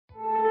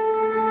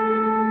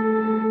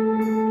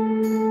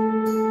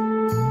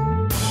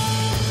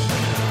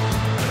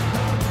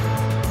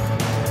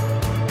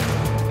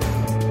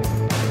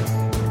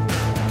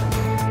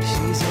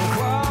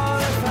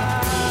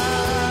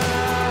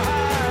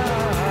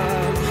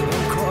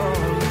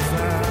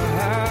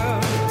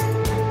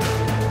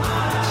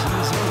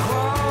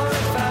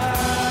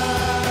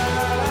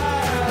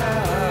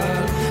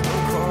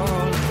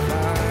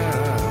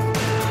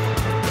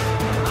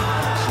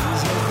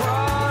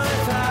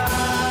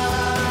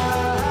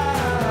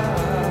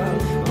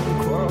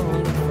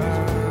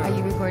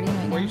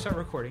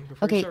recording.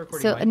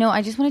 So no,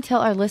 I just want to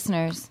tell our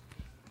listeners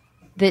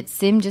that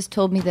Sim just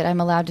told me that I'm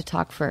allowed to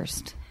talk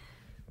first.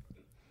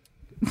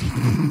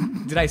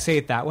 Did I say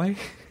it that way?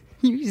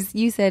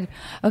 You said,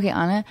 okay,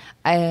 Anna,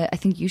 I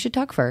think you should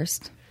talk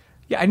first.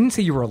 Yeah, I didn't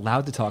say you were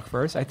allowed to talk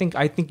first. I think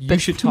you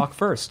should talk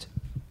first.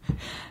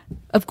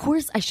 Of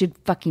course I should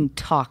fucking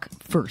talk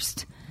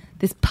first.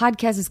 This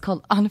podcast is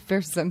called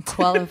Unfair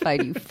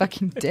Unqualified, you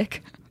fucking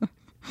dick.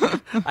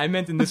 I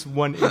meant in this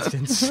one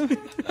instance.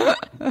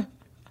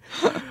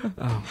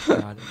 Oh,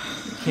 God.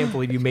 I can't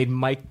believe you made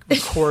Mike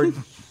record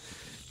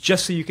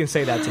just so you can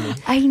say that to me.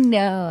 I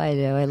know.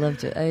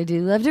 I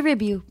do love to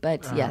rib you,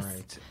 but yes.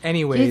 Right.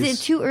 Anyways. Is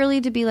it too early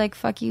to be like,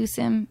 fuck you,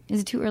 Sim?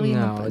 Is it too early in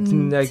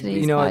today's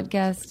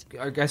podcast?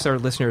 I guess our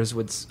listeners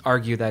would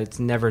argue that it's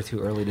never too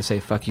early to say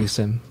fuck you,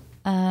 Sim.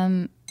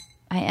 I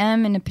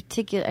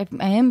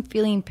am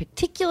feeling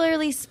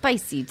particularly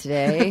spicy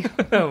today.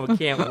 Oh,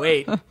 can't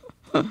wait.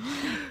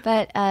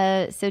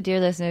 But so,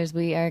 dear listeners,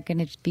 we are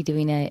going to be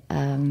doing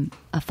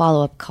a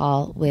follow-up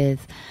call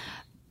with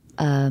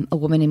a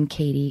woman named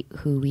Katie,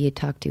 who we had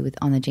talked to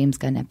on the James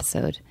Gunn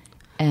episode,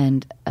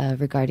 and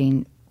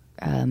regarding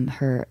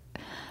her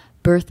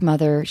birth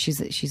mother.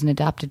 She's an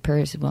adopted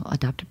person. Well,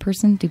 adopted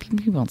person? Do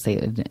people don't say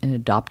an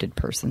adopted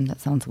person?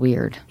 That sounds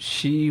weird.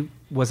 She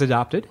was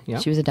adopted. Yeah,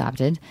 she was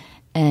adopted.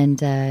 And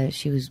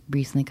she was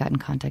recently got in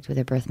contact with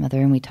her birth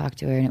mother, and we talked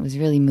to her, and it was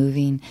really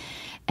moving.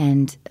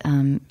 And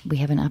we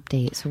have an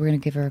update, so we're going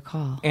to give her a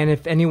call. And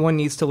if anyone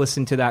needs to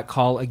listen to that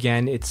call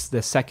again, it's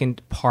the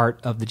second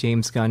part of the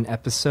James Gunn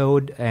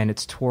episode, and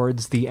it's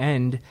towards the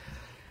end.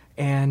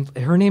 And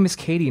her name is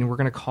Katie, and we're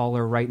going to call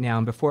her right now.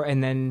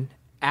 And then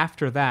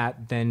after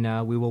that,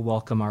 we will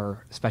welcome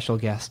our special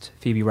guest,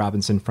 Phoebe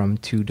Robinson from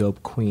Two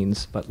Dope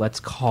Queens. But let's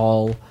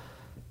call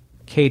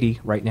Katie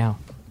right now.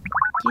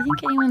 Do you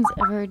think anyone's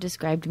ever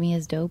described me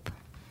as dope?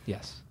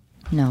 Yes.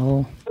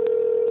 No.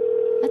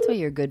 That's why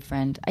you're a good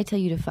friend. I tell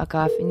you to fuck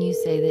off, and you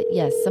say that,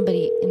 yes,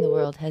 somebody in the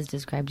world has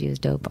described you as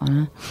dope,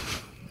 Anna.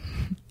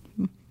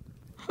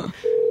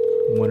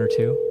 One or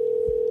two.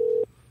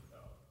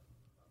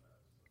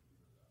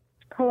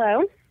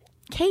 Hello?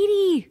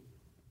 Katie!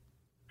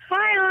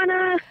 Hi,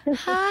 Anna.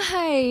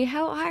 Hi,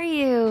 how are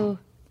you?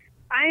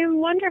 I'm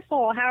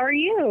wonderful. How are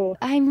you?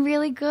 I'm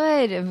really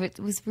good.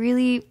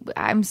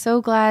 I'm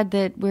so glad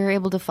that we're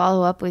able to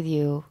follow up with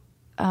you.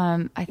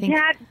 I think.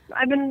 Yeah,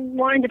 I've been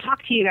wanting to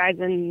talk to you guys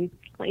and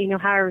let you know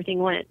how everything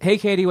went. Hey,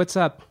 Katie, what's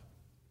up?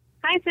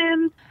 Hi,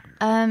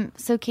 Sim.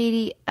 So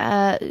Katie,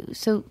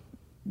 so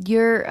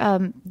your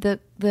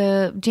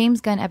the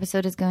James Gunn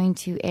episode is going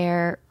to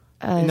air.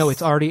 No,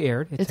 it's already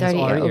aired. It's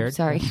already aired.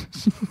 Sorry.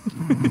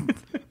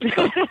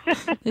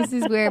 This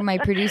is where my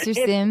producer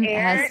Sim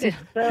has to. It's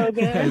so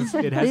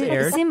good. It has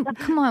aired. Sim,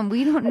 come on,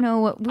 we don't know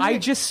what. I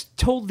just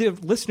told the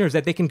listeners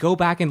that they can go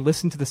back and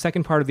listen to the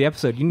second part of the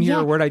episode. You didn't hear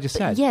a word I just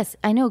said. Yes,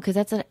 I know, because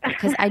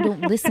I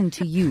don't listen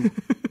to you.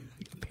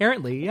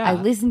 Apparently, yeah. I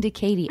listen to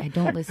Katie. I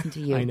don't listen to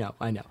you. I know.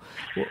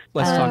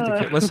 Well,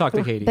 let's talk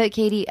to Katie. But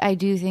Katie, I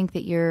do think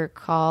that your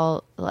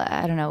call.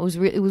 I don't know.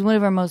 It was one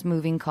of our most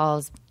moving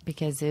calls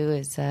because it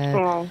was.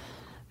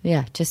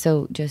 Yeah, just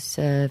so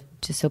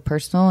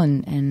personal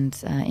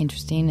and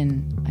interesting,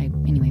 and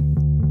anyway.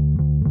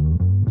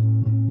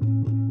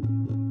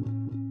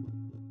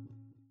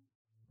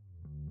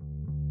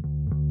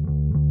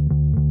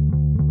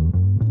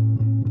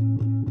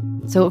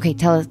 So okay,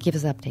 give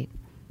us an update.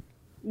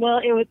 Well,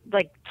 it was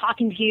like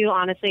talking to you,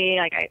 honestly,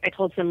 like I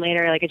told Sim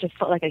later, like it just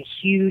felt like a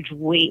huge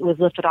weight was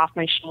lifted off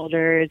my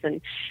shoulders.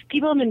 And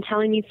people have been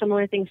telling me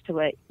similar things to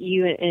what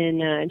you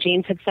and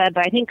James had said,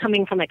 but I think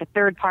coming from like a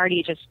third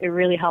party, it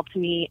really helped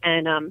me.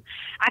 And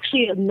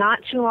actually not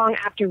too long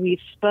after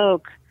we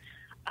spoke,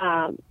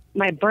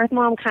 my birth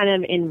mom kind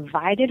of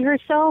invited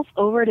herself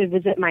over to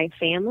visit my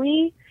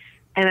family.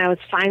 And I was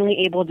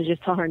finally able to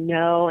just tell her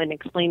no and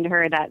explain to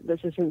her that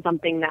this isn't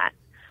something that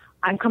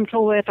I'm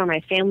comfortable with or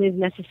my family is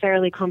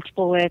necessarily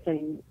comfortable with,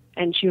 and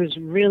she was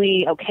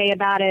really okay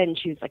about it, and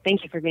she was like,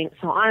 thank you for being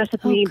so honest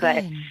with me.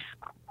 But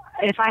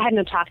if I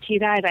hadn't talked to you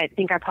guys, I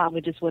think I probably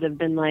just would have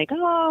been like,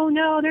 oh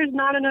no, there's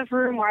not enough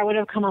room, or I would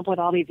have come up with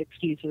all these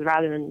excuses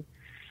rather than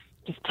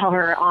just tell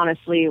her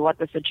honestly what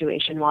the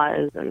situation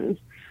was. And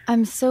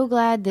I'm so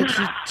glad that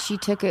she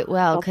took it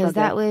well, because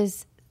that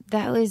was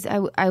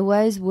I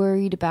was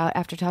worried about,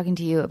 after talking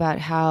to you, about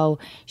how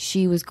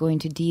she was going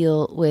to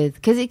deal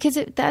with, because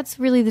that's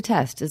really the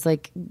test, is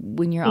like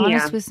when you're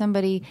honest with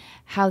somebody,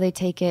 how they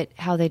take it,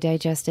 how they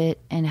digest it,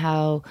 and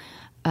how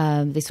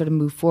they sort of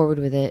move forward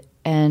with it.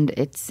 And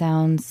it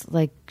sounds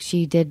like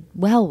she did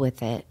well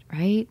with it,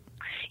 right?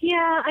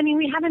 Yeah, I mean,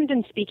 we haven't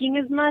been speaking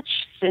as much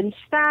since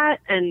that,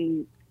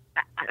 and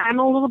I'm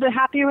a little bit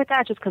happier with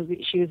that just because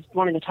she was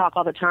wanting to talk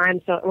all the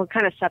time. So we're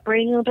kind of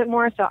separating a little bit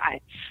more. So I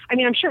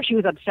mean, I'm sure she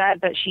was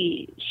upset, but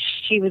she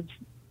was,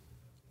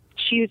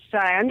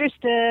 I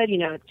understood, you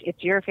know,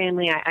 it's your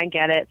family. I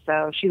get it.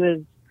 So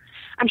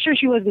I'm sure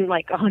she wasn't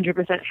like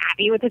 100%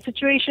 happy with the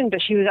situation,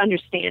 but she was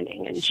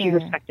understanding and she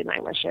respected my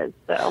wishes.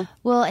 So,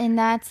 well, and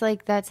that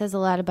says a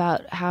lot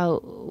about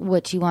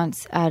what she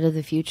wants out of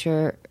the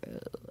future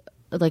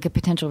like a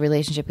potential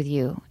relationship with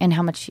you and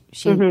how much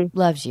she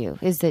loves you,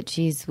 is that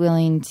she's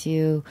willing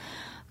to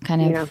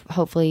kind of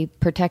hopefully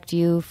protect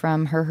you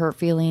from her hurt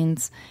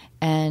feelings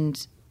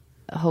and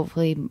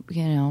hopefully,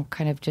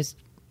 kind of just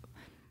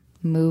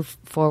move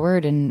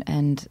forward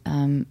and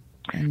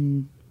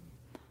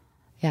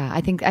yeah,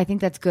 I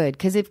think that's good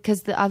because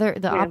the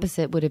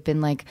opposite would have been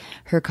like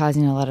her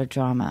causing a lot of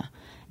drama,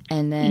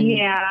 and then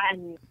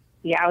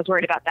I was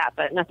worried about that,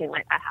 but nothing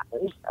like that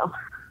happened. So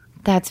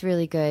that's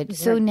really good.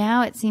 So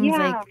now it seems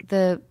like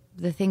the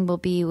thing will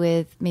be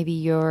with maybe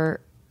your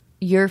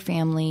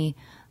family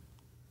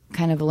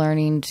kind of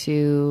learning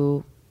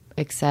to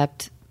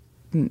accept,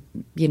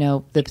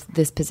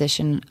 this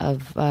position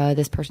of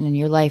this person in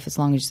your life as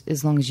long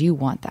as you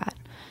want that.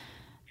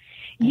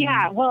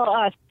 Yeah,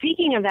 well,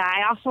 speaking of that,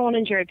 I also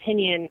wanted your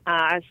opinion.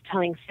 I was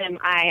telling Sim,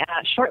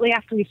 shortly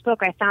after we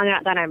spoke, I found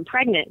out that I'm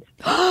pregnant.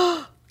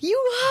 You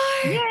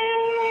are?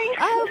 Yay!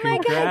 Oh my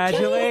God!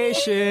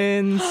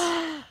 Congratulations!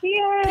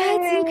 Yay!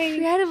 That's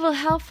incredible.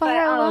 How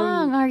far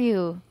along are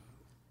you?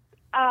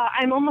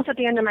 I'm almost at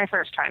the end of my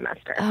first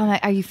trimester. Oh my!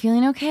 Are you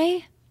feeling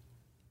okay?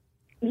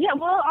 Yeah,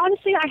 well,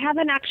 honestly, I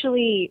haven't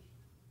actually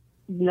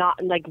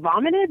not like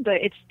vomited, but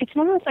it's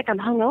almost like I'm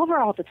hungover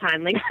all the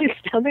time. Like my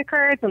stomach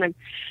hurts and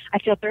I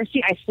feel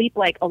thirsty. I sleep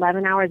like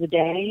 11 hours a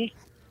day.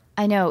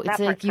 I know. It's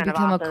like you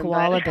become awesome, a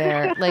koala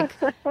bear. Like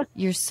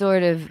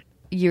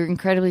you're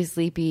incredibly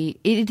sleepy.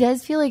 It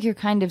does feel like you're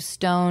kind of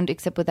stoned,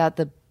 except without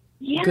the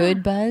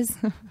good buzz.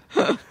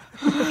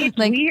 It's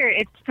weird.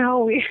 It's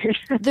so weird.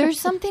 There's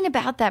something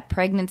about that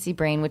pregnancy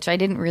brain, which I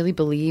didn't really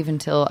believe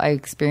until I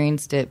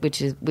experienced it,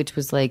 which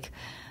was like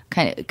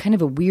kind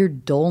of a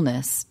weird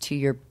dullness to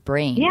your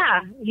brain.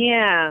 Yeah,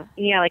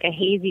 like a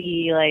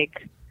hazy,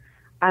 like,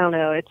 I don't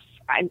know.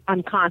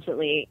 I'm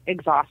constantly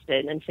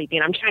exhausted and sleepy,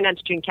 and I'm trying not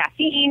to drink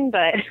caffeine,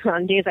 but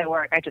on days I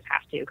work, I just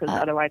have to because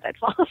otherwise I'd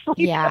fall asleep.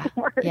 Yeah.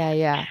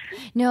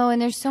 No,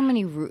 and there's so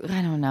many.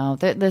 I don't know.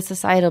 The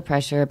societal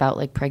pressure about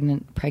like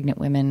pregnant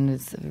women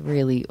is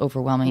really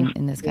overwhelming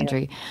in this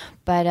country.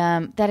 But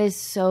that is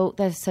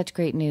such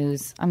great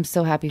news. I'm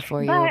so happy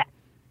for you.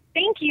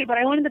 Thank you, but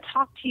I wanted to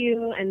talk to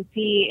you and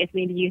see if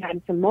maybe you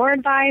had some more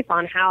advice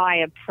on how I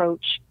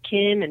approach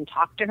Kim and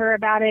talk to her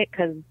about it,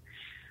 because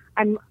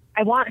I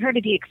want her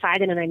to be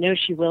excited, and I know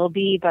she will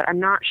be, but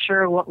I'm not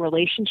sure what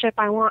relationship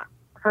I want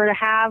her to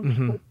have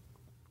with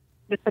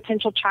this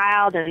potential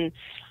child. And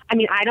I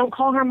mean, I don't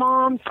call her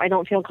mom, so I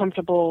don't feel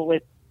comfortable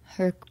with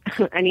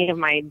any of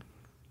my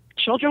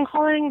children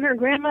calling her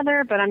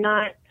grandmother, but I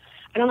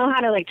don't know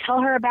how to like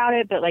tell her about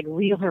it, but like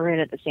reel her in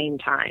at the same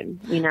time,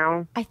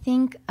 I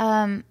think,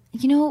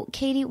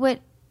 Katie,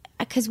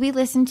 because we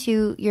listened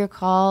to your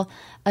call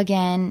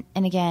again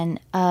and again,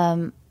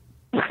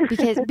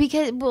 because it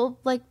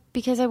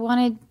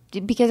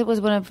was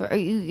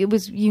it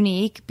was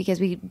unique, because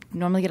we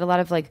normally get a lot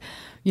of like,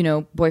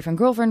 boyfriend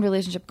girlfriend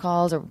relationship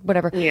calls or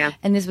whatever. Yeah.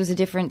 And this was a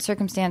different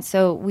circumstance.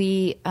 So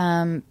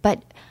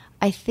but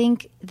I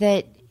think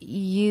that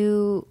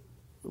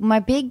my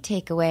big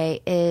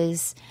takeaway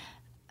is,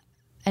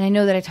 and I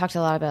know that I talked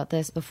a lot about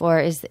this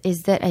before, is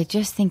that I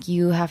just think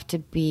you have to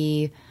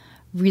be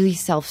really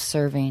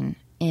self-serving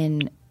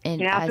I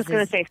was just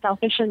going to say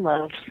selfish in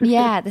love.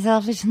 Yeah, the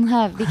selfish in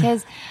love,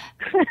 because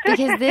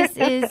this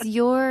is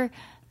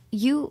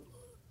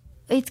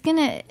it's going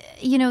to,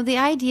 the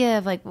idea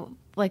of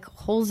like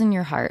holes in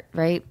your heart,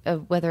 right?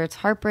 Of whether it's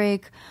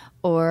heartbreak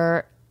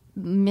or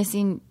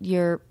missing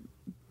your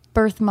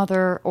birth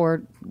mother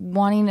or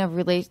wanting a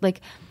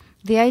like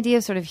the idea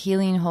of sort of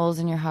healing holes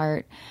in your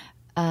heart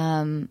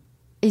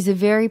is a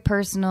very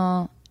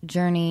personal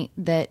journey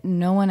that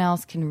no one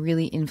else can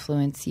really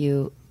influence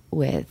you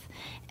with.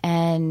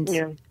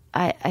 And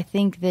I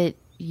think that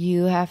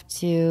you have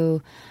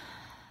to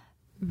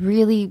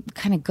really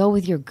kind of go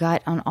with your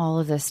gut on all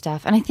of this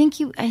stuff. And I think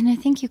you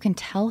can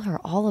tell her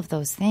all of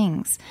those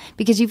things,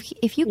 because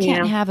if you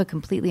can't have a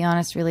completely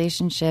honest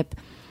relationship,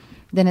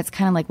 then it's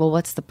kind of like, well,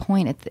 what's the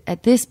point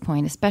at this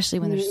point, especially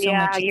when there's so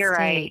much at stake.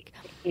 Right.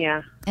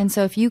 Yeah. And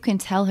so if you can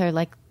tell her,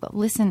 like,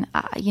 listen,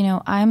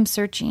 I'm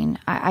searching.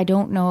 I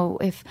don't know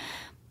if,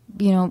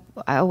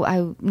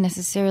 I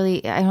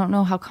necessarily, I don't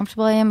know how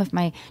comfortable I am if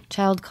my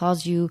child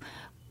calls you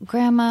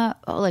grandma.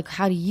 Like,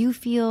 how do you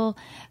feel?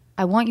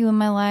 I want you in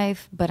my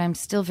life, but I'm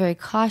still very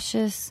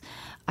cautious.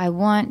 I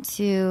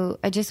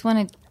just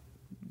want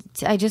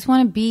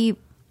to be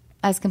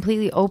as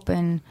completely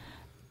open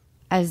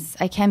as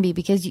I can be,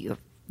 because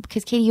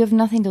Katie, you have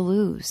nothing to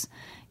lose.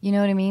 You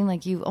know what I mean?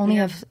 Like, you only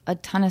have a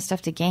ton of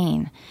stuff to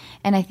gain.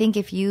 And I think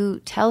if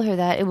you tell her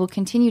that, it will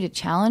continue to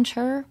challenge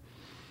her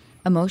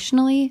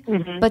emotionally,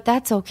 but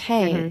that's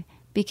okay,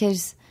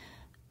 because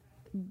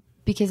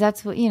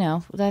that's what,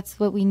 that's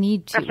what we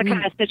need to. That's the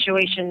kind of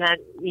situation that,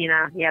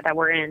 that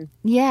we're in.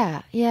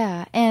 Yeah.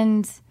 Yeah.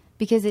 And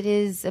because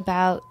it's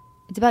about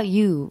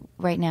you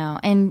right now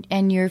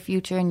and your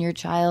future and your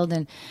child.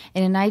 And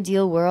in an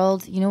ideal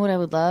world, you know what I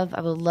would love?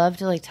 I would love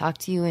to like talk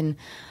to you in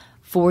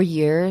 4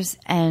 years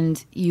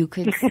and you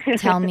could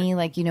tell me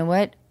like, you know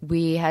what?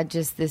 We had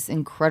just this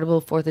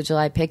incredible 4th of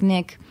July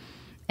picnic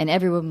and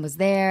everyone was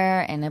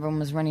there, and everyone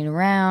was running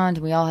around,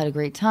 and we all had a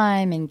great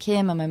time, and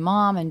Kim and my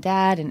mom and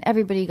dad and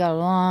everybody got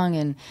along,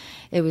 and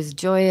it was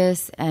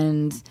joyous,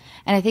 and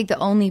I think the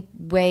only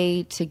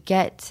way to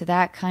get to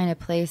that kind of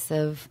place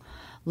of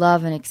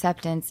love and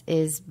acceptance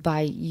is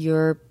by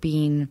your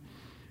being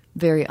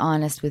very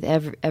honest with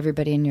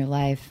everybody in your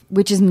life,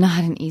 which is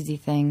not an easy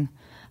thing.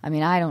 I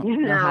mean, I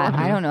don't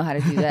know how to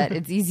do that.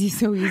 It's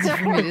so easy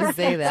for me to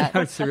say that.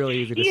 It's really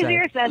easy to say.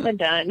 Easier said than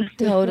done.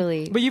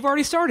 Totally. But you've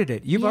already started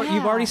it. You've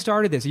already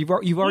started this. You've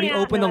already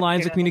opened the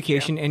lines of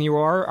communication, and you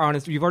are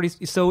honest.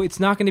 So it's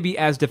not going to be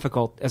as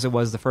difficult as it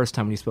was the first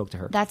time when you spoke to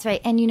her. That's right.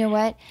 And you know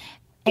what?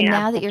 And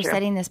now that you're true.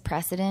 setting this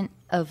precedent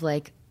of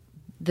like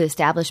the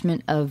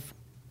establishment of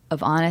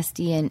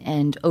honesty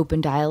and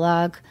open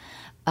dialogue,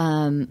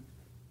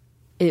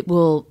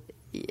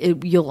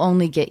 you'll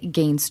only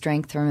gain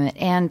strength from it,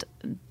 and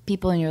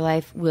people in your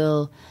life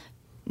will,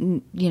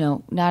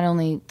 not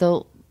only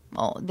they'll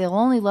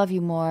only love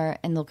you more,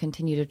 and they'll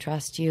continue to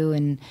trust you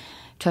and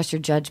trust your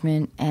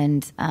judgment.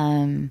 And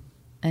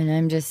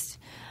I just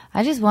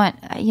want,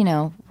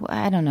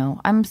 I don't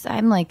know. I'm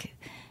like,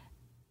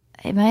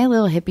 am I a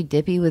little hippy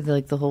dippy with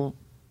like the whole,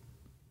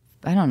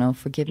 I don't know,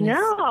 forgiveness?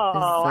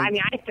 No, like, I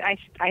mean,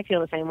 I feel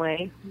the same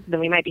way. Then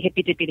we might be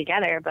hippy dippy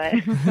together, but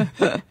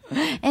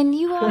and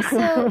you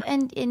also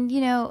and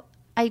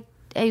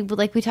I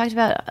like we talked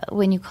about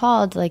when you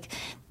called, like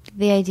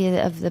the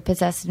idea of the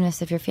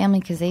possessiveness of your family,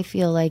 because they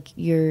feel like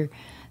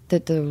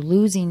that they're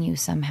losing you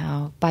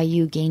somehow by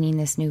you gaining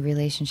this new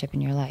relationship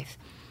in your life.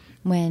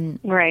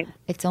 When right,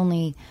 it's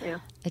only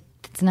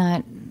it's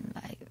not,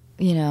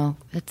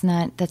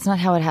 that's not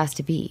how it has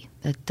to be.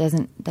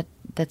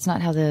 That's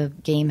not how the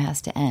game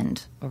has to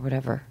end, or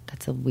whatever.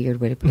 That's a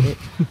weird way to put it.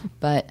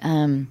 But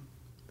I'm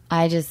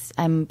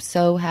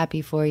so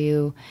happy for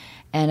you,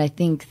 and I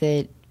think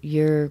that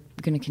you're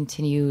going to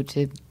continue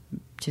to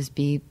just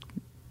be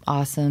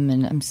awesome,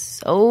 and I'm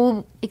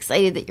so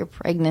excited that you're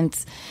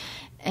pregnant.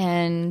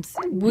 And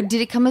did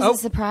it come as a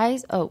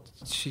surprise? Oh,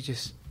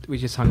 we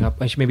just hung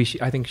up. I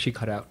think she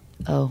cut out.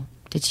 Oh,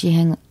 did she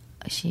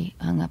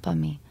hung up on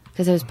me?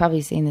 Because I was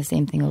probably saying the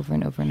same thing over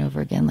and over and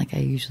over again, like I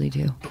usually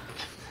do.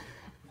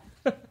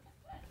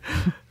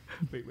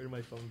 Wait, where did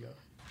my phone go?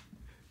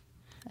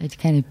 I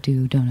kind of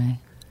do, don't I?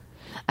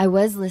 I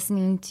was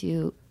listening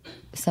to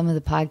some of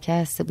the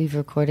podcasts that we've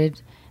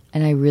recorded,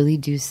 and I really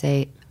do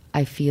say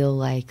I feel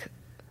like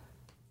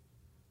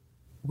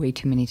way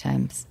too many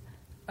times.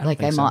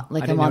 Like I'm on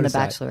The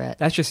Bachelorette.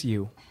 That's just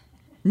you.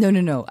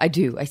 No. I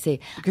do. I say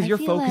because you're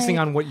focusing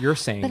on what you're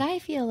saying. But I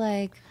feel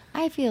like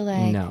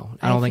no.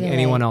 I don't think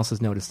anyone else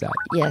has noticed that.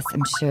 Yes,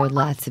 I'm sure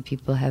lots of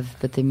people have,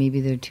 but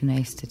maybe they're too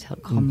nice to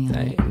call me on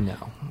it.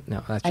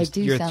 No. That's just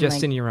you're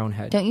just in your own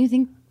head. Don't you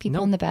think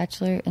people in The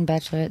Bachelor and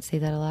Bachelorette say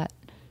that a lot?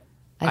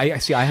 I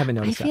see. I haven't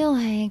noticed that. I feel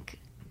like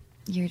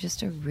you're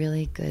just a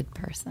really good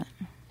person.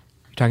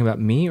 You're talking about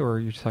me, or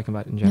you're just talking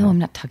about in general? No, I'm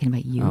not talking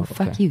about you. Oh,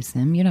 Fuck you,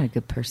 Sim. You're not a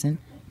good person.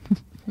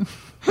 At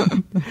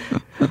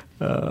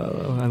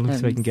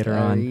least I can get her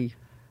on.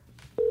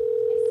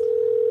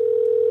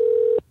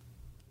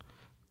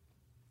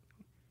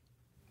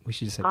 We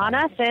should just say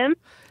Anna, Sim.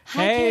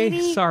 Hi, hey,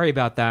 Katie. Sorry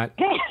about that.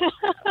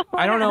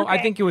 I don't know. Okay. I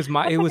think it was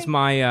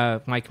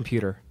my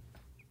computer.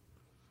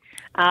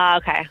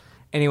 Okay.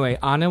 Anyway,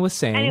 Anna was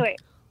saying. Anyway,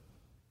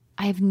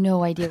 I have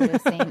no idea what I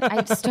was saying.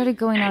 I just started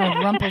going on a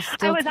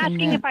Rumpelstiltskin. I was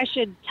asking if I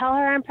should tell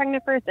her I'm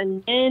pregnant first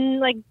and then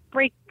like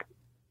break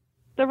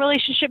the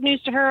relationship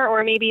news to her,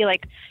 or maybe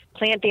like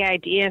plant the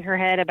idea in her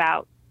head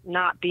about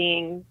not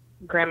being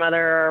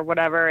grandmother or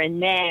whatever,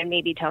 and then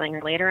maybe telling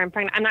her later I'm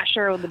pregnant. I'm not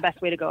sure the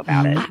best way to go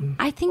about it.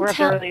 I think or if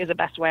there really is a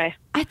best way.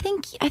 I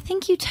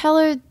think you tell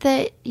her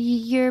that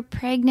you're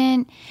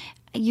pregnant.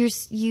 You're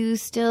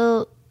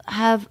still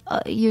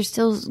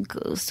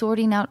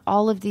sorting out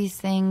all of these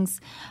things,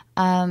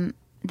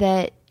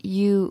 that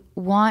you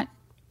want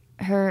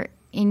her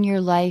in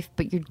your life,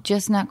 but you're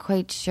just not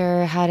quite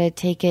sure how to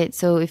take it.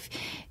 So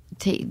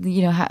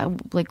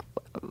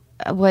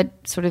what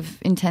sort of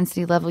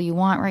intensity level you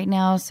want right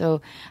now.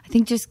 So I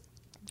think just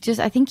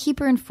I think keep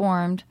her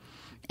informed,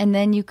 and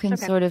then you can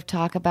sort of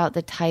talk about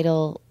the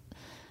title.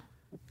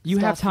 You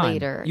have time.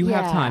 Later. You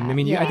have time. I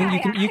mean, I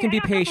think you can be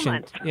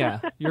patient.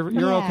 Yeah,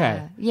 you're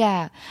okay.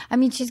 Yeah, I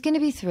mean, she's going to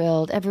be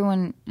thrilled.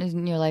 Everyone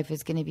in your life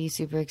is going to be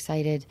super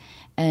excited,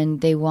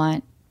 and they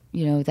want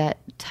that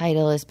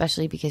title,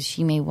 especially because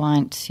she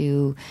wants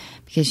to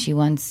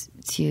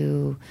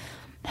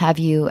have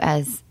you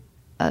as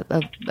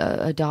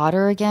a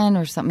daughter again,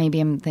 or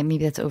something. Maybe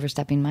that's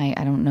overstepping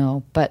I don't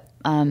know, but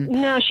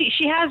no,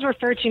 she has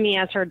referred to me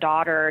as her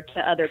daughter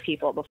to other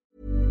people before.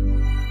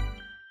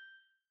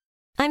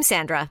 I'm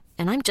Sandra,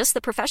 and I'm just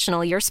the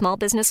professional your small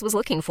business was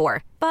looking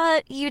for.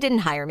 But you didn't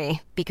hire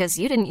me because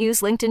you didn't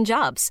use LinkedIn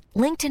Jobs.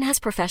 LinkedIn has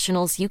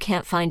professionals you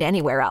can't find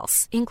anywhere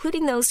else,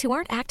 including those who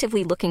aren't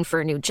actively looking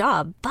for a new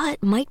job,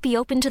 but might be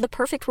open to the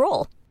perfect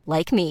role,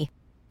 like me.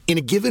 In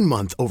a given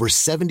month, over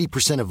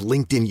 70% of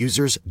LinkedIn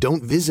users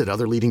don't visit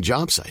other leading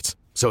job sites.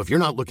 So if you're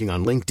not looking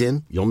on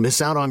LinkedIn, you'll miss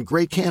out on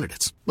great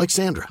candidates like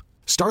Sandra.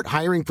 Start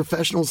hiring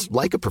professionals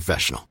like a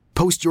professional.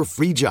 Post your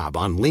free job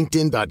on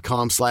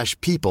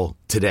linkedin.com/people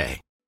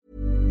today.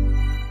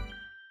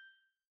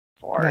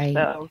 Right,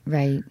 So.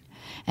 right.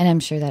 And I'm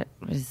sure that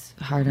was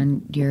hard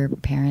on your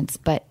parents,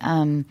 but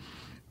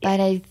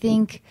I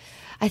think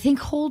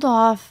hold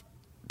off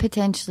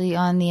potentially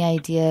on the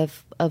idea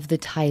of the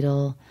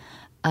title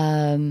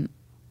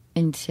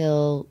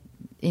until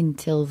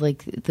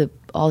like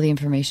all the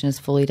information is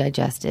fully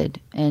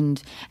digested,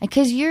 and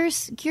because you're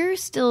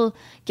still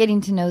getting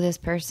to know this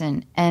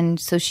person, and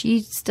so she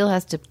still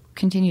has to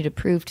continue to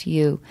prove to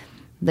you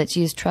that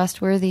she is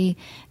trustworthy,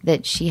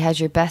 that she has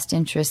your best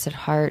interests at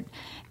heart,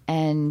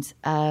 and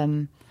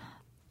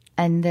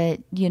that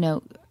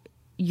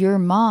your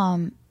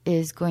mom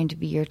is going to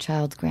be your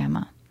child's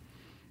grandma,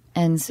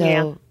 and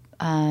so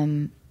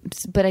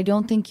but I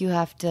don't think you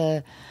have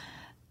to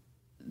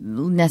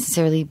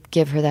necessarily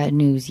give her that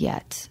news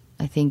yet.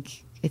 I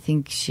think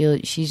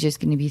she's just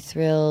going to be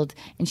thrilled,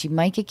 and she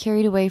might get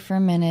carried away for a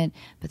minute,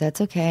 but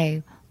that's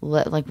okay.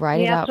 Ride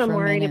it out for a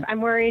minute. I'm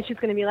worried she's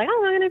going to be like,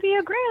 "Oh, I'm going to be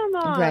a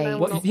grandma." Right.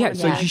 Well, yeah.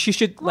 So she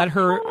should let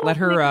her.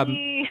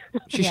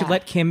 She should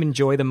let Kim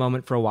enjoy the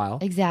moment for a while.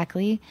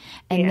 Exactly,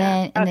 and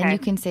then you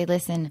can say,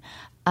 "Listen,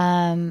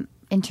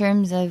 in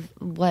terms of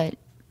what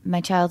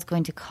my child's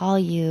going to call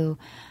you,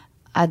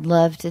 I'd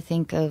love to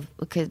think of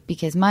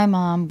because my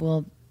mom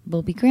will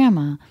be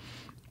grandma,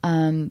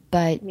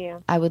 but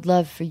I would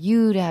love for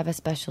you to have a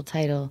special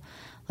title.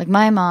 Like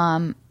my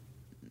mom,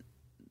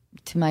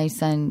 to my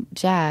son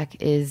Jack,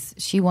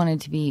 she wanted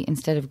to be,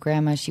 instead of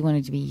grandma, she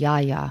wanted to be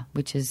Yaya,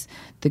 which is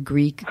the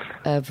Greek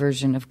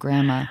version of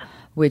grandma,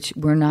 which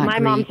we're not My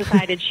Greek. mom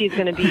decided she's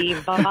going to be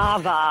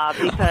Bava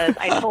because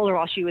I told her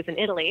while she was in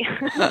Italy.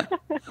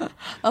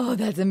 Oh,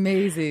 that's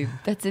amazing.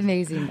 That's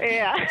amazing.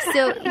 Yeah.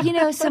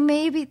 So, so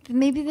maybe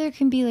there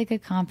can be like a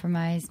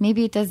compromise.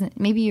 Maybe it doesn't,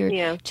 maybe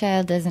your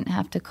child doesn't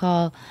have to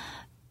call,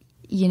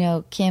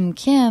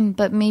 Kim,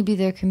 but maybe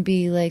there can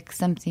be like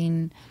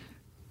something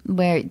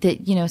where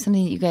that,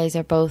 something that you guys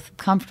are both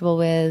comfortable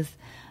with,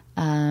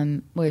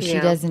 where she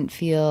doesn't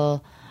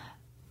feel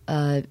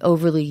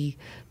overly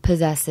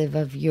possessive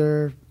of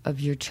your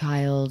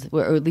child,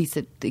 or at least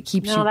it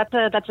keeps you. No,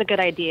 that's a good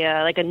idea,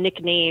 like a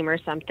nickname or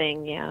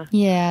something.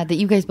 Yeah, that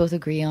you guys both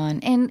agree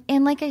on, and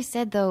like I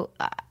said though,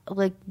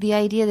 like the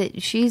idea that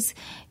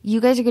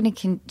you guys are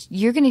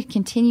you're going to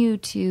continue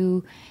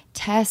to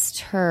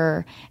test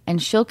her,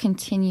 and she'll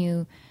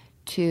continue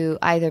to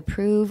either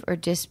prove or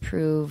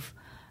disprove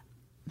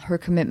her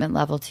commitment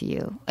level to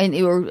you,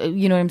 or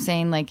you know what I'm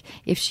saying? Like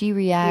if she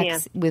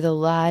reacts with a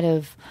lot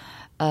of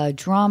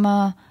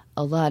drama,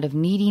 a lot of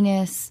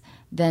neediness,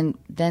 then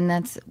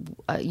that's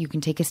you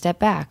can take a step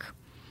back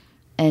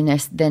and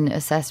then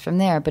assess from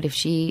there. But if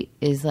she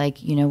is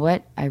like, you know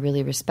what, I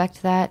really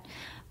respect that,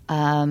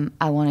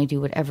 I want to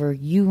do whatever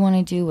you want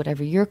to do,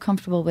 whatever you're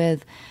comfortable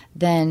with,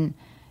 then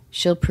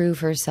she'll prove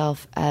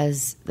herself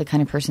as the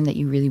kind of person that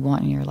you really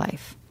want in your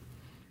life.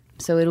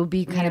 So it'll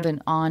be kind of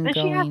an ongoing.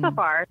 She has so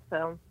far,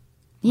 so.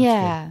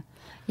 Yeah.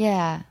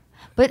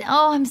 But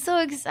I'm so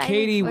excited.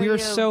 Katie, for we are you.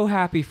 so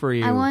happy for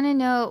you. I want to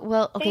know.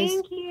 Well, okay.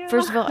 Thank you.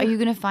 First of all, are you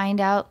going to find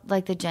out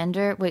like the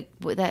gender? Wait,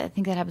 I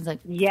think that happens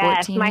like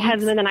 14 my weeks?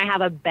 husband and I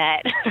have a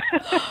bet.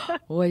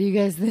 What do you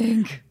guys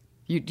think?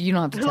 You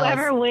don't have to tell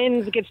Whoever us.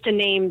 wins gets to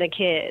name the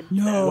kid.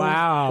 No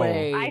Wow.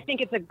 way. I think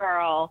it's a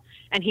girl,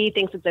 and he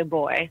thinks it's a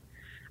boy.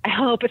 I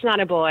hope it's not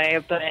a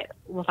boy, but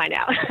we'll find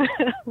out.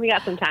 We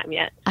got some time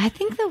yet. I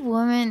think the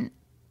woman.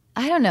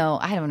 I don't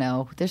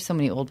know. There's so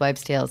many old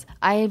wives' tales.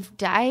 I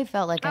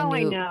felt like I knew.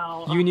 I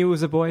know. You knew it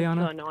was a boy, So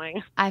Anna?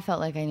 annoying. I felt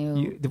like I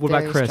knew. What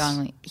about very Chris?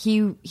 Strongly.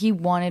 He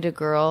wanted a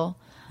girl.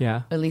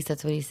 Yeah. At least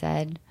that's what he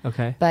said.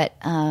 Okay. But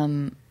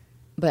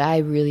I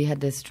really had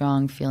this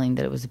strong feeling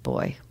that it was a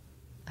boy.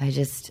 I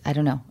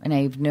don't know, and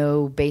I have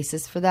no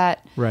basis for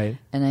that. Right.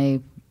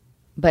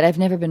 But I've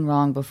never been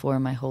wrong before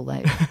in my whole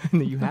life.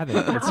 No, you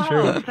haven't. That's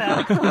true.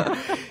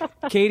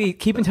 Katie,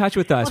 keep in touch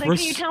with us. Well, then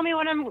can you tell me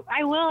what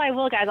I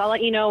will, guys. I'll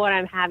let you know what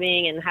I'm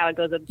having and how it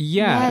goes with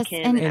Yeah. Kim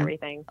Yes, and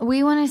everything.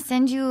 We want to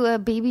send you a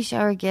baby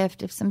shower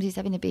gift if somebody's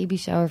having a baby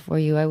shower for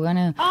you. I want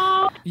to.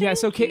 Oh, Yeah.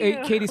 So, you.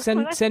 Katie,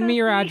 send That's me so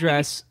your sweet.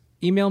 address.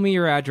 Email me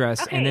your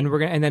address, Okay. and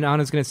then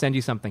Anna's gonna send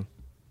you something.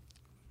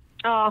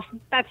 Oh,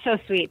 that's so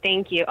sweet.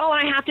 Thank you. Oh,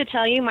 and I have to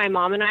tell you, my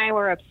mom and I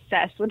were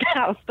obsessed with the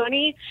House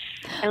Bunny.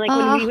 And, like,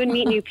 when we would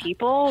meet new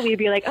people, we'd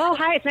be like, oh,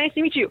 hi, it's nice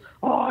to meet you.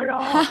 Oh, no.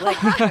 Like,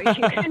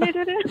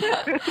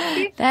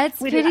 That's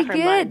we did pretty that for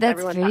good. months.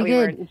 That's Everyone pretty thought good. we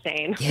were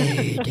insane.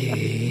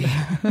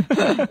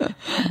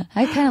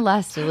 I kind of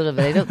lost a little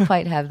bit. I don't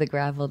quite have the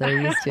gravel that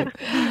I used to.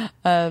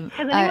 Has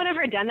anyone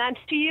ever done that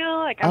to you?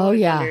 Like, I Oh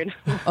always yeah. wondered.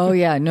 Oh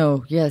yeah.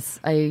 No. Yes.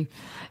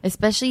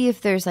 Especially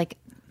if there's like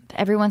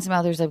every once in a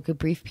while there's like a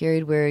brief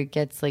period where it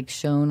gets like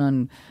shown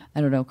on,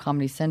 I don't know,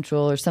 Comedy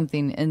Central or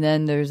something, and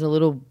then there's a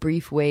little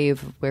brief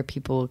wave where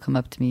people will come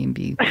up to me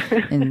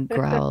and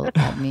growl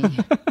at me.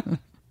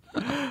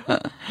 Oh,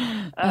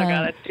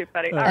 God, that's too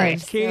funny. All right.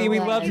 Katie, we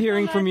so love glad.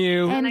 hearing from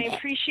you. And I And,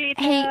 appreciate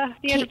hey,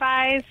 the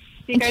advice.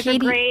 You and guys Katie- are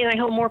great, and I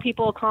hope more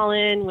people call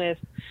in with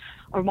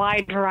a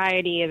wide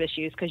variety of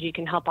issues because you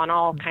can help on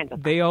all kinds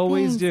of. They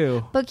always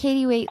do. But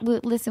Katie, wait,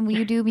 listen, will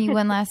you do me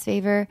one last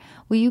favor?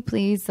 Will you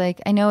please,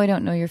 like, I know I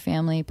don't know your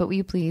family, but will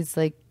you please,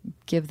 like,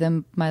 give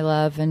them my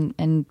love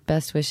and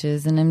best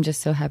wishes? And I'm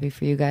just so happy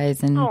for you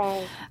guys. And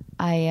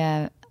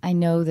I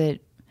know that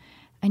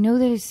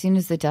as soon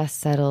as the dust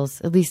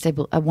settles, at least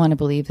I want to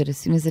believe that as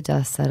soon as the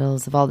dust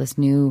settles of all this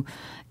new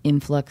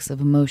influx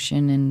of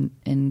emotion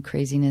and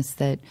craziness,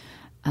 that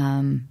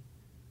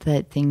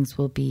things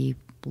will be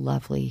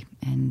lovely,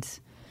 and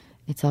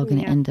it's all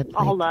going to end up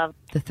all like love.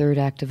 the third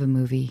act of a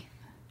movie,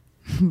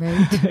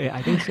 right?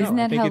 I think so. Isn't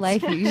that how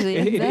life usually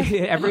ends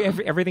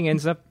up? Everything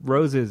ends up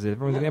roses.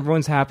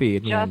 Everyone's happy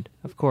in the end,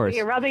 of course.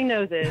 You're rubbing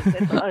noses.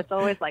 It's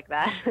always like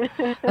that.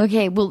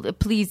 Okay, well,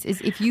 please,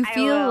 if you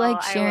feel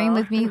like sharing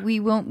will. with me, we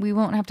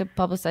won't have to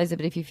publicize it.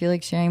 But if you feel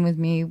like sharing with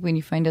me when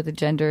you find out the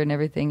gender and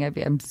everything,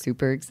 I'm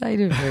super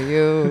excited for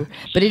you.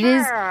 But it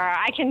is, Sure,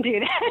 I can do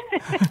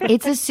that.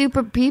 it's a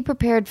super. Be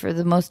prepared for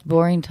the most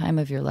boring time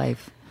of your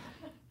life.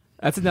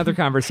 That's another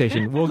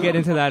conversation. We'll get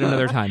into that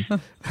another time.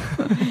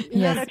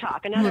 Another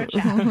talk, another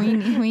chat.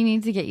 we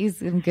need to get you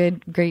some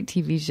great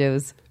TV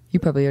shows. You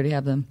probably already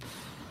have them.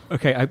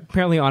 Okay,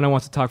 apparently Anna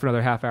wants to talk for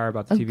another half hour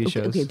about the TV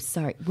shows. Okay,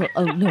 sorry.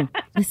 Well, no,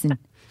 listen.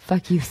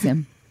 Fuck you,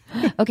 Sim.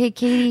 Okay,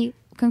 Katie,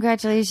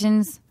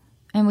 congratulations,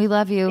 and we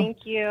love you.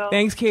 Thank you.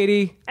 Thanks,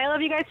 Katie. I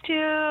love you guys too,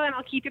 and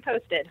I'll keep you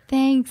posted.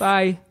 Thanks.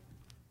 Bye.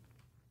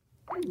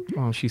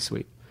 Oh, she's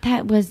sweet.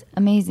 That was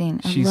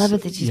amazing. I love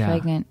it that she's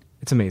pregnant.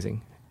 It's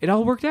amazing. It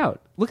all worked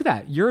out. Look at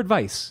that. Your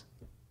advice.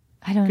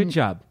 I don't. Good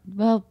job.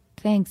 Well,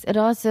 thanks. It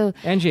also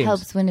And James.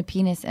 helps when a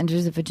penis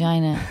enters a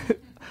vagina.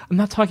 I'm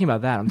not talking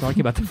about that. I'm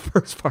talking about the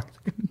first part.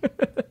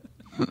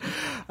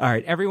 All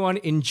right, everyone,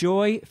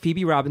 enjoy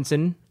Phoebe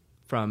Robinson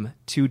from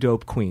Two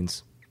Dope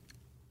Queens.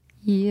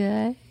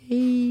 Yay.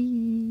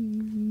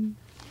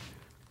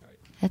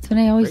 That's when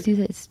I always do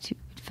that stupid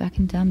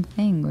fucking dumb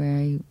thing where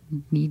I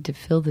need to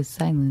fill the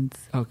silence.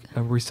 Oh,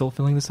 are we still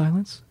filling the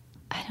silence?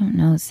 I don't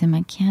know, Sim.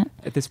 I can't.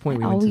 At this point,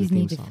 we I went to the always theme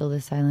need to song. fill the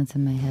silence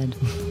in my head.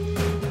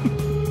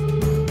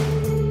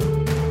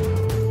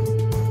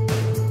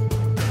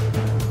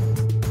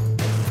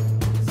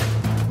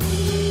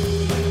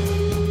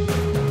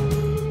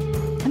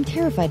 I'm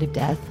terrified of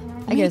death.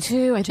 I Me guess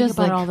too. I think just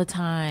about like it all the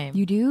time.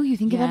 You do? You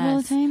think about it all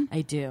the Yes, time?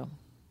 I do.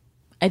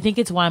 I think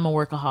it's why I'm a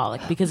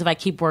workaholic, because if I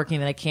keep working,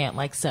 then I can't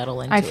like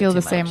settle into I feel it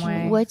the too same much.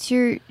 way. What's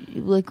your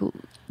like?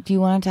 Do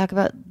you want to talk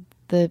about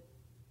the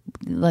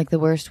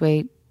worst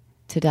way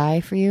to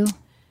die for you?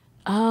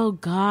 Oh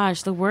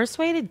gosh, the worst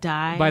way to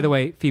die. By the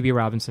way, Phoebe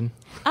Robinson.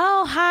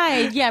 Oh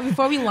hi, yeah.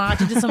 Before we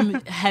launch into some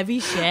heavy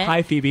shit.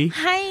 Hi, Phoebe.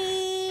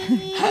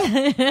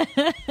 Hi.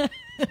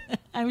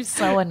 I'm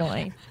so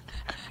annoying.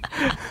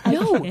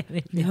 No.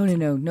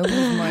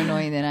 Nobody's more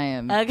annoying than I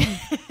am. Okay.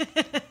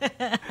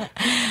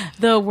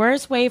 The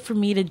worst way for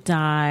me to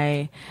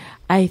die,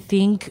 I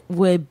think,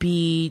 would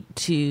be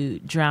to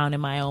drown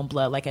in my own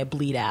blood, like I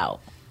bleed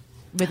out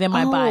within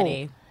my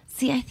body.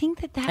 See, I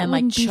think that And like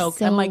wouldn't be choke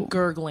so... and like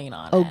gurgling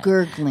on it. Oh,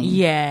 gurgling.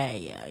 Yeah.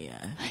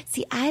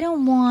 See, I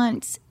don't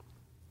want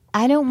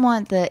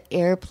the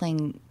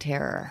airplane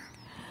terror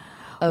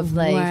of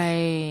like.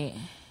 Right.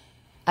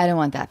 I don't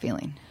want that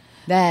feeling.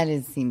 That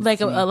seems Like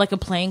to me. like a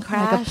plane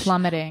crash, Like a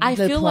plummeting. I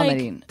The feel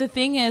plummeting. like the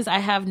thing is, I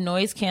have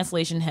noise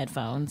cancellation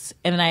headphones,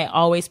 and I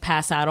always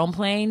pass out on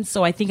planes.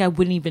 So I think I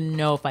wouldn't even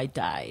know if I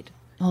died,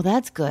 Oh,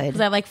 that's good.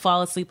 because I like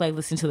fall asleep like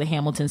listening to the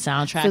Hamilton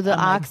soundtrack. So the I'm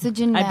like,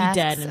 oxygen I'd masks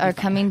be dead and are be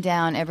fine. coming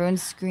down.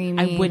 Everyone's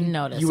screaming. I wouldn't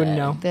notice. You wouldn't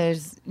it.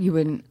 know? You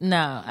wouldn't.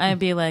 No, I'd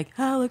be like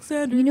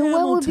Alexander. You know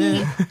what would be-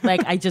 Hamilton.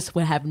 Like I just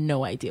would have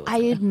no idea. What's I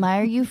going on.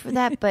 admire you for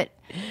that, but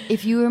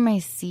if you were my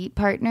seat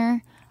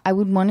partner, I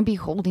would want to be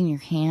holding your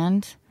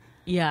hand.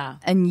 Yeah.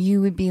 And you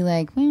would be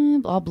like,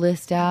 all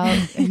blissed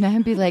out. And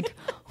I'd be like,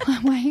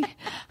 why?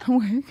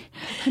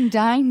 I'm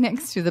dying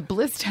next to the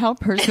blissed out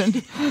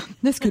person.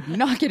 This could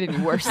not get any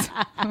worse.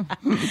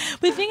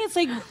 But the thing is,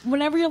 like,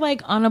 whenever you're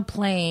like on a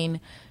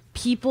plane,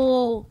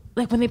 people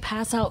like when they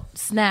pass out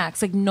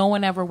snacks, like no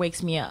one ever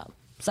wakes me up.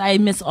 So I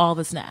miss all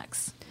the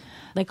snacks,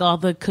 like all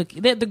the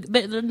cookies.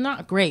 They're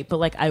not great, but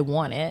like I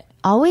want it.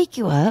 I'll wake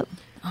you up.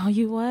 Oh,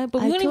 you would?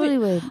 But I we don't totally even.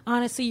 would.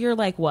 Honestly, you're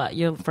like what?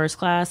 You're first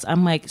class.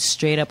 I'm like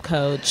straight up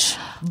coach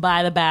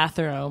by the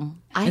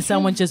bathroom, and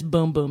someone just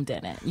boom boomed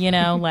in it. You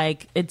know,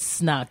 like it's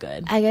not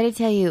good. I got to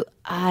tell you,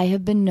 I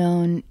have been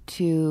known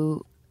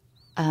to.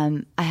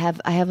 I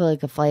have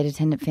like a flight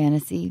attendant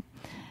fantasy.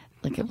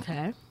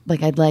 Okay.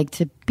 Like I'd like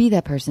to be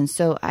that person.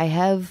 So I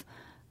have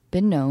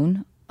been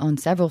known on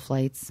several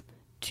flights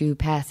to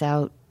pass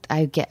out.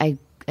 I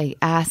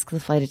ask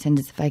the flight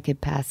attendants if I could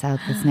pass out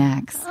the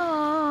snacks.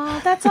 Oh,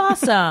 that's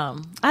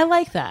awesome. I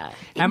like that.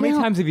 How many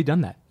Well- times have you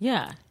done that?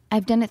 Yeah.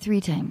 I've done it 3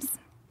 times,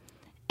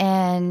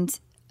 and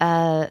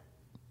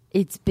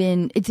it's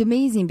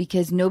amazing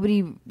because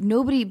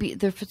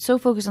they're so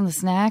focused on the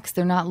snacks,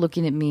 they're not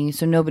looking at me,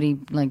 so nobody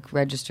like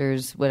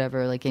registers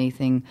whatever, like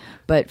anything.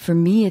 But for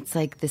me, it's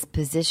like this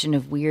position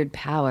of weird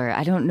power.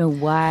 I don't know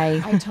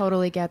why. I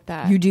totally get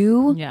that. You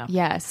do? Yeah.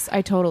 Yes,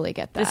 I totally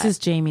get that. This is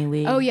Jamie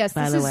Lee. Oh yes,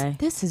 by the way.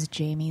 This is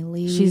Jamie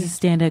Lee. She's a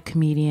stand-up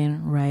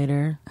comedian,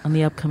 writer on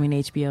the upcoming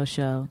HBO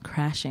show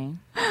Crashing.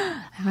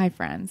 Hi,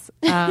 friends.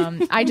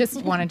 I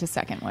just wanted to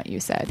second what you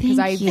said because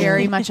I you.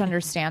 very much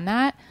understand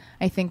that.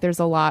 I think there's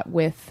a lot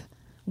with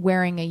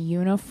wearing a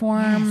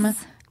uniform,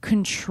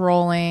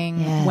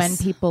 controlling when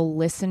people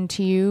listen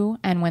to you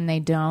and when they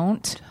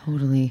don't.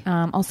 Totally.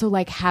 Also,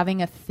 like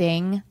having a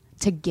thing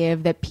to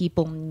give that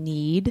people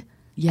need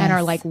and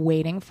are like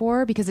waiting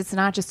for, because it's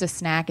not just a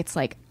snack, it's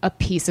like a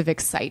piece of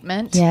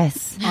excitement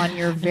on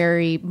your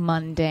very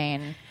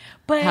mundane,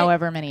 But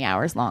however many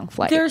hours long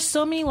flight. There's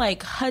so many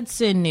like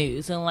Hudson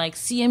News and like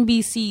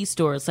CNBC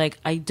stores. Like,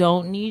 I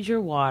don't need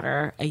your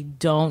water. I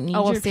don't need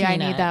your I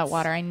need that peanuts.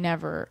 water.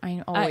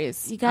 I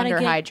always You gotta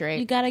underhydrate.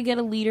 You gotta get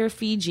a liter of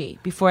Fiji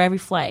before every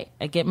flight.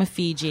 I get my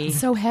Fiji. It's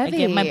so heavy.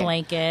 I get my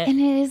blanket. And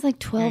it is like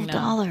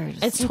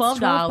 $12. It's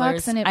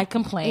 $12, and I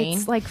complain.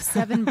 It's like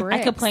 7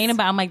 bricks. I complain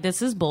about. I'm like,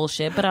 this is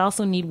bullshit, but I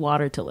also need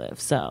water to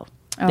live. So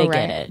they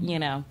get it. You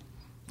know,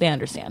 they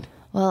understand.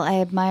 Well, I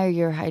admire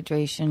your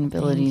hydration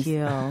abilities, you.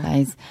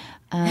 guys.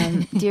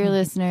 Dear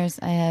listeners,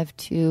 I have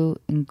 2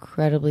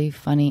 incredibly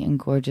funny and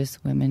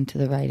gorgeous women to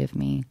the right of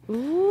me.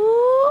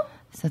 Ooh.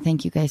 So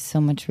thank you guys so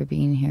much for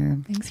being here.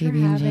 Thanks Phoebe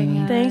for and having Jamie.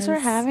 us. Thanks for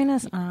having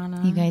us,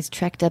 Anna. You guys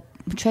trekked up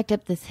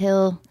this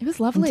hill. It was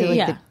lovely. Into, like,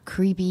 Yeah. the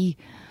creepy.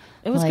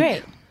 It was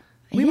like-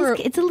 great.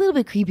 It's a little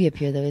bit creepy up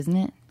here, though, isn't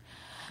it?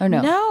 Or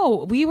no?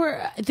 No, we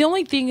were. The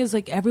only thing is,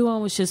 like,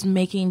 everyone was just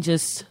making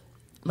just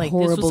like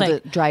Horrible this was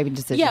like driving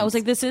decisions. Yeah, it was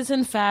like, this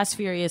isn't Fast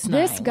Furious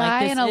 9. This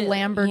guy like, in a is-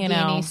 Lamborghini you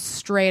know.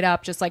 straight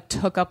up just like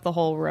took up the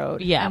whole road.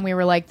 Yeah. And we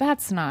were like,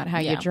 that's not how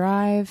Yeah. you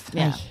drive.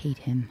 I hate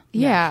him.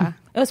 Yeah.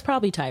 It was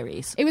probably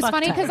Tyrese. It was Fuck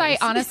funny because I Tyrese.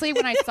 honestly,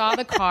 when I saw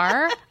the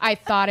car, I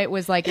thought it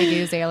was like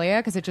Iggy Azalea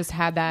because it just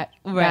had that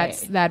Right.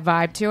 that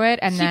vibe to it.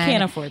 And She then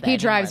can't afford that he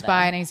drives anymore,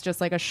 by though. and he's just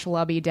like a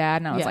schlubby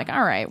dad. And I was Yeah. like,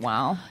 all right,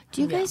 well.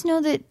 Do you guys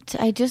know that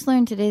I just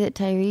learned today that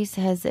Tyrese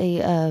has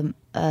a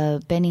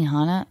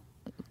Benihana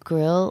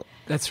grill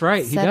That's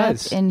right. He set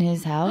does. up in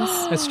his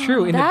house? That's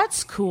true. In the-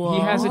 That's cool.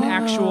 he has an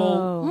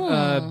actual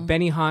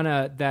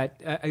Benihana that.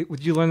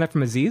 Did you learn that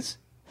from Aziz?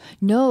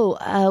 No,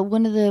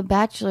 one of the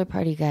bachelor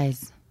party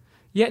guys.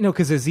 Yeah, no,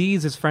 because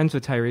Aziz is friends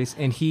with Tyrese,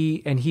 and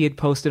he had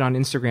posted on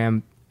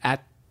Instagram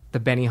at the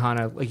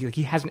Benihana. Like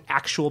he has an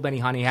actual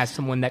Benihana. He has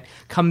someone that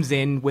comes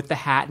in with the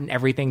hat and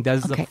everything,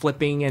 does Okay. the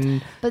flipping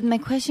and. But my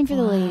question for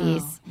the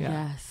ladies: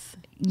 Yes.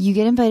 you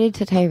get invited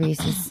to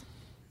Tyrese's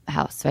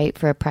house, right,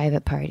 for a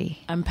private party.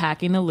 I'm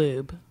packing the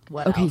lube.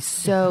 What Okay, else?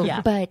 so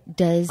Yeah. but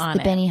does On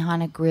the it.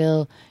 Benihana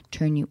grill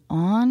turn you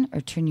on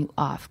or turn you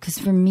off? Because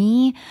for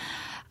me,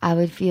 I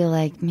would feel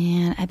like,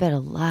 man, I bet a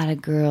lot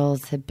of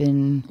girls have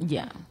been.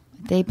 Yeah.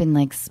 They've been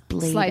like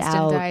splayed Sliced and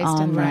out diced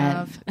on in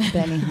that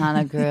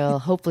Benihana grill.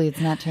 Hopefully, it's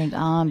not turned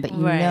on, but you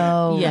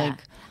know, yeah. like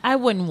I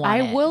wouldn't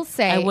want it. I will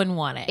say, I wouldn't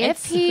want it.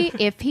 If It's-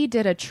 if he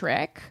did a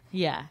trick,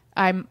 yeah.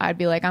 I'd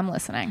be like, I'm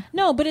listening.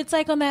 No, but it's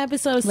like on the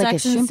episode of Like a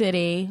Sex and shrimp-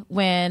 City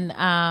when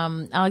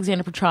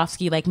Alexander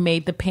Petrovsky like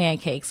made the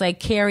pancakes. Like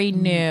Carrie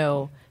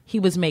knew he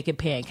was making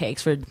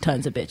pancakes for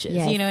tons of bitches.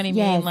 yes, You know what I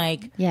yes, mean?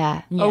 Like,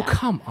 yeah. Oh,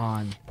 come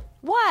on.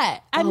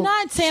 what? I'm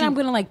not saying I'm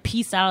gonna like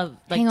peace out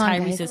like Hang on,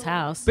 Tyrese's guys.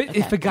 house. But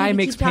if a guy Keep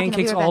makes talking, I'll be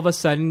pancakes, right all of back. a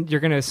sudden you're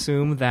going to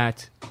assume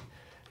that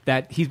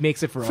he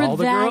makes it for for all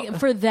the that girls.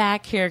 for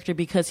that character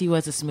because he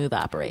was a smooth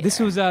operator. This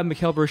was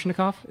Mikhail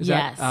Baryshnikov? Is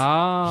yes. That?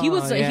 Oh, he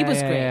was yeah,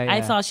 great. yeah, I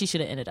yeah. thought she should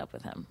have ended up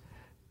with him.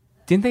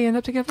 Didn't they end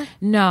up together?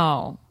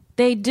 No.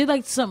 They did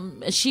like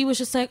some. She was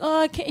just like,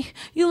 "Oh, I can't,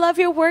 you love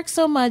your work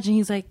so much," and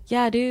he's like,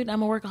 "Yeah, dude,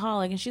 I'm a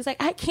workaholic." And she's like,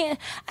 "I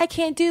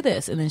can't do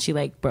this." And then she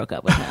like broke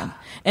up with him.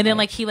 And then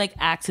like he like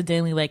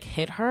accidentally like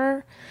hit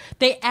her.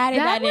 They added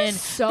That that, was in.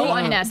 so they,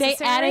 unnecessary.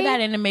 They added that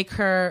in to make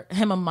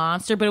him a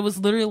monster, but it was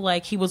literally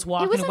like he was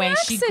walking was an away. And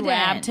she accident.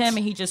 grabbed him,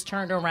 and he just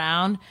turned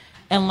around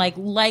and like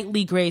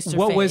lightly grazed her.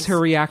 What face. was her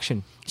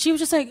reaction? She was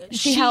just like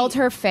She held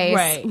her face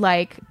right.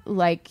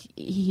 like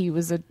he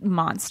was a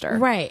monster.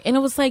 Right, and it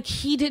was like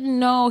he didn't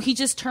know. He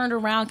just turned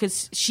around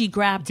because she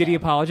grabbed. Did he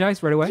him.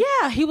 apologize right away?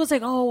 Yeah, he was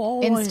like,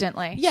 "Oh,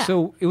 Instantly. Yeah.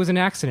 So it was an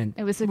accident.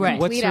 It was a Right.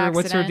 complete What's her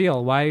accident.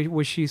 deal? Why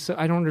was she so?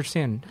 I don't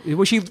understand.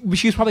 Was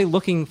she probably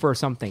looking for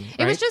something?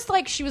 It was right? just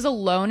like she was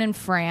alone in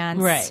France.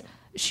 Right.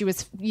 She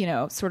was,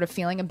 sort of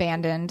feeling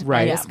abandoned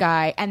Right. by this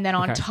guy. And then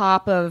on Okay.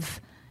 top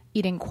of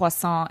eating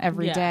croissant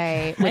every Yeah.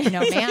 day with no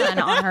man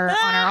on her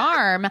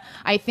arm,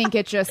 I think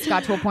it just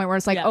got to a point where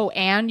it's like, Yeah. oh,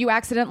 and you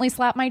accidentally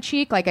slapped my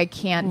cheek? Like, I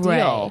can't Right.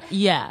 deal.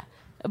 Yeah,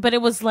 but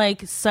it was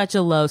like such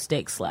a low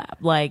stakes slap.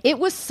 Like, It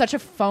was such a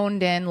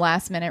phoned in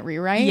last minute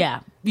rewrite. yeah,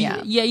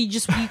 Yeah. You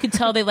could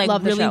tell they like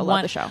Love the really show, love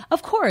want the show.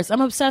 Of course,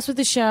 I'm obsessed with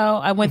the show.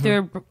 I went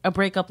through a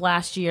breakup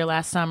last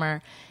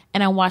summer,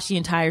 and I watched the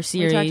entire We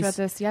series. talked about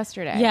this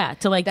yesterday. Yeah,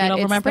 to, like, that get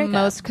over it's my the breakup.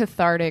 most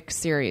cathartic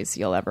series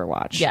you'll ever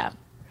watch. Yeah.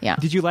 Yeah.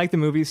 Did you like the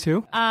movies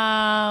too?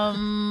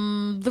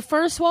 The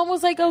first one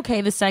was like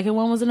okay. The second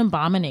one was an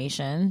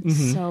abomination.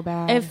 So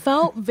bad. It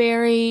felt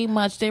very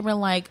much. They were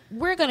like,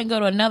 we're gonna go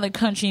to another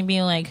country and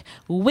being like,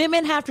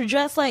 women have to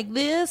dress like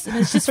this, and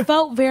it just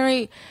felt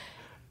very.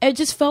 It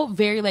just felt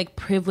very like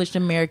privileged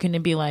American to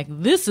be like,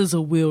 this is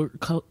a weird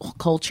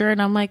culture,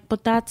 and I'm like,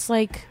 but that's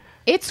like.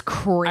 It's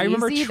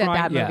crazy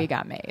that yeah. movie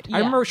got made. I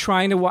remember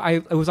trying to.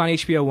 It was on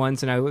HBO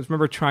once, and I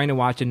remember trying to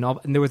watch it.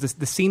 And there was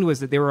the scene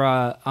was that they were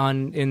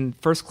in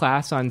first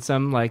class on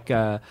some like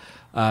I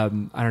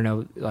don't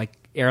know, like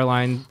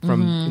airline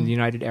from the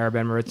United Arab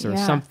Emirates or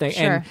something.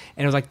 Sure. And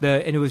it was like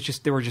and it was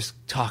just they were just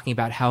talking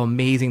about how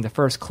amazing the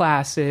first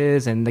class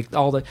is, and like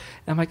all the. And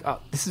I'm like, oh,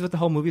 this is what the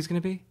whole movie is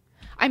going to be.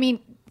 I mean,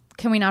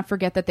 can we not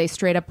forget that they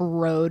straight up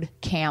rode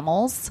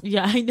camels?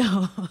 Yeah, I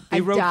know.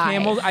 They rode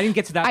camels. I didn't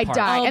get to that part. I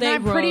died. And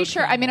I'm pretty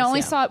sure. Camels, I mean, I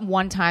only saw it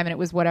one time, and it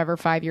was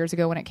 5 years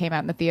ago when it came out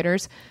in the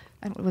theaters.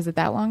 Was it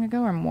that long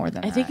ago or more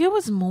than that? I think it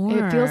was more.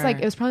 It feels like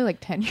it was probably like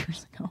 10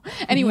 years ago.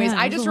 Anyways, Yeah,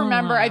 I just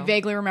remember, I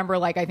vaguely remember,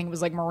 like, I think it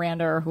was like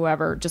Miranda or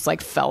whoever just like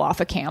fell off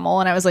a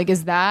camel. And I was like,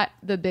 is that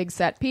the big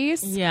set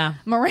piece? Yeah.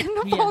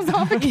 Miranda falls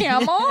off a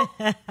camel?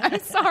 I'm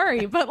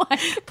sorry, but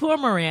like. Poor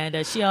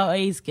Miranda. She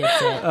always gets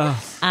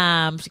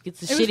it. She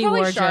gets a shitty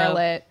wardrobe.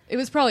 Charlotte. It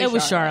was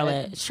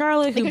Charlotte.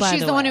 Charlotte, who, because by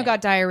she's the one who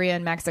got diarrhea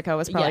in Mexico,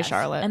 was probably Yes.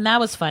 Charlotte. And that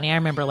was funny. I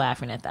remember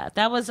laughing at that.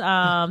 That was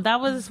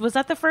was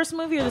that the first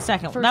movie or the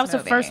second one? That was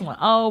movie. the first one.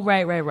 Oh,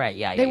 right.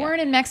 Yeah. They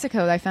weren't in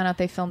Mexico. I found out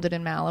they filmed it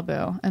in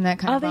Malibu, and that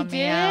kind of they bummed me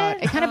did?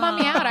 out. It kind of bummed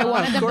me out. I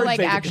wanted them to course like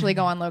they did. actually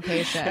go on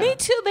location. Me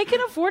too. They can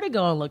afford to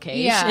go on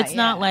location. Yeah, It's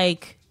not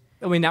like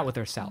I mean, not with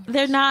their salary.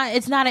 they're not.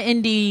 It's not an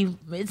indie.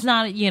 It's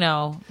not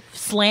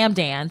slam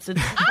dance. It's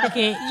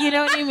fucking, you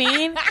know what I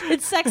mean?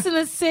 It's Sex in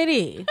the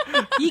City.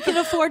 You can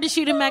afford to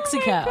shoot in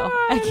Mexico.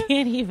 I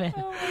can't even.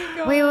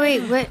 Wait.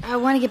 What? I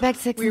want to get back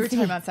to Sex We and were the City.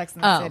 talking about Sex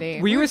in the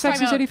City. Were you a Sex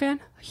and the City fan?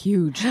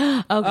 Huge.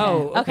 Okay.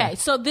 okay.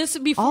 So this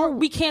before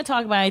we can't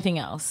talk about anything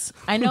else.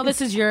 I know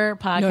this is your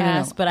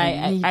podcast, No. but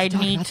I need to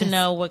talk need about to this.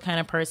 know what kind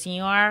of person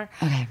you are.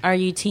 Okay. Are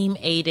you Team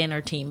Aiden or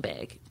Team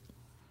Big?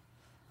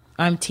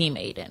 I'm Team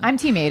Aiden. I'm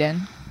Team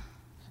Aiden.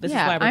 This is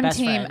why we're best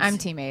friends. I'm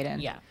Team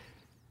Aiden. Yeah.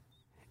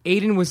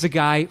 Aiden was the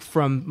guy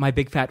from My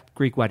Big Fat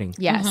Greek Wedding.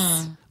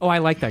 Yes. Oh, I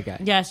like that guy.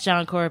 Yes,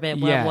 John Corbett.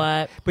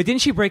 What? But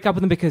didn't she break up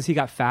with him because he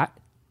got fat?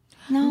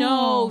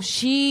 No,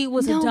 she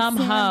was a dumb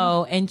Sam.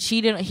 hoe, and she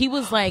didn't. He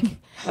was like,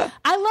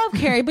 I love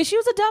Carrie, but she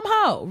was a dumb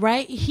hoe,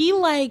 right? He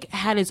like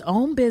had his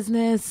own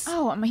business.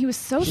 Oh, I mean, he was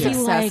so He,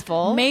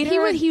 successful. like, made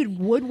her- he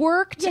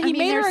woodworked. Yeah, he I mean,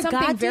 made her there's a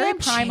something very goddamn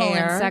primal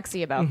chair. and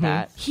sexy about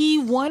that. He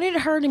wanted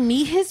her to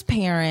meet his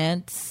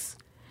parents.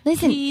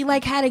 Listen. He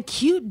like had a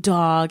cute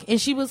dog, and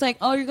she was like,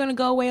 "Oh, you're gonna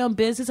go away on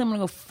business? I'm gonna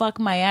go fuck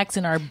my ex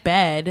in our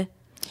bed."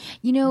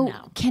 No.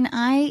 Can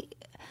I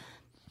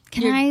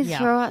Yeah.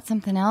 throw out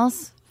something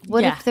else?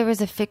 What Yeah. if there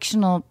was a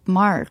fictional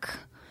Mark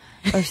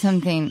or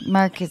something?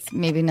 Mark is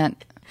maybe not.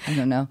 I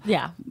don't know.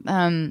 Yeah,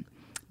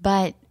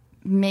 But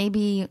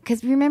maybe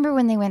because remember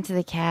when they went to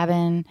the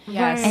cabin,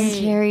 Yes. and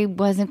Carrie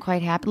wasn't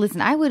quite happy. Listen,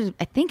 I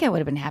think I would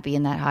have been happy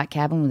in that hot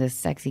cabin with a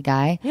sexy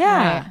guy.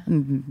 yeah.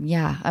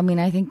 Yeah. I mean,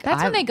 I think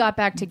That's when they got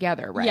back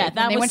together, right? Yeah, When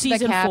that they was went to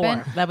season the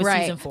cabin. 4. That was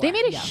right. season 4. They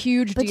made a Yeah.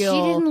 huge But deal.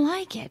 she didn't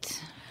like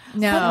it.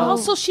 No. But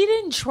also, she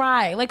didn't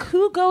try. Like,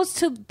 who goes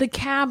to the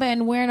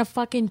cabin wearing a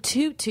fucking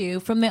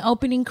tutu from the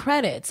opening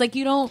credits? Like,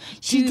 you don't.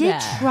 She do did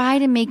that. try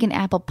to make an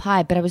apple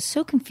pie, but I was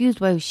so confused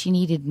why she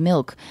needed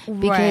milk.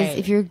 Because Right.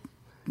 if you're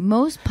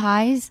most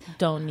pies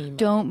Don't need.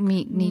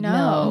 need No.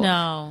 milk.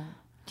 No.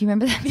 Do you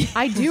remember that?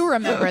 I do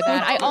remember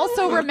that. I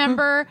also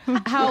remember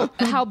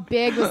how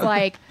Big was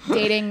like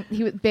dating.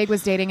 Big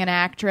was dating an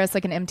actress,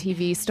 like an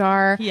MTV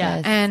star.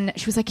 Yes. and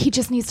she was like, he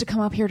just needs to come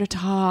up here to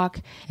talk.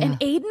 And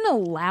Aiden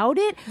allowed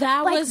it.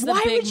 That Like, was the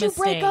why big would you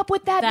break mistake. up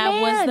with that That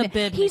was man? the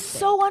big He's mistake.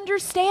 so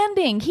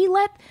understanding. He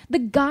let the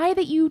guy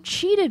that you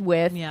cheated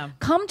with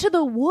come to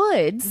the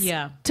woods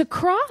to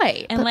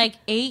cry. And like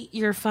ate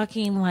your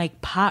fucking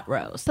like pot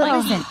roast. But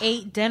Like listen.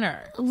 ate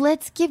dinner.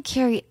 Let's give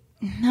Carrie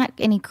not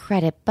any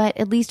credit, but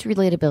at least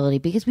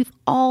relatability, because we've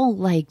all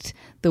liked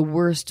the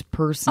worst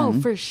person. Oh,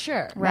 for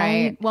sure.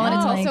 Right. Well, and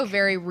it's And, also like-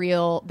 very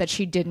real that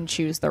she didn't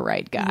choose the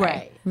right guy.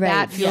 Right.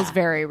 That Right. feels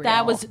very real.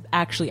 That was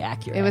actually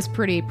accurate. It was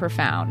pretty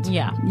profound.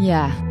 Yeah.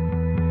 Yeah.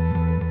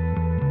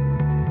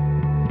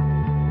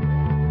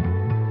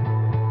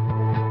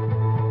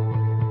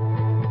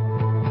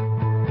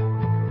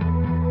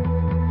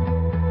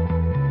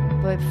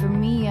 But for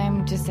me,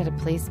 I'm just at a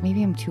place,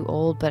 maybe I'm too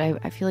old, but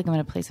I feel like I'm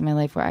at a place in my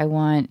life where I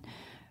want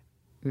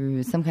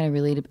some kind of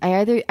related.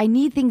 I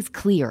need things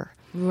clear.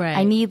 Right.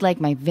 I need like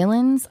my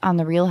villains on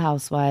The Real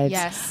Housewives.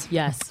 Yes.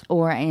 Yes.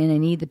 And I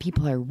need the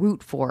people I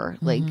root for,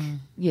 like,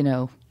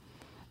 The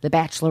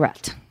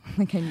Bachelorette.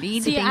 Like, I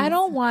need See, things- I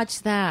don't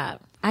watch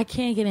that. I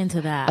can't get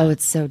into that. Oh,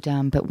 it's so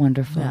dumb, but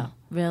wonderful. no.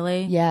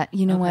 Really? Yeah,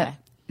 you know what?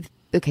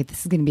 Okay,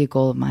 this is going to be a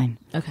goal of mine.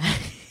 Okay.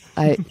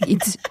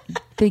 It's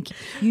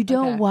you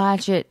don't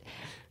watch it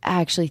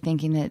actually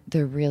thinking that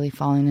they're really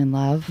falling in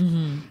love,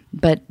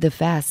 but the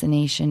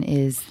fascination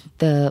is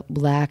the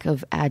lack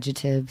of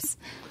adjectives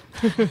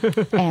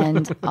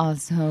And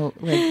also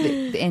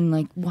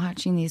like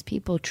watching these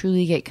people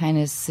truly get kind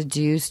of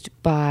seduced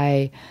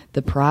by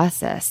the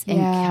process and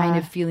kind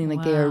of feeling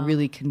like they are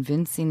really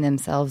convincing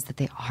themselves that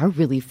they are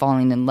really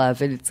falling in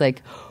love. And it's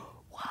like,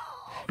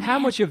 how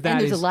much of that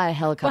and there's is a lot of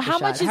helicopter how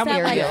shots. much is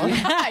that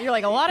Like, you're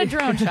like a lot of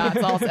drone shots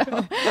also.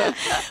 But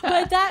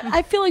that,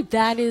 I feel like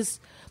that is,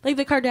 like,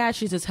 the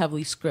Kardashians is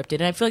heavily scripted,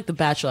 and I feel like The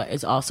Bachelor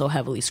is also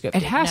heavily scripted.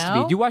 It has to be.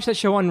 Do you watch that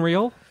show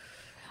Unreal?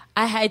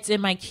 It's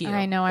in my queue.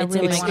 I know, I It's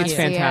really in my wanna It's queue.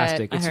 see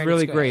fantastic. it. It's I heard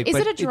really it's great. great.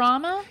 Is but it a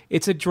drama?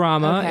 It's a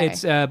drama. Okay.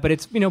 It's but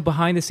it's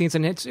behind the scenes,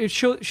 and it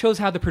shows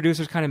how the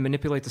producers kind of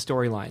manipulate the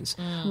storylines.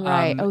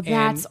 Right.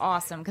 That's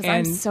awesome, because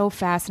I'm so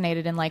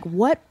fascinated in like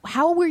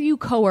how were you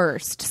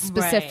coerced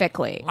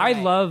specifically? I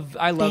love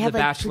They The have,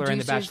 like, Bachelor and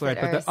The producers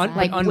Bachelorette, that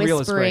but are Unreal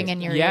is great. whispering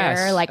in your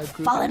ear, like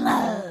fall in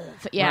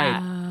love. Yeah.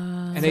 Right.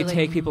 And they So, like,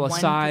 take people one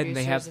aside, and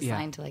they producer have is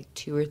assigned to like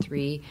 2 or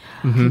 3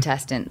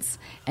 contestants,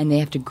 and they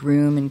have to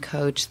groom and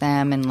coach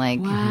them, and like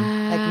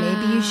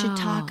maybe you should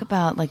talk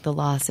about like the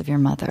loss of your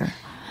mother.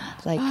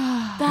 Like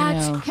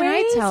That's you know. Can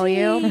I tell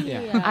you?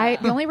 Yeah.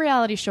 The only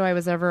reality show I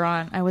was ever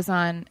on, I was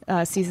on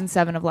season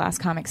 7 of Last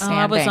Comic Standing.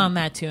 I was on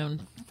that too.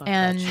 Fuck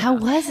And that show. How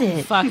was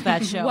it? Fuck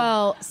that show.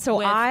 Well, so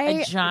With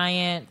a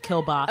giant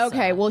kielbasa.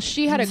 Okay, well,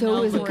 she had a So it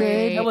was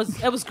great.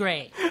 good? It was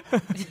great.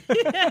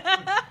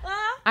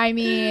 I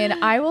mean,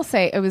 I will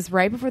say it was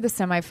right before the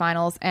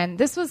semifinals,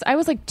 and I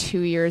was like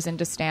 2 years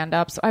into stand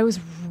up, so I was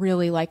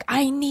really like,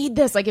 I need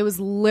this. Like, it was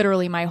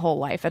literally my whole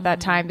life at that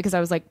time, because I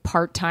was like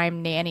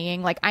part-time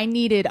nannying. Like, I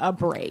needed a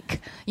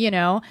break, you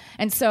know?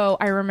 And so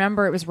I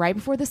remember it was right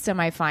before the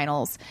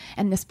semifinals,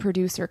 and this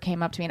producer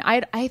came up to me,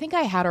 and I think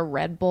I had a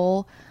Red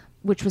Bull,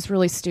 which was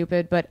really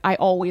stupid, but I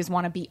always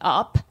want to be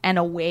up and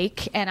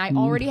awake, and I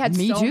already had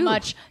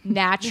much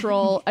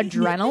natural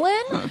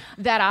adrenaline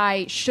that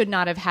I should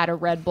not have had a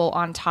Red Bull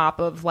on top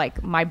of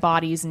like my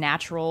body's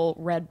natural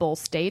Red Bull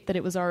state that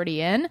it was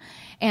already in.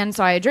 And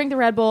so I drank the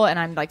Red Bull, and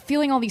I'm like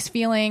feeling all these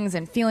feelings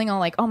and feeling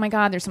all like, oh my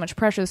God, there's so much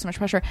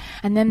pressure.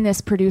 And then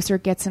this producer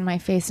gets in my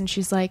face, and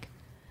she's like,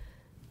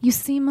 you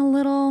seem a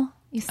little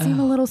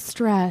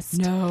stressed.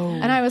 No.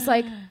 And I was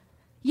like,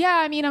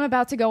 yeah, I mean, I'm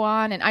about to go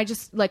on, and I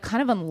just like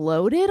kind of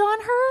unloaded on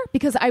her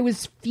because I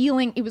was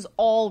feeling it was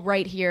all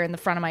right here in the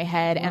front of my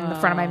head and the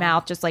front of my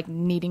mouth, just like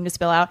needing to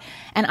spill out.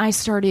 And I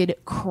started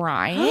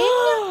crying.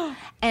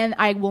 And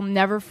I will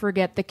never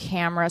forget the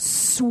camera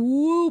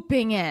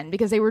swooping in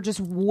because they were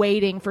just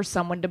waiting for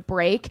someone to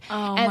break.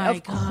 Oh, and my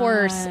of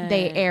course,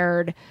 they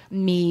aired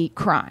me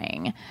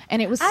crying.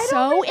 And it was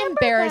so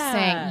embarrassing.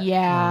 that.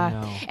 Yeah.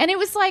 Oh, no. And it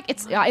was like,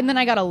 and then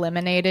I got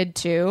eliminated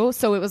too.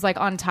 So it was like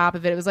on top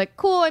of it, it was like,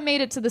 cool, I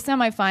made it to the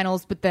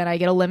semifinals, but then I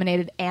get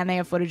eliminated and they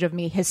have footage of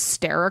me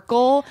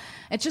hysterical.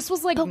 It just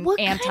was like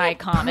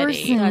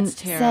anti-comedy. That's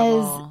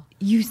terrible. Says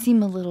you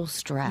seem a little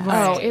stressed.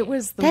 Oh, it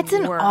was the That's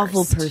an worst.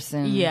 awful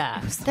person.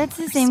 Yeah. That's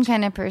the same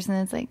kind of person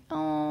that's like,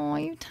 oh, are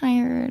you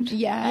tired?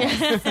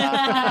 Yes.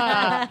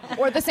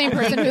 Or the same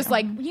person who's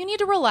like, you need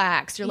to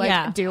relax. You're like,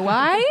 Yeah. do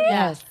I?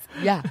 Yes.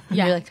 Yeah.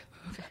 Yeah. You're like,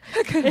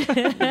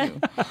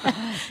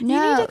 You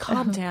need to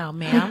calm down,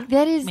 ma'am.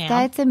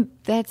 that's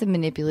a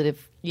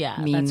manipulative,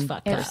 mean that's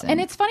fucked up. person.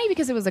 And it's funny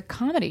because it was a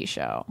comedy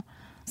show.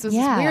 So it's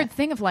Yeah. this weird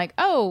thing of like,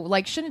 oh,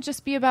 like shouldn't it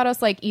just be about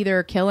us like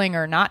either killing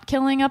or not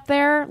killing up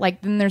there?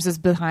 Like then there's this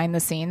behind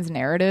the scenes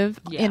narrative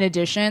in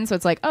addition. So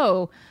it's like,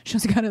 oh, she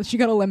got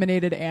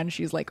eliminated and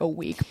she's like a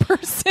weak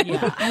person.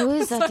 Yeah. I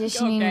was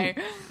auditioning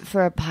okay.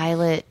 for a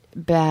pilot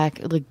back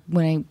like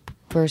when I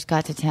first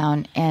got to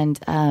town,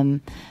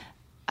 and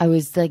I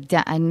was like,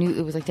 I knew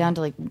it was like down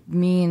to like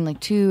me and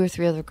like 2 or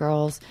 3 other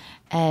girls,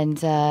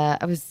 and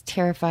I was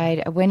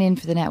terrified. I went in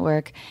for the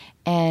network,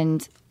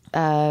 and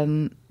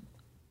I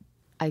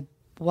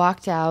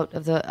walked out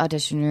of the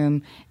audition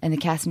room, and the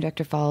casting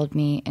director followed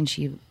me, and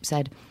she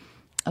said,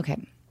 "Okay,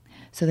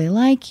 so they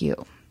like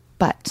you,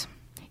 but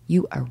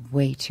you are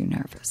way too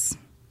nervous.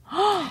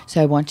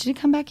 So I want you to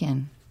come back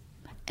in,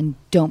 and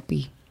don't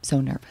be so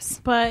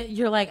nervous." But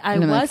you're like, I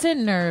And I'm like,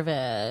 wasn't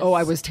nervous. Oh,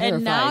 I was terrified.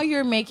 And now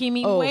you're making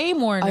me way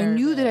more nervous. I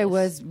knew that I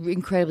was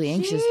incredibly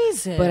anxious,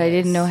 Jesus. but I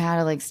didn't know how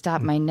to like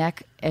stop my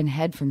neck and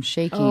head from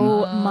shaking.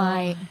 Oh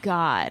my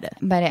God.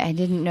 But I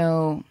didn't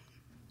know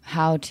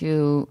how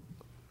to.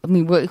 I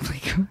mean, what?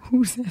 Like,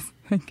 who says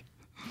like,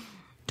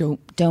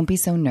 don't be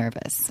so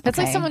nervous. That's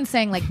like okay? someone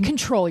saying like,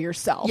 control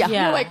yourself. Yeah.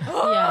 Yeah. You're like,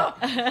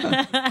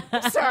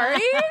 yeah.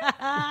 sorry.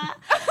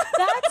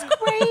 That's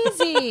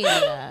crazy.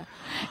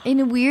 In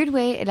a weird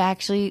way, it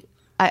actually.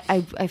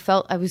 I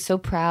felt I was so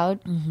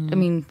proud. Mm-hmm. I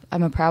mean,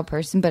 I'm a proud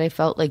person, but I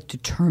felt like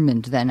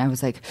determined. Then I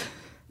was like,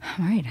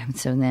 all right.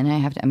 So then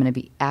I'm going to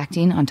be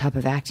acting on top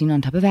of acting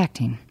on top of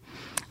acting.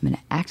 I'm going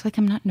to act like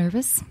I'm not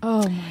nervous.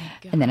 Oh my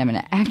God. And then I'm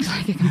going to act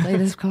like I can play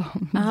this girl.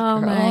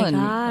 Oh my and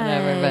God.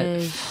 whatever.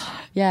 But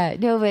yeah,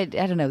 no, but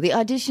I don't know. The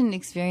audition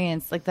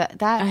experience, like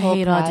that I whole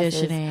hate process,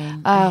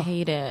 auditioning. I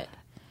hate it.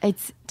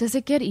 Does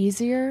it get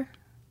easier?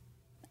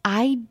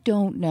 I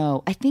don't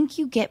know. I think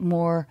you get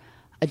more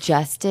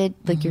adjusted.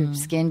 Like your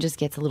skin just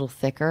gets a little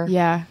thicker.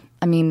 Yeah.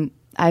 I mean,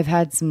 I've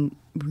had some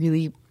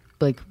really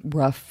like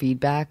rough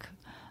feedback.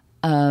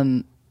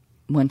 One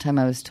time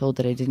I was told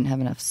that I didn't have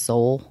enough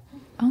soul.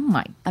 Oh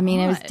my! I mean,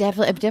 I've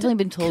definitely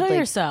been told kill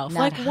yourself.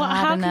 Like,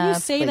 how can you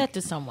say that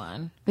to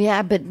someone?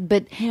 Yeah, but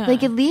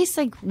like at least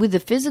like with the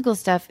physical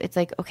stuff, it's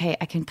like okay,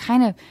 I can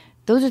kind of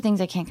those are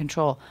things I can't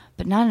control,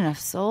 but not enough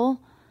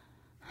soul.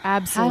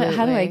 Absolutely.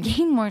 How do I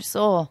gain more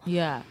soul?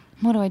 Yeah.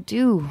 What do I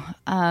do?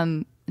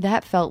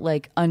 That felt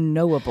like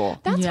unknowable.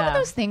 That's one of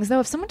those things,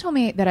 though. If someone told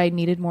me that I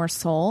needed more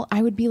soul,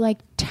 I would be like,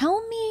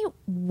 tell me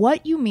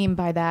what you mean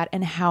by that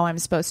and how I'm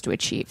supposed to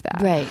achieve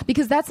that. Right.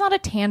 Because that's not a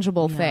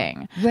tangible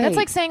thing. Right. That's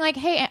like saying, like,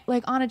 hey,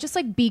 like, Anna, just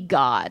like be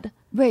God.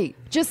 Right.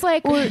 Just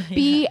like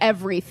be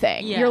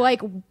everything. Yeah. You're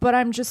like, but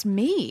I'm just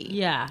me.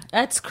 Yeah.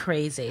 That's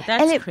crazy.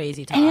 That's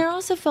crazy talk. And it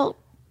also felt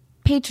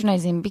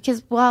patronizing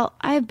because while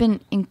I've been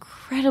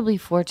incredibly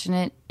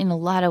fortunate in a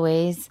lot of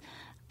ways,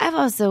 I've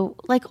also,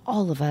 like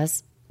all of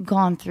us,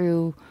 gone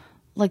through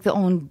like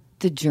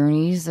the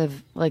journeys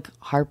of like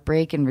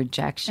heartbreak and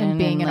rejection And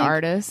being an like,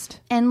 artist.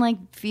 and like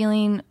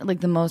feeling like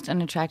the most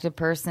unattractive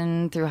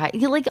person through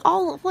like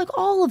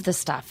all of the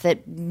stuff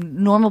that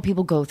normal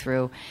people go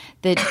through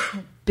that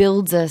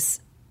builds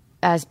us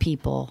as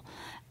people.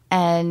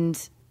 And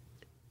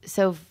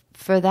so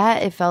for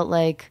that it felt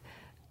like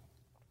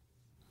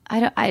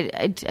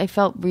I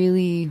felt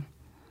really,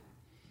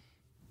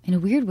 in a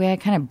weird way, I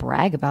kind of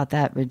brag about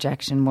that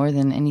rejection more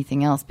than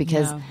anything else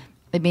because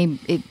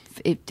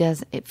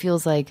it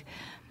feels like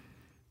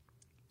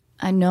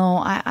I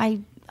know I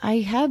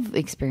have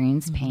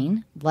experienced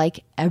pain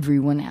like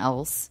everyone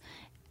else,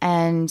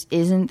 and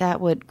isn't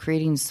that what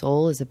creating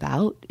soul is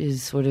about?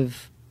 Is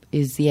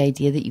the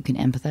idea that you can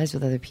empathize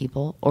with other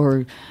people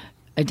or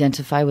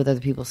identify with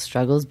other people's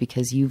struggles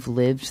because you've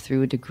lived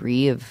through a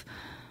degree of,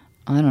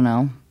 I don't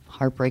know,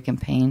 heartbreak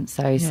and pain.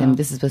 Sorry, Sim.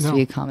 This is supposed to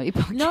be a comedy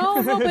podcast.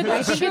 No, but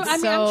it's true.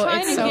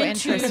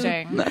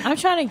 I mean, I'm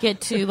trying to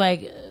get to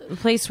like a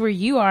place where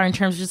you are in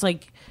terms of just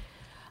like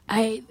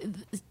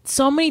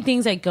so many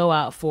things I go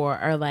out for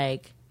are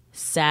like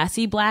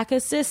sassy black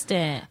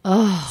assistant,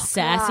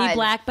 sassy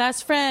black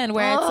best friend,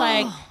 where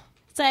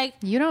it's like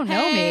you don't know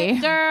hey, me,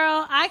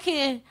 girl.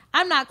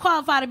 I'm not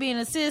qualified to be an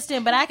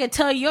assistant, but I can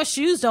tell you your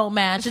shoes don't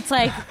match. It's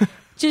like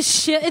just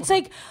shit. It's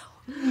like.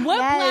 What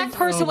black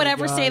person would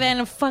ever say that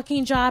in a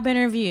fucking job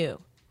interview?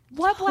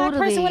 What black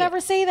person would ever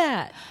say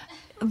that?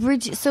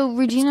 So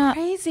Regina, it's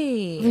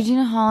crazy.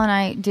 Regina Hall and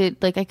I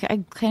did like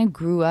I kind of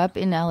grew up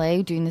in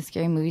LA doing the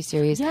Scary Movie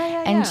series,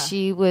 and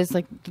she was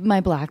like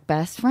my black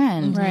best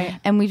friend, right?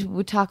 And we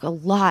would talk a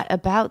lot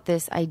about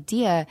this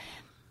idea,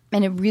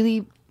 and it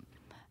really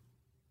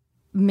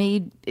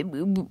made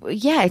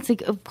it's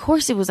like of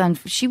course it was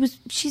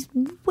she's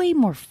way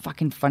more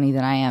fucking funny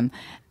than I am,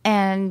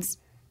 and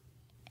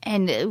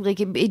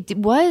like it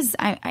was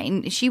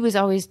she was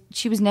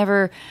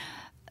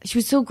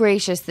so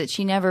gracious that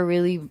she never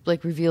really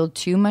like revealed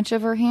too much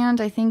of her hand,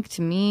 I think,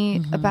 to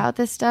me about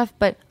this stuff.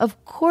 But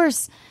of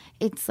course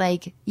it's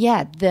like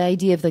the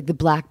idea of like the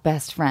black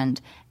best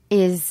friend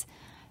is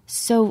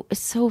so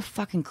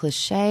fucking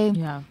cliche.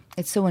 Yeah,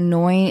 it's so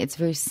annoying. It's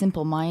very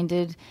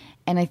simple-minded,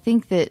 and I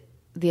think that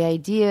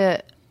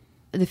the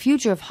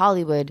future of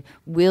Hollywood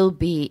will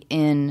be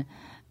in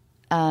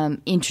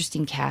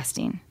interesting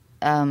casting.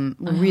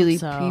 Really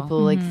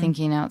people like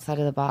thinking outside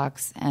of the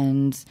box.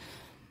 And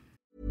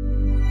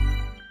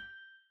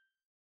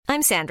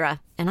I'm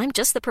Sandra, and I'm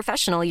just the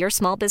professional your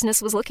small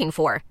business was looking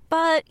for.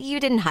 But you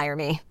didn't hire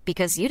me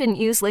because you didn't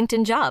use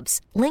LinkedIn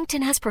Jobs.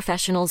 LinkedIn has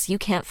professionals you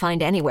can't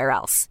find anywhere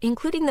else,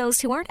 including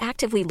those who aren't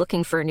actively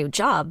looking for a new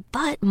job,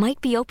 but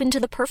might be open to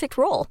the perfect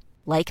role,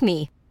 like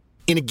me.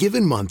 In a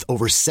given month,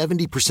 over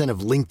 70% of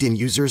LinkedIn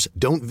users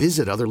don't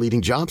visit other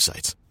leading job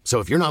sites. So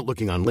if you're not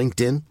looking on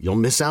LinkedIn, you'll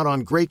miss out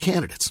on great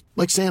candidates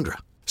like Sandra.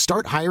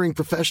 Start hiring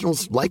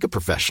professionals like a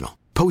professional.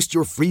 Post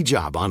your free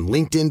job on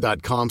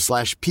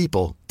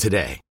linkedin.com/people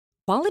today.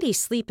 Quality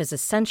sleep is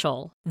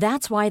essential.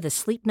 That's why the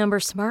Sleep Number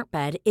Smart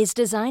Bed is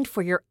designed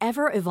for your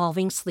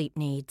ever-evolving sleep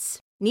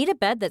needs. Need a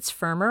bed that's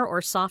firmer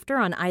or softer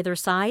on either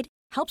side?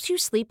 Helps you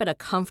sleep at a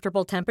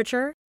comfortable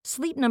temperature?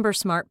 Sleep Number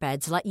Smart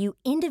Beds let you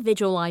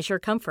individualize your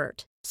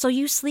comfort, so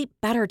you sleep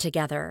better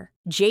together.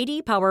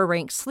 J.D. Power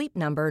ranks Sleep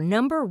Number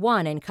number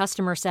 1 in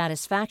customer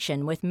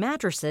satisfaction with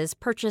mattresses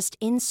purchased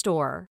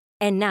in-store.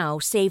 And now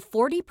save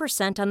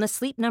 40% on the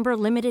Sleep Number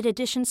Limited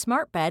Edition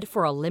Smart Bed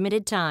for a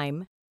limited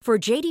time. For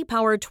J.D.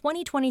 Power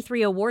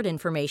 2023 award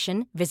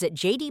information, visit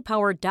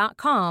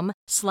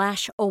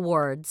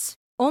jdpower.com/awards.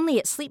 Only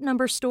at Sleep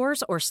Number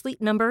stores or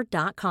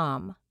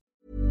sleepnumber.com.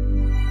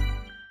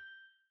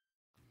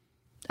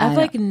 I've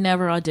like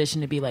never auditioned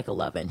to be like a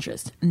love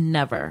interest.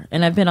 Never.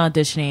 And I've been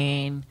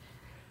auditioning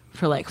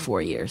for like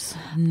 4 years.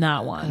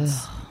 Not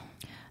once.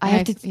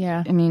 I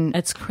mean,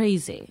 it's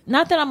crazy.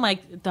 Not that I'm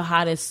like the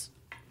hottest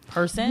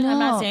person. I'm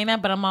not saying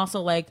that, but I'm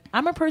also like,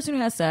 I'm a person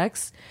who has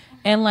sex,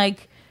 and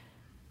like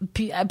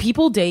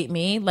people date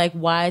me. Like,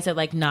 why is it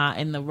like not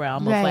in the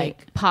realm of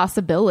like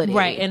possibility?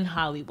 Right, in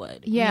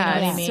Hollywood. Yeah,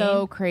 you know what I mean?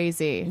 So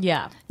crazy.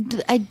 Yeah.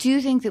 I do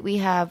think that we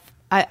have,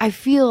 I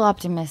feel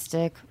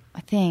optimistic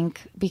I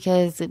think,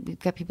 because we've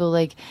got people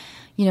like,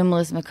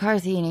 Melissa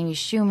McCarthy and Amy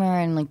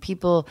Schumer and like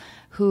people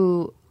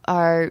who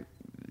are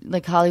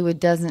like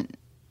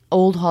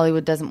old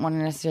Hollywood doesn't want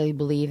to necessarily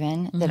believe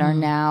in, that are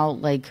now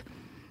like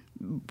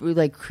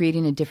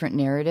creating a different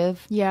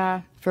narrative.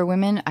 Yeah. For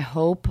women, I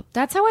hope.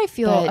 That's how I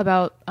feel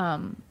about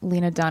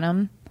Lena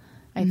Dunham.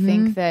 I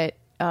think that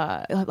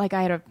I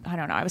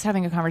was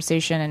having a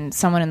conversation and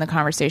someone in the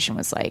conversation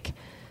was like,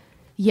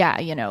 yeah,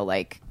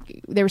 like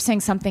they were saying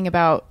something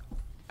about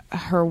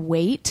her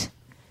weight.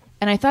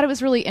 And I thought it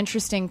was really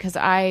interesting because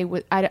I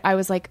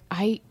was like,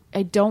 I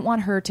don't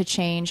want her to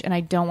change and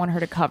I don't want her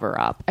to cover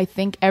up. I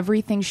think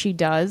everything she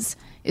does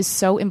is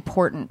so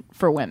important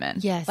for women.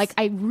 Yes. Like,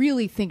 I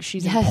really think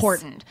she's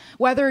important.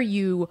 Whether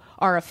you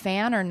are a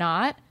fan or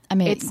not, I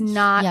mean, it's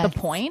not the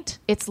point.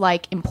 It's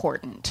like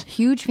important.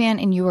 Huge fan,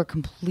 and you are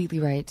completely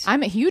right.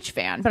 I'm a huge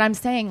fan, but I'm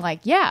saying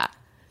like, yeah.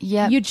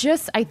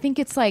 I think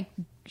it's like,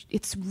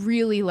 it's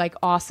really like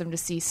awesome to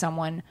see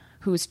someone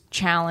who's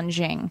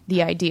challenging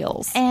the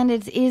ideals. And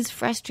it is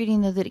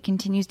frustrating though that it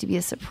continues to be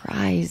a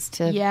surprise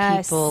to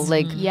people.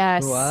 Like,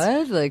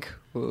 what? Like,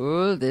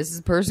 oh, this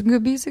person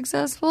could be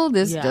successful.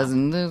 This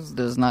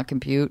does not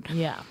compute.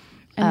 Yeah.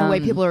 And the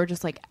way people are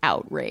just like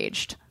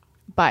outraged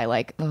by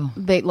like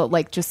they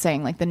like just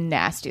saying like the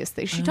nastiest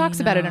thing. She talks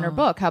about it in her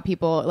book, how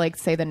people like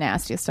say the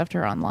nastiest stuff to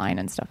her online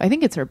and stuff. I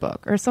think it's her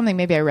book or something.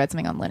 Maybe I read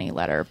something on Lenny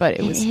Letter, but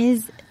it was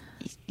his.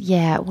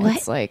 Yeah, what?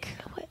 It's like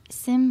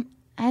Sim,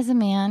 as a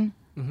man,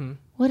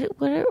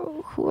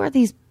 who are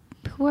these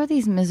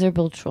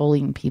miserable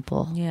trolling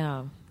people?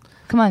 Yeah.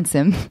 Come on,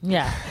 Sim.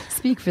 Yeah.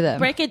 Speak for them.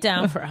 Break it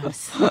down for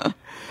us.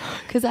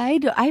 Because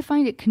I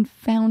find it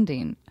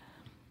confounding.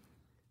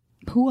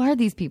 Who are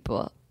these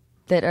people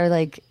that are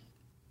like,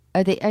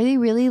 are they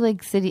really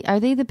like city? Are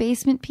they the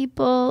basement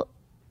people?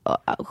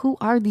 Who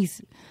are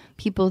these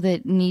people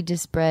that need to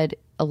spread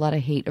a lot of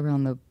hate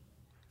around the?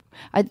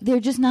 They're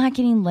just not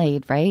getting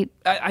laid, right?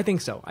 I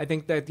think so. I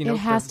think that, it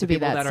has to be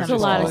people that are a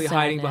lot just of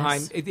hiding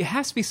sadness. behind it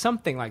has to be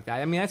something like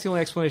that. I mean, that's the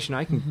only explanation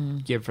I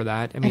can give for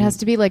that. I mean, it has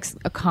to be like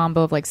a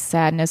combo of like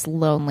sadness,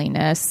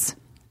 loneliness,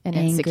 and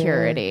anger.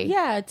 insecurity.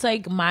 Yeah, it's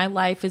like my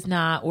life is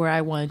not where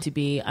I want it to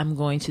be. I'm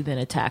going to then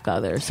attack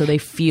others so they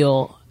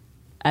feel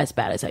as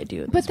bad as I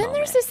do. But then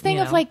there's this thing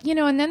of like,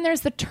 and then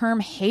there's the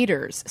term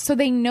haters. So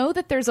they know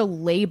that there's a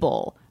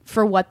label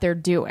for what they're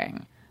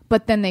doing,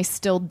 but then they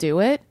still do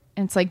it.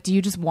 And it's like, do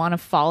you just want to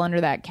fall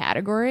under that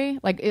category?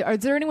 Like, is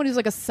there anyone who's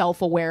like a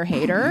self-aware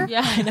hater?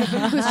 Yeah, I know.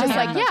 Who's just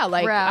like, yeah,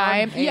 like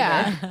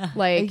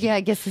like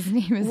I guess his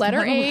name is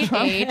letter Donald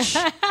Trump. H.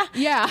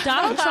 Yeah,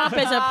 Donald Trump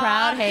is a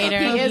proud hater.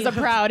 He is a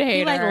proud hater.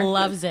 He like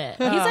loves it.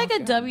 He's like a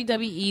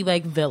WWE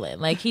like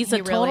villain. Like he's a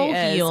total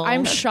really heel.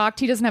 I'm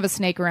shocked he doesn't have a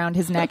snake around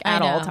his neck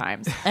at all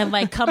times. And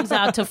like comes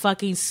out to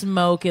fucking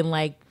smoke and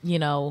like,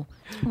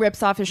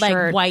 rips off his like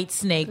shirt, White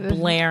Snake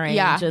blaring.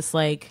 Yeah. Just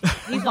like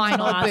he's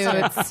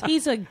vinyl boots.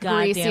 He's a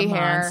Greasy goddamn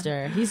hair.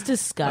 monster. He's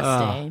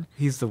disgusting.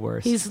 he's the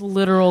worst. He's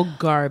literal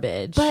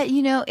garbage. But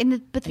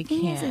but the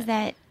thing is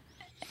that.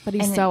 But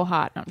he's so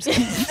hot. No, I'm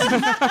just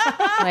kidding.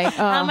 Like,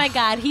 oh my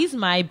God, he's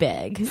my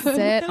big.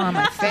 Sit on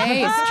my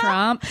face,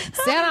 Trump.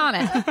 Sit on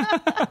it.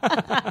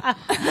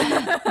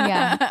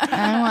 Yeah,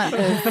 I want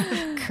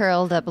those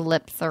curled up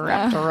lips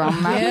wrapped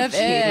around my Give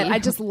it. cheek. I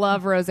just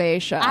love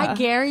rosacea. I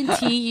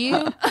guarantee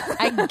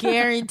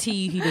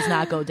you he does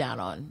not go down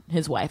on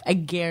his wife. I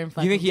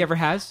guarantee. You think he ever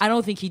has? I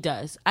don't think he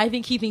does. I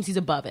think he thinks he's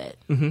above it.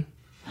 Mm-hmm.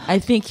 I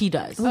think he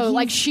does. Oh,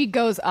 like she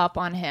goes up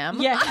on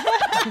him. Yeah.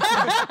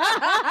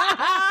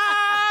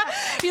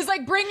 He's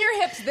like, bring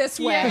your hips this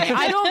way. Yeah.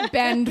 I don't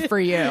bend for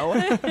you.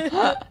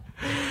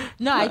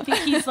 No, I think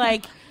he's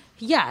like,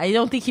 yeah, I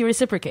don't think he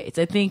reciprocates.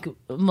 I think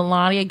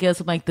Melania gives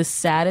him like the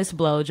saddest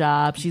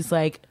blowjob. She's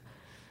like,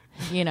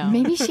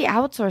 maybe she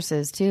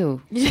outsources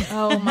too.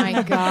 Oh my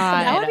God.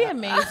 That would be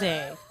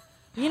amazing.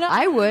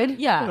 I would.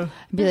 Yeah.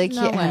 Be like,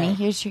 honey,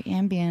 here's your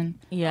Ambien.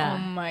 Yeah. Oh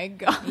my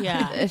God.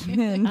 Yeah.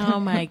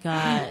 Oh my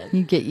God.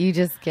 You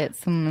just get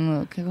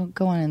some.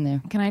 Go on in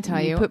there. Can I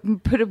tell you?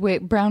 Put a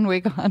brown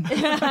wig on.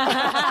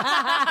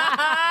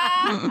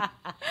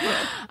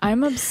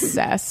 I'm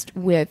obsessed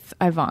with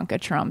Ivanka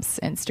Trump's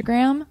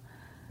Instagram.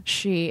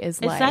 She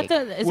is like,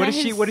 what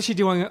is she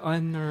doing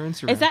on her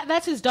Instagram?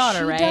 That's his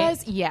daughter, right? She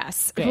does,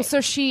 yes. Well, so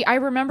I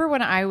remember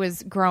when I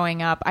was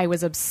growing up, I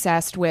was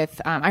obsessed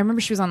with, I remember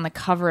she was on the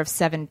cover of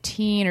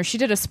 17, or she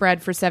did a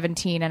spread for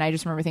 17, and I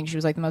just remember thinking she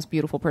was like the most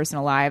beautiful person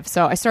alive.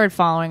 So I started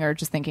following her,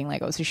 just thinking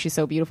like, oh, so she's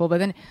so beautiful. But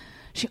then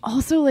she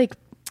also like,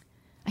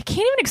 I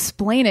can't even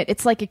explain it.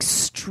 It's like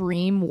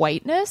extreme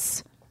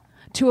whiteness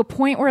to a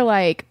point where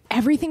like,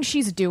 everything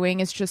she's doing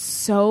is just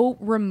so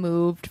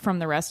removed from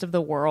the rest of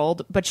the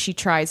world, but she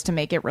tries to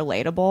make it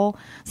relatable.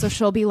 So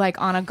she'll be like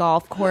on a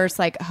golf course,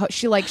 like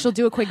she'll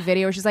do a quick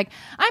video where she's like,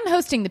 I'm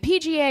hosting the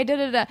PGA, da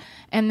da da,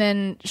 and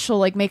then she'll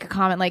like make a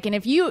comment like, and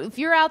if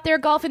you're out there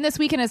golfing this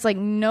weekend, it's like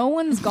no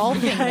one's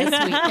golfing this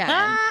weekend.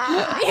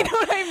 You know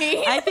what I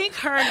mean? I think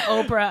her and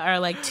Oprah are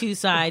like two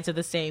sides of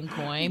the same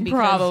coin. Because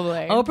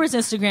Probably. Oprah's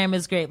Instagram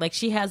is great. Like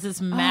she has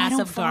this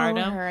massive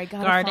garden,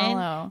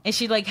 follow. and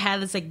she like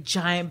had this like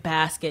giant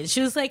basket.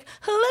 She was like,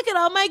 oh, look at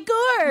all my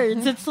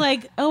gourds. It's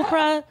like,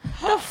 Oprah,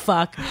 the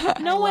fuck?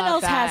 No one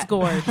else has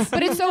gourds.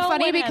 But it's so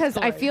funny because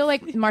I feel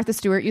like Martha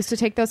Stewart used to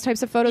take those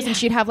types of photos and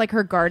she'd have like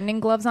her gardening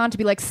gloves on to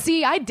be like,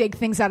 see, I dig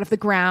things out of the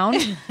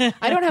ground.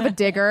 I don't have a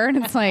digger.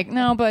 And it's like,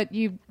 no, but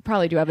you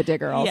probably do have a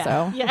digger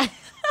also. Yeah.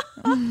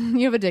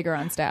 You have a digger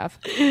on staff.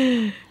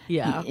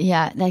 Yeah.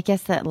 Yeah. I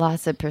guess that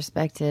loss of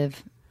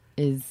perspective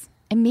is,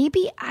 and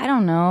maybe, I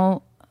don't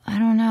know.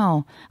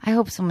 I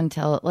hope someone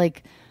tell it.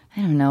 Like,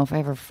 I don't know if I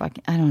ever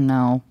I don't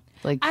know.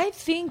 Like, I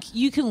think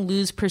you can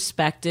lose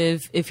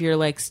perspective if you're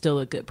like still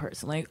a good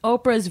person. Like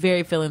Oprah is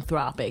very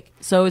philanthropic,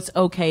 so it's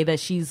okay that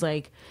she's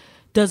like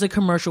does a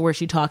commercial where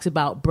she talks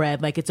about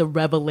bread like it's a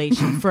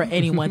revelation for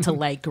anyone to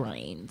like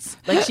grains.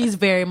 Like she's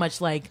very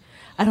much like,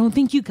 I don't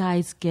think you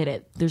guys get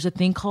it. There's a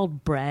thing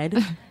called bread,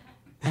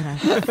 and I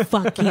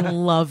fucking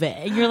love it.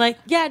 And you're like,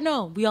 yeah,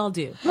 no, we all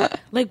do.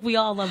 Like we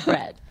all love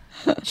bread.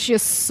 She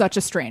has such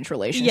a strange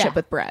relationship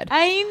with bread.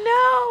 I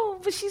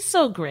know, but she's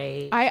so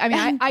great.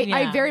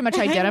 I very much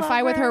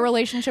identify with her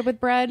relationship with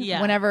bread.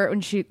 Yeah.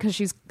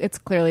 Because it's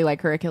clearly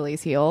like her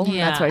Achilles heel. Yeah. And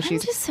that's why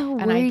she's just so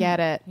and I worried. get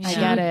it. Yeah. I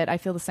get it. I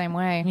feel the same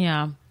way.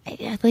 Yeah.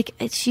 like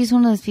she's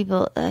one of those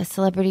people, a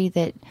celebrity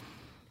that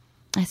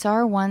I saw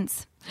her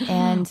once,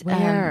 and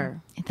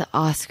Where? at the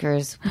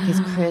Oscars, because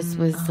Chris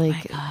was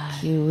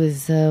he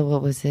was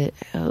what was it?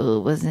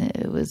 Oh,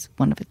 it was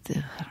one of it.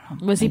 I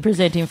don't know. Was he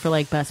presenting for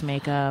like best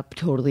makeup?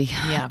 Totally.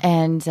 Yeah.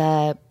 And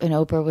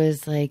Oprah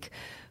was like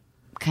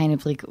kind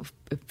of like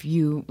a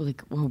few,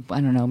 like, well,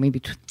 I don't know,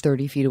 maybe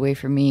 30 feet away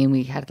from me, and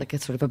we had like a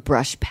sort of a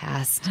brush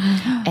past,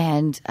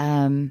 and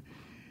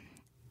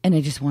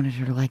I just wanted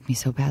her to like me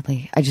so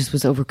badly. I just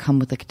was overcome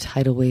with like a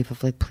tidal wave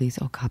of like, please,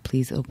 oh God,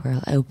 please,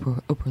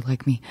 Oprah,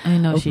 like me. I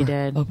know Oprah, she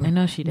did. Oprah. I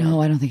know she did. No,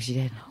 I don't think she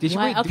did. Did you?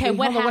 Why? Wait, Okay,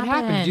 what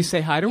happened? Did you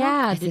say hi to her?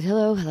 Yeah. I said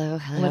hello.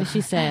 What did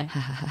she say?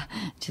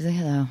 She's like,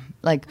 hello.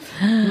 Like,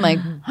 I'm like,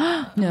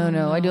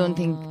 no, I don't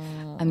think.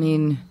 I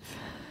mean,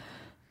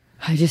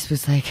 I just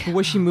was like,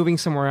 Was she moving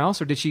somewhere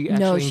else, or did she actually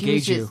no, she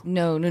engage was just,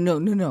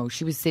 No.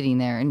 She was sitting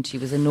there, and she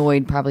was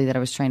annoyed probably that I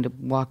was trying to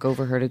walk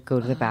over her to go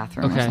to the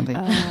bathroom or something.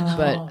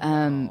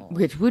 But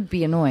which would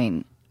be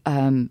annoying.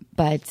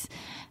 But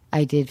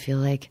I did feel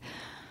like,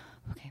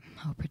 okay,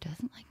 Oprah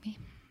doesn't like me.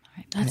 All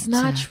right, That's but,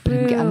 not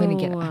true. I'm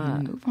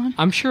gonna move on.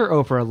 I'm sure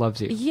Oprah loves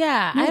you.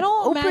 Yeah, I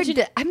don't Oprah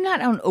imagine. I'm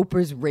not on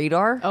Oprah's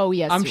radar. Oh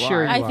yes, I'm you sure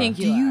are. you I are. think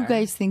Do you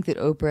guys think that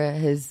Oprah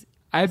has?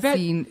 I bet.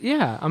 seen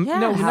Yeah. Yeah.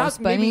 No, House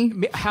not Bunny?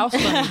 maybe House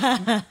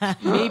Bunny.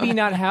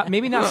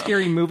 maybe not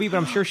Scary Movie, but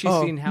I'm sure she's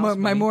seen House Bunny.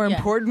 my more Yeah.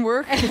 important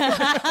work.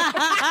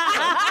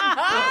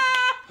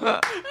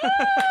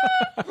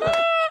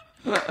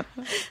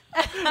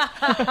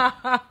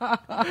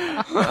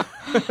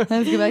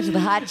 Let's go back to the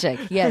hot chick.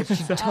 Yes,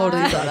 she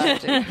totally thought up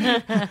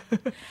to.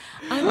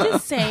 I'm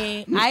just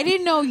saying. I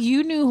didn't know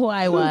you knew who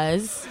I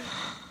was.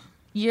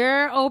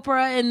 You're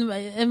Oprah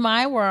in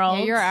my world.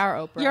 Yeah, you're our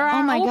Oprah. You're our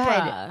Oh my Oprah.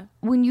 God.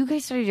 When you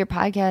guys started your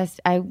podcast,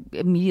 I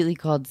immediately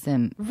called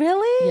Sim.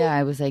 Really? Yeah,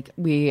 I was like,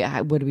 what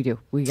do we do?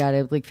 We got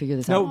to like figure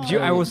this No, out.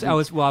 I was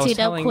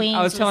telling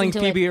Queens,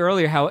 Phoebe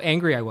earlier how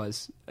angry I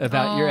was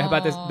about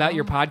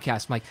your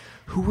podcast. I'm like,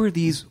 who are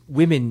these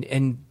women?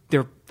 And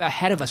they're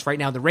ahead of us right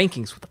now in the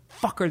rankings. What the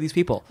fuck are these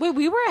people? Wait,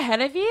 we were ahead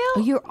of you?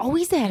 Oh, you're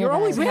always ahead You're of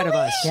always us. ahead of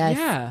us. Yes.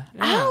 Yeah.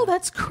 Oh,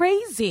 that's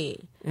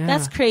crazy. Yeah.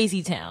 That's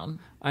crazy town.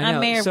 I know. I'm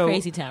mayor So, of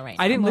Crazy Town right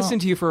now. I didn't listen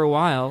to you for a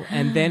while,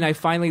 and then I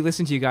finally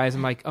listened to you guys.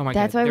 I'm like, oh my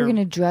That's God. why we're they're- going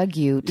to drug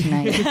you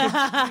tonight.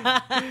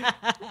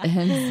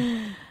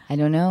 And I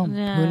don't know.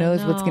 Who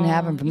knows what's going to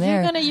happen from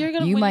there? You're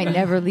gonna you win. might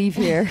never leave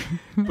here.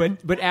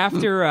 But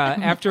after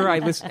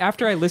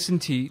I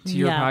listened to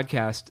your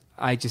podcast,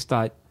 I just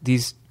thought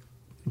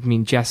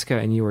Jessica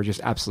and you are just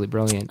absolutely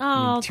brilliant.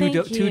 Oh, Two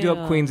thank you.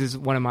 Dope Queens is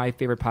one of my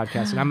favorite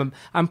podcasts, and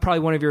I'm probably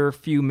one of your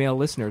few male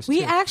listeners. We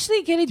too.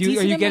 actually get a decent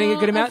Are you getting a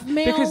good amount? of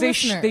male Because they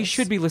listeners.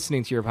 should be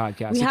listening to your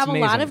podcast. We It's have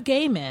amazing. a lot of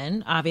gay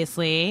men,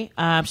 obviously.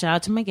 Shout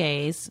out to my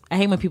gays. I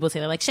hate when people say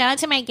they're like, shout out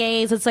to my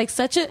gays. It's like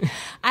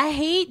I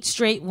hate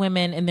straight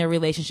women in their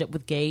relationship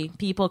with gay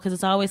people because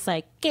it's always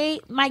like,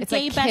 my It's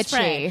gay like best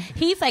kitschy. friend.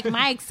 He's like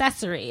my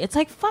accessory. It's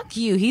like, fuck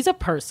you. He's a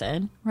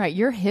person. Right,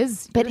 you're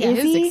his. But you're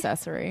is his he?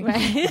 accessory.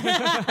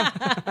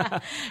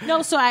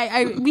 No, so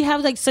we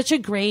have like such a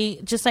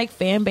great just like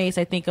fan base,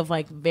 I think, of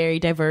like very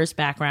diverse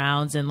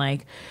backgrounds and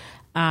like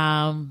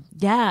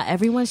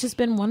everyone's just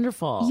been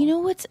wonderful. You know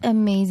what's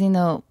amazing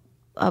though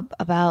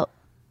about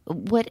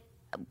what,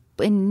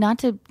 and not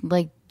to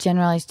like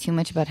generalize too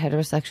much about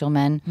heterosexual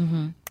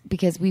men,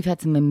 because we've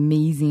had some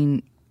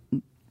amazing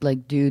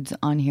like dudes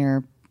on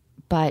here,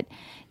 but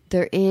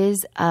there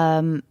is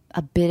a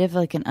bit of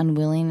like an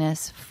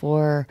unwillingness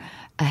for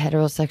a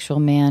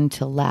heterosexual man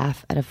to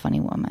laugh at a funny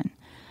woman.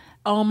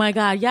 Oh my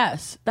God,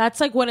 yes. That's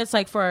like what it's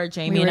like for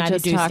Jamie and I to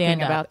do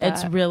stand up.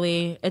 It's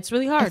really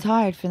hard. It's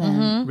hard for them.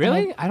 Mm-hmm.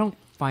 Really? I don't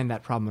find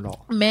that problem at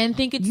all. Men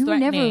think it's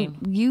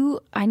threatening.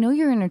 I know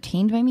you're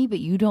entertained by me, but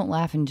you don't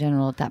laugh in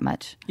general that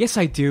much. Yes,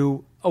 I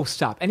do. Oh,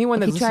 stop. Anyone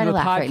that's listening to the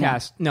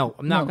podcast, no,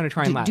 I'm not going to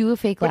try and laugh. Do a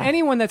fake laugh. But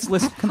anyone that's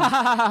listening...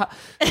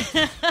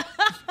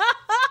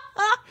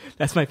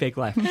 That's my fake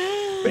laugh.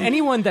 But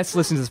anyone that's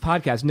listening to this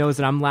podcast knows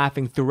that I'm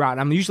laughing throughout.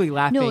 I'm usually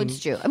laughing. No, it's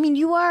true. I mean,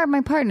 you are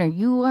my partner.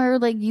 You were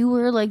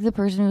like the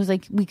person who was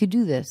like, we could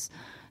do this.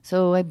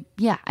 So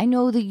I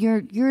know that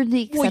you're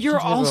the exception. Well, you're to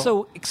the also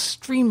rule.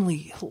 extremely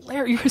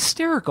hilarious. You're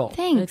hysterical.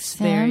 Thanks, It's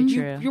very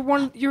Sam.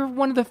 true. You're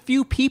one of the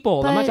few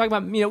people. I'm not But-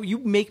 talking about you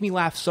make me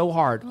laugh so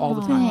hard all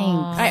the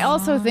time. Thanks. I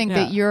also think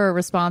Yeah. that you're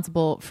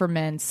responsible for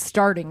men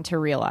starting to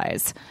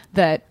realize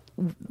that,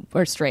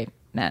 or straight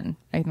men,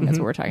 I think that's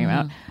what we're talking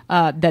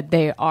about, that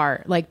they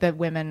are, like, that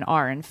women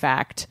are, in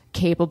fact,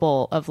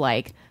 capable of,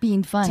 like,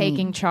 Being funny.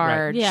 taking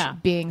charge, Right. Yeah.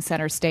 being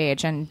center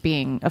stage, and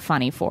being a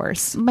funny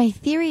force. My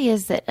theory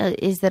is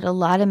that a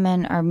lot of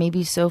men are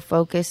maybe so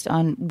focused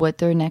on what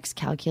their next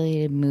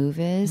calculated move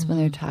is when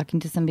they're talking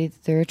to somebody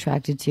that they're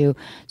attracted to,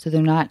 so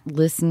they're not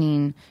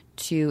listening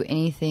to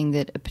anything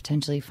that a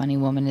potentially funny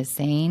woman is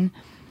saying,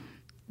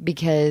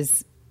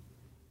 because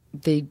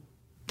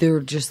they're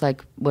just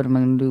like, what am I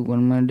going to do? What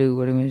am I going to do?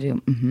 What am I going to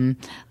do? Mm-hmm.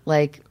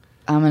 Like,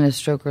 I'm going to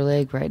stroke her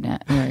leg right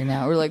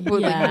now, or like,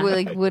 Yeah.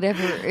 like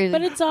whatever.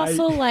 But it's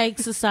also like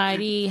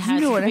society has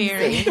know what I'm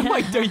very.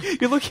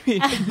 You look at me.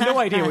 I have no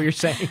idea what you're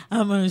saying.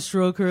 I'm gonna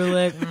stroke her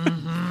leg.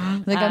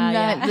 Like I'm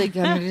not like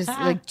I'm just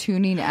like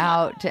tuning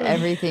out to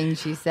everything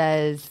she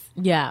says.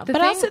 Yeah, but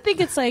I also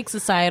think it's like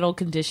societal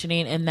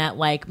conditioning in that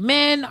like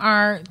men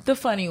are the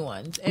funny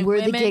ones and We're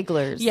the women,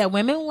 gigglers. Yeah,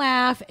 women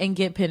laugh and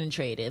get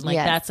penetrated. Like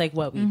Yes. that's like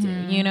what we do.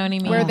 You know what I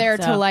mean? We're there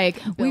So- to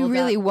like We build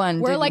really up. won,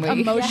 We're didn't like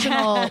we?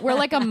 emotional. We're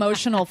like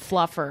emotional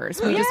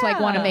fluffers. We just like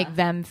want to make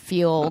them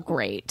feel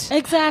great.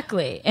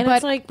 Exactly, and But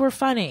it's like we're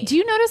funny. Do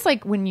you notice,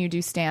 like, when you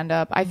do stand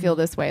up, I feel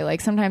this way. Like,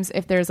 sometimes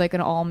if there's like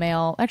an all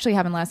male, actually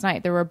happened last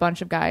night, there were a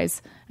bunch of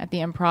guys at the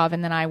Improv,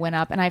 and then I went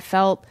up and I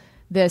felt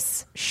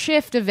this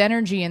shift of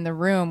energy in the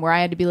room where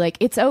I had to be like,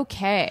 it's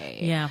okay.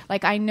 Yeah.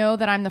 Like, I know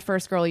that I'm the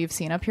first girl you've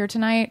seen up here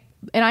tonight.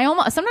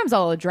 And sometimes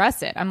I'll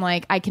address it. I'm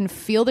like, I can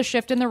feel the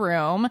shift in the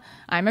room.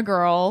 I'm a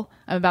girl.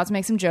 I'm about to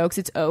make some jokes.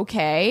 It's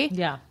okay.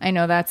 Yeah. I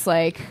know that's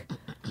like,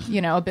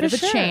 a bit of a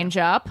sure. change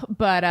up,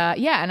 but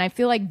and I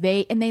feel like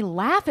they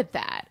laugh at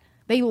that.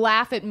 They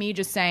laugh at me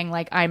just saying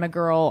like, I'm a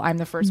girl. I'm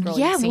the first girl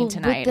you've seen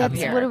tonight but up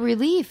that's here. what a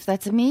relief.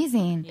 That's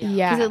amazing.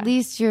 Yeah. because at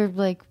least you're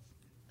like,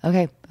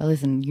 okay,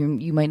 listen,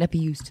 you might not be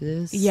used to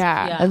this.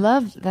 Yeah. I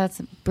love that's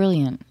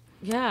brilliant.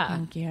 yeah,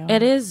 Thank you.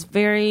 It is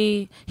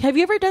very. Have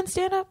you ever done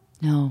stand up?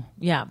 No,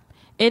 Yeah,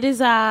 it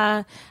is.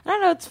 I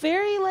don't know. It's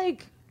very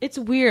like. It's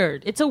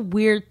weird. It's a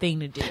weird thing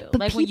to do. but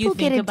like people when you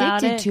think get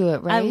about addicted to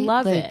it, right? I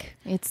love Like, it.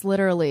 It's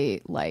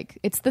literally like,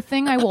 it's the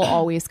thing I will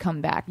always come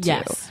back to,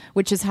 Yes.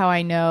 which is how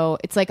I know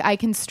it's like I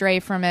can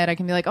stray from it. I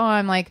can be like, oh,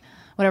 I'm like,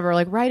 whatever,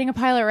 like writing a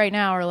pilot right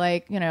now, or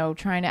like,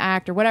 trying to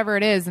act or whatever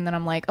it is. And then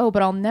I'm like, oh,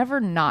 but I'll never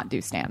not do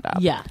stand up.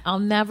 Yeah, I'll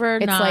never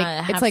It's not like,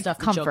 have it's like stuff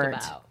to comfort.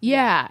 joke about.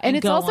 Yeah. And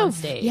it's go also, on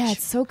stage. yeah,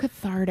 it's so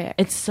cathartic.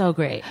 It's so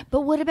great.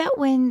 but what about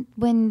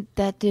when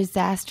that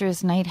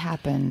disastrous night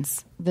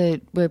happens,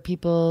 where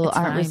people It's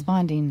aren't fine.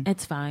 responding?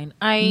 It's fine.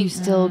 You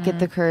still get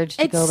the courage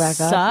to it go back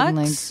sucks, up and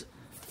like.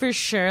 for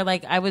sure.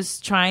 Like I was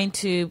trying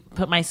to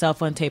put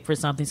myself on tape for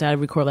something, so I had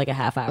to record like a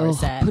half-hour Oh,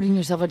 set. putting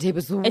yourself on tape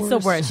is the worst. It's the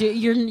worst.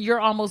 You're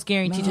almost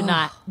guaranteed to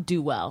not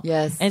do well.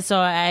 Yes. And so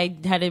I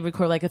had to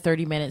record like a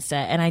 30-minute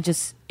set, and I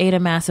just ate a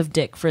massive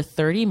dick for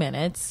 30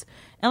 minutes.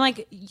 And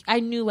like I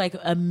knew like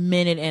a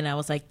minute in, I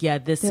was like, yeah,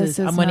 this is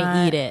I'm going to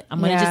not- eat it. I'm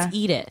going to yeah. just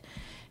eat it.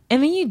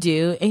 And then you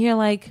do, and you're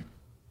like,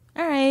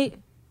 all right,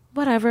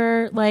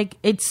 whatever. Like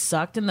it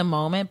sucked in the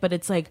moment, but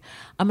it's like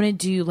I'm going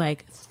to do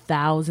like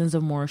thousands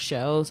of more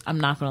shows. I'm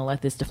not going to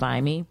let this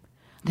define me.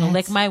 I'm going to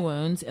lick my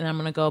wounds, and I'm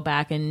going to go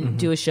back and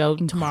do a show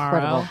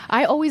tomorrow.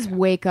 I always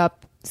wake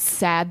up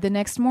sad the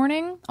next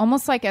morning,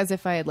 almost like as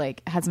if I had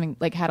like had something,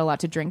 like had a lot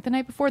to drink the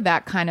night before.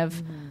 That kind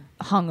of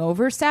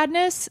hungover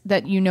sadness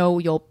that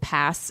you'll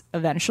pass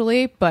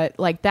eventually, but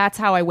like that's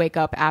how I wake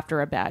up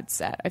after a bad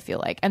set. I feel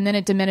like, and then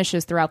it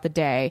diminishes throughout the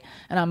day,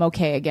 and I'm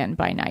okay again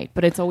by night.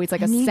 But it's always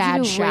like I a need you sad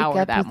to shower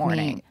wake up that with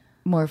morning. me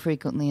more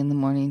frequently in the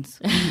mornings.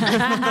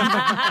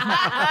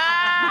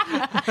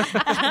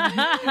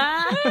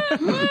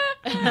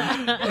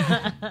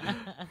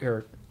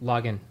 Or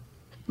log in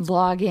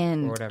Log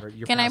in. or whatever.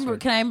 Your Can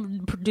password. I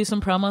do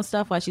some promo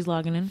stuff while she's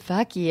logging in?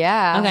 Fuck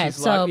yeah. Okay, Just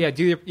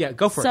log-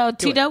 go for So it.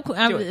 Do T-Dub,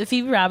 it. Do it.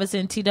 Phoebe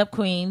Robinson, T-Dub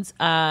Queens,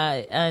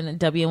 and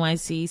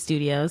WNYC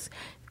Studios.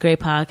 Great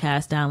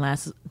podcast.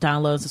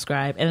 Download,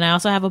 subscribe. And I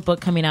also have a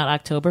book coming out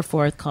October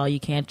 4th called You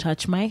Can't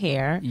Touch My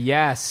Hair.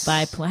 Yes.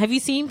 Have you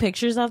seen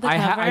pictures of the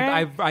cover?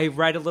 I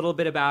read a little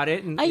bit about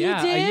it. And you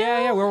did?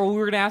 Yeah. We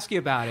were going to ask you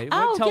about it.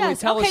 Oh, yes.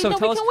 Tell us. We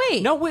can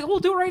wait. No, we'll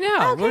do it right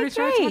now. Okay, we're going to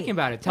start talking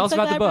about it. Tell us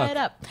about the book.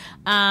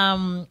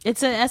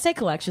 It's an essay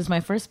collection. It's my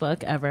first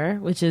book ever,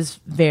 which is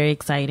very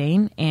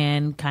exciting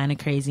and kind of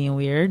crazy and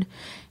weird.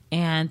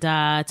 And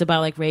it's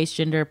about like race,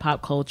 gender,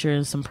 pop culture,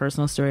 and some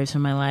personal stories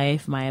from my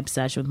life. My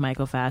obsession with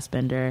Michael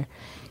Fassbender.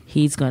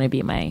 He's going to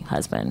be my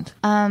husband.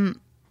 I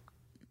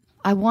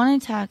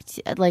want to talk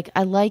to,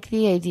 I like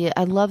the idea.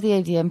 I love the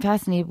idea. I'm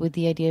fascinated with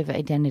the idea of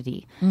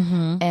identity.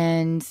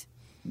 And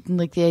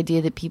like the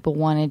idea that people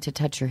wanted to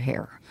touch your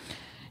hair.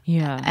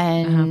 Yeah.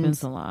 And it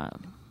happens a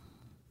lot.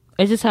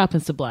 It just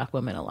happens to black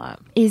women a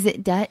lot. Is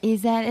that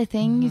a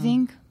thing, you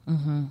think?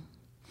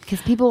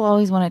 Because people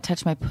always want to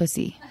touch my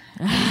pussy.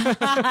 But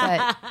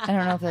I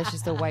don't know if that's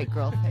just a white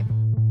girl thing.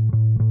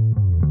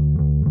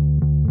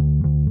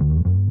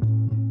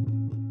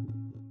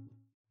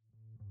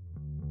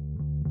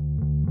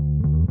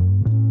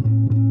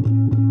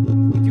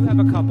 We do have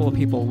a couple of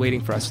people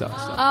waiting for us, though. So.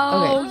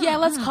 Oh, okay. Yeah,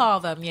 let's call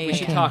them. Yeah, we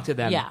should talk to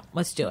them. Yeah,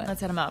 let's do it.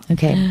 Let's hit them up.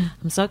 Okay.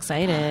 I'm so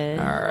excited.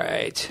 All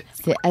right.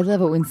 I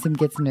love it when Sim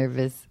gets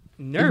nervous.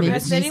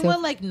 Has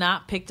anyone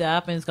not picked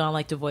up and has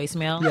gone to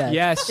voicemail?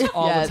 Yes,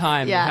 all the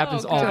time. Yeah. It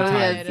happens all the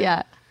time.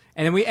 Yeah.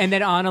 And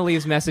then Anna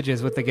leaves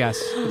messages with the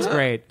guests. It's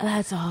great.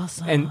 That's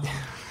awesome. And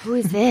who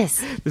is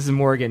this? This is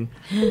Morgan.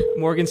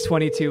 Morgan's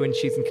 22 and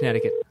she's in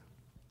Connecticut.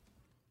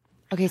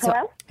 Okay, so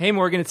hello? Hey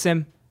Morgan, it's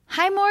Sim.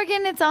 Hi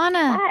Morgan, it's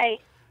Anna. Hi.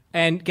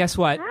 And guess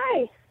what?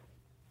 Hi.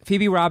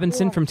 Phoebe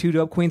Robinson from Two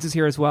Dope Queens is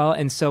here as well,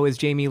 and so is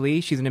Jamie Lee.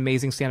 She's an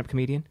amazing stand-up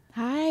comedian.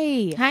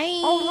 Hi. Oh, hi.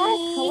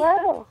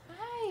 Hello.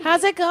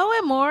 How's it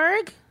going,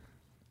 Morg?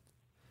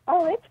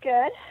 Oh, it's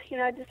good.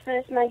 I just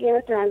finished my Game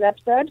of Thrones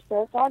episode,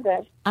 so it's all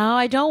good. Oh,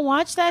 I don't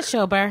watch that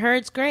show, but I heard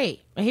it's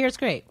great. I hear it's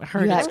great. I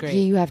heard it's great.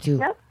 You have to.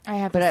 Yep. I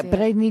have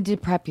But I need to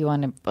prep you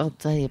on it. I'll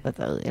tell you about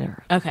that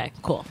later. Okay,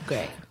 cool.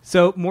 Great.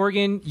 So,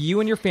 Morgan, you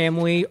and your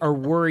family are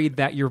worried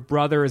that your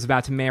brother is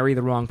about to marry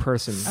the wrong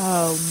person.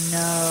 Oh, no.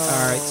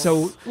 All right,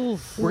 so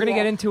we're going to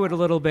get into it a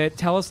little bit.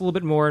 Tell us a little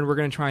bit more, and we're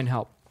going to try and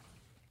help.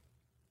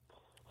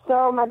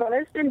 So my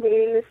brother's been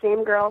dating the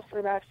same girl for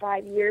about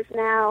 5 years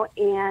now,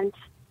 and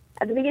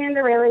at the beginning of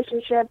the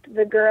relationship,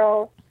 the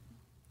girl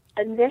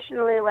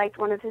initially liked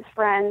one of his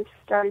friends,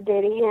 started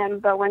dating him,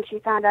 but when she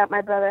found out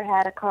my brother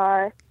had a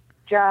car,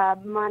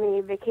 job,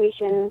 money,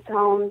 vacations,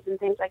 homes, and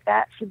things like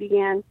that, she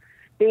began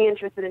being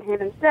interested in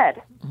him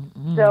instead.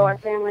 So our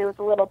family was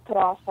a little put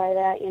off by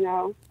that,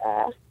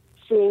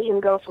 seeing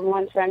him go from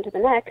one friend to the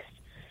next.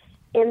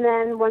 And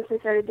then once they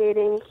started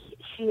dating,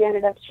 she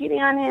ended up cheating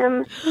on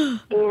him,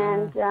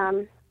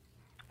 and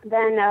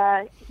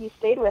then he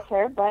stayed with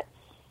her, but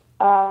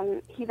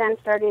he then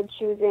started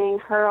choosing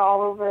her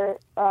all over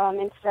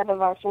instead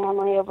of our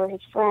family, over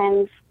his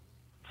friends,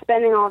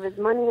 spending all of his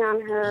money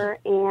on her,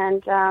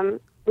 and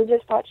we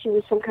just thought she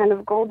was some kind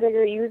of gold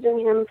digger using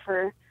him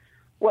for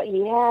what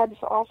he had,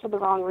 all for the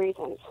wrong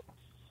reasons.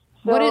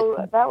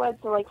 So that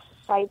led to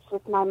fights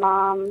with my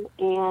mom,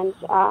 and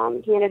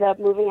he ended up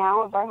moving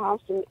out of our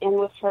house and in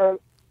with her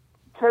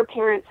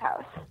parents'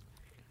 house.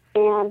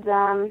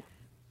 And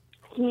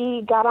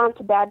he got on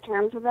to bad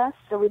terms with us,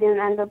 so we didn't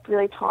end up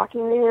really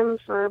talking to him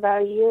for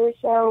about a year or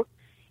so.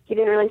 He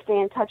didn't really stay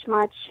in touch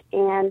much,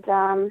 and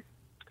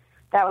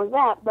that was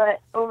that. But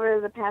over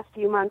the past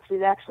few months,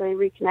 we've actually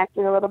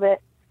reconnected a little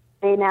bit.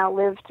 They now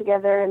live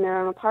together in their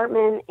own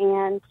apartment,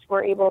 and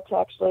we're able to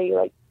actually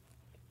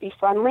be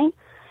friendly.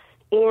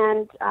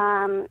 And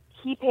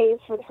he pays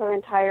for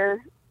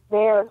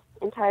their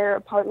entire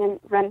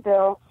apartment rent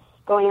bill,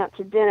 going out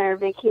to dinner,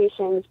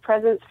 vacations,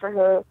 presents for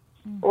her,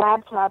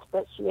 laptops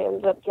that she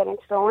ended up getting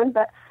stolen.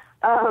 But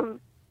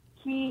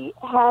he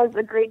has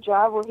a great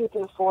job where he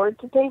can afford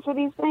to pay for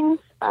these things.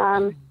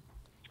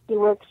 He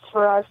works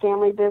for our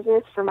family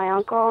business, for my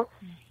uncle,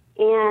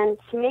 and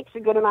he makes a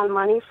good amount of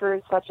money for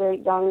such a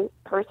young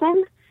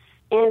person.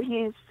 And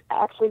he's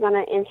actually going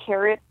to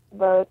inherit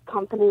the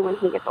company when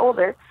he gets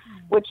older,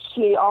 which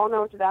she all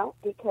knows about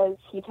because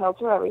he tells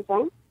her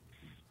everything.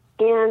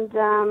 And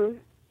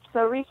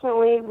so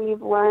recently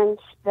we've learned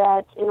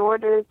that in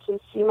order to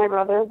see my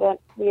brother, that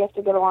we have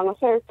to get along with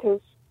her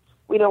because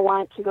we don't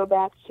want it to go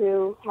back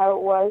to how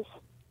it was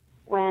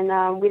when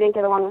we didn't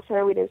get along with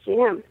her, we didn't see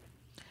him.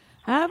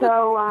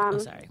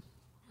 Sorry.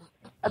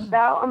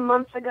 About a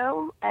month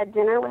ago at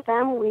dinner with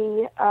them,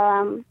 we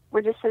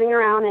were just sitting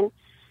around and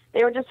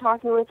they were just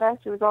talking with us.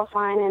 It was all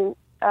fine. And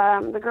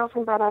the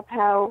girlfriend brought up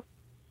how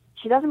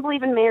she doesn't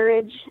believe in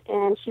marriage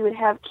and she would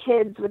have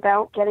kids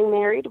without getting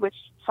married, which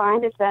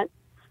fine if that,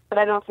 but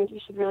I don't think you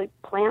should really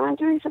plan on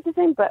doing such a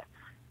thing. But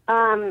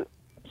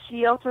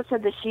she also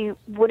said that she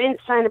wouldn't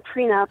sign a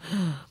prenup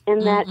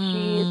and that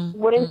she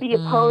wouldn't be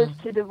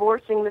opposed to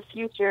divorcing the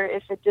future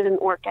if it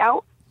didn't work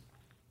out.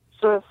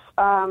 So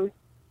if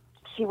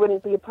she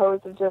wouldn't be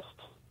opposed to just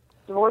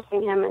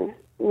divorcing him and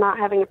not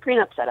having a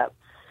prenup set up.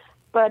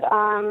 But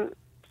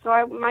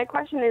So my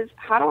question is,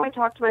 how do I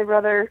talk to my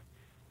brother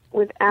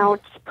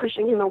without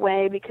pushing him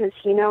away, because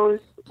he knows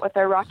with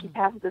our rocky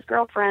path with his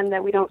girlfriend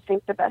that we don't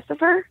think the best of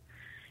her,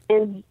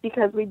 and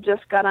because we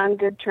just got on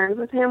good terms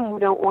with him, we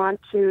don't want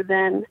to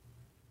then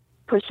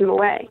push him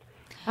away.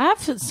 I have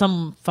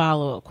some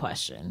follow-up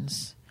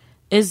questions.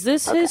 Is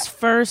this his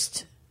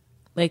first,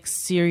 like,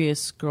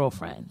 serious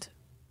girlfriend?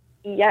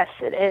 Yes,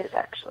 it is,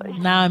 actually.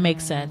 Now it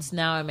makes sense.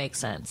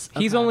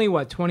 He's only,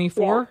 what,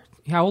 24?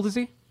 Yeah. How old is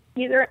he?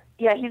 He's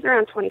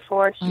around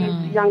 24.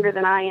 She's younger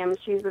than I am.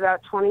 She's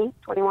about 20,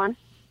 21.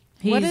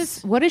 What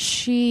is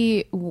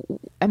she?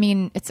 I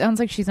mean, it sounds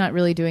like she's not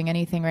really doing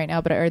anything right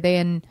now, but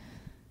is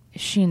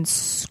she in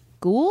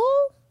school?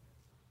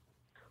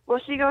 Well,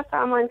 she goes to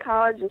online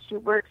college and she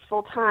works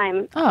full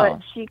time. Oh.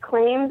 But she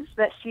claims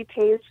that she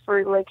pays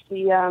for like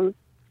the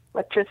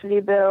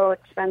electricity bill,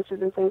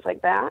 expenses, and things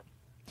like that.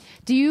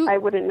 I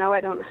wouldn't know.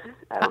 I don't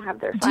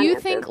have their finances. Do you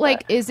think,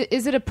 like, is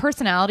it a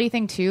personality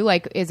thing too?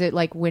 Like, is it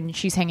like when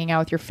she's hanging out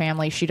with your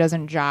family, she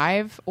doesn't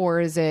jive,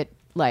 or is it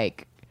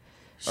like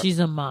she's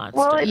a monster?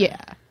 Well,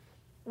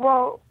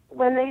 Well,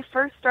 when they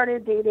first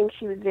started dating,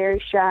 she was very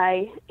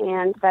shy,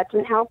 and that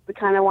didn't help. We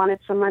kind of wanted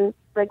someone,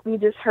 like, we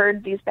just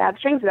heard these bad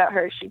things about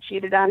her. She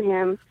cheated on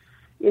him.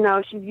 You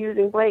know, she's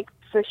using Blake,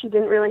 so she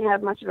didn't really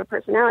have much of a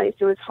personality.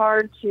 So it was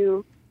hard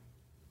to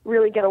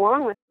really get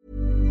along with.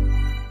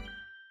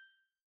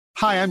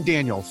 Hi, I'm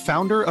Daniel,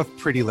 founder of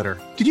Pretty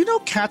Litter. Did you know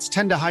cats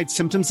tend to hide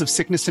symptoms of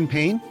sickness and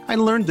pain? I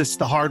learned this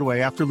the hard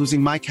way after losing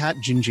my cat,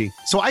 Gingy.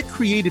 So I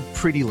created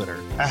Pretty Litter,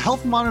 a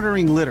health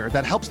monitoring litter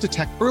that helps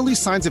detect early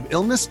signs of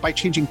illness by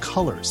changing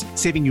colors,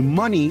 saving you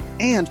money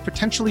and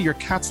potentially your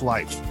cat's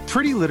life.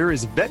 Pretty Litter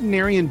is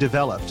veterinarian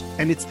developed,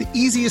 and it's the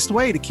easiest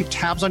way to keep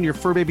tabs on your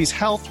fur baby's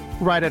health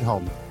right at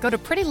home. Go to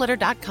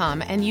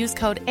prettylitter.com and use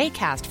code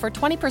ACAST for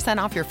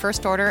 20% off your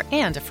first order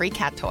and a free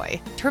cat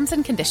toy. Terms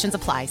and conditions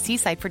apply. See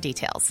site for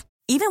details.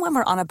 Even when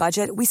we're on a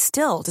budget, we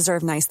still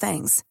deserve nice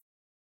things.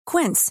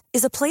 Quince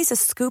is a place to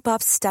scoop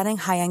up stunning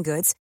high-end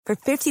goods for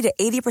 50 to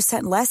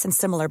 80% less than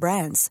similar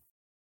brands.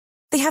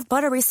 They have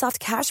buttery soft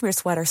cashmere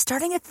sweaters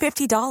starting at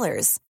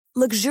 $50,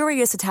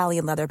 luxurious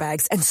Italian leather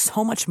bags, and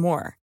so much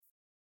more.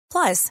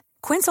 Plus,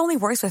 Quince only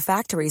works with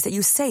factories that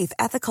use safe,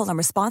 ethical, and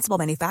responsible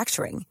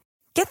manufacturing.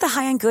 Get the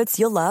high-end goods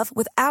you'll love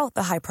without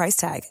the high price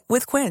tag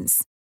with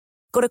Quince.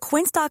 Go to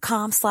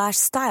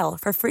quince.com/style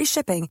for free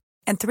shipping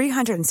and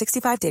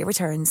 365-day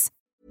returns.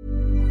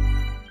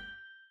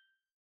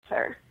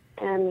 Her,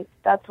 and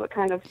that's what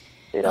kind of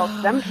it all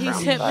stems from.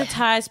 He's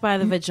hypnotized by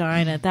the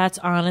vagina. That's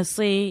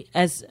honestly,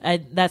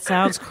 that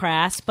sounds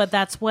crass, but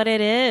that's what it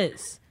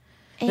is.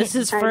 This is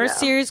his first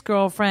serious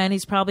girlfriend.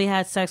 He's probably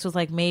had sex with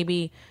like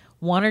maybe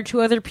one or two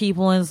other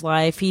people in his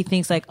life. He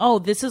thinks like, oh,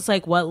 this is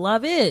like what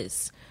love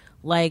is.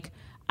 Like,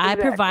 I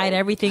provide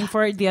everything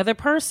for the other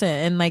person,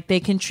 and like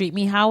they can treat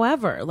me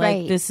however.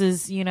 Like this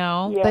is, you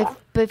know. Yeah.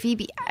 But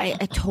Phoebe, I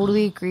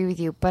totally agree with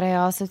you. But I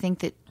also think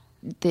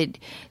that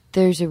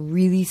there's a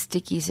really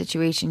sticky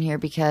situation here,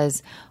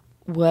 because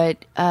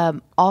what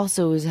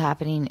also is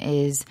happening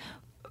is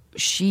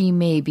she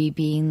may be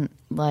being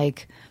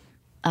like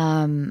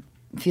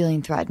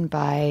feeling threatened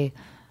by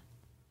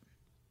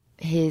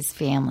his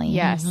family.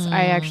 Yes,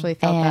 I actually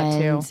felt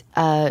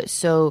that too.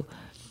 So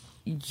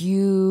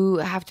you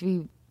have to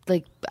be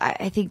like,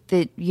 I think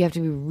that you have to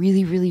be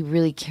really, really,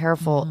 really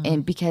careful.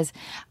 And because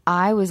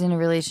I was in a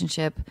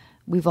relationship,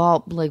 we've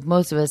all, like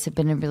most of us have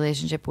been in a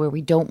relationship where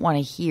we don't want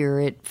to hear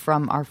it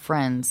from our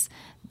friends,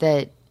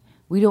 that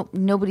we don't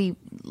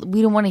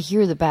want to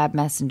hear the bad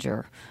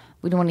messenger.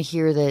 We don't want to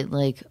hear that,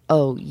 like,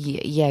 oh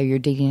yeah, you're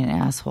dating an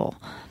asshole.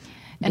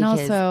 And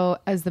also,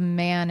 as the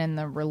man in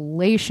the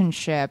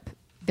relationship,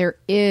 there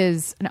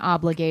is an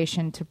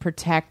obligation to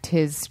protect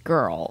his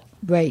girl.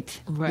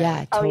 Right.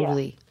 Yeah,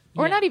 totally.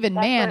 Or not even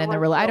that's man in the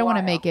relationship. I don't want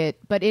to make it,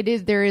 but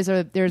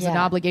there's an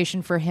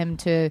obligation for him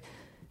to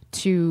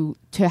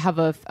have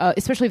a,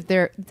 especially if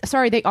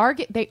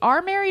they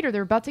are married or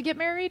they're about to get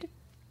married.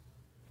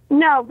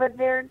 No, but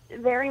they're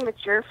very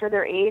mature for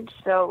their age,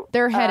 so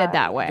they're headed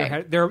that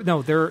way.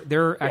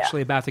 They're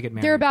actually about to get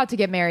married. They're about to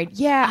get married.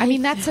 Yeah, I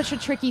mean that's such a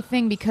tricky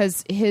thing,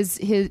 because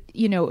his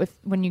you know, if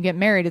when you get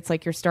married, it's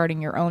like you're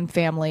starting your own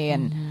family,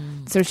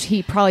 and so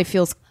he probably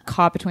feels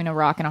caught between a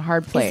rock and a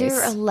hard place. Is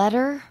there a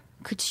letter?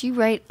 Could she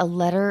write a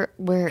letter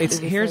where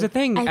here's the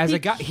thing, as a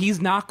guy,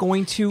 he's not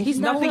going to he's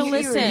not going to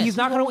listen. He's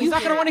not going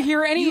to want to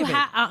hear any of it.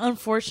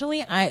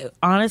 Unfortunately,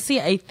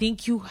 I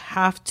think you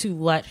have to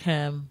let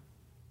him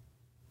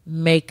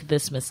make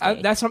this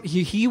mistake.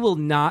 He will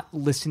not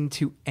listen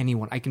to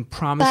anyone. I can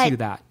promise you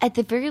that. At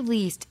the very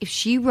least, if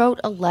she wrote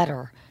a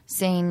letter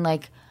saying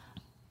like,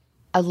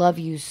 "I love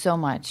you so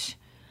much,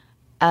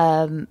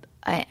 I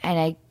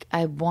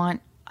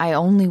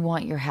only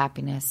want your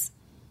happiness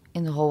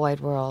in the whole wide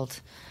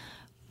world."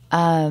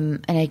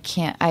 And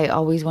I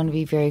always want to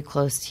be very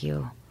close to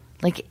you.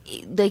 Like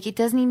it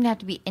doesn't even have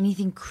to be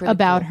anything critical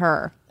about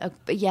her.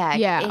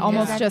 Yeah.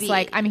 Almost just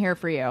like, I'm here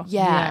for you.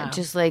 Yeah.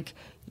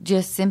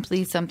 Just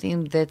simply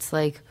something that's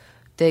like,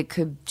 that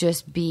could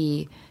just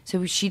be,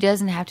 so she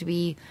doesn't have to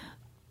be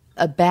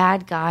a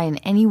bad guy in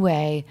any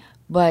way,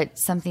 but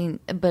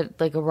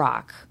like a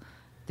rock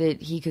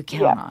that he could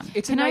count on.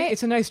 It's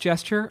a nice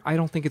gesture. I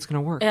don't think it's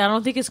going to work. Yeah, I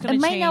don't think it's going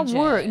to change. It might not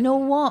work.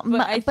 No, it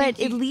won't. But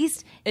at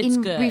least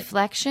in good.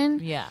 reflection,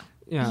 Yeah.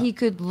 he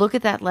could look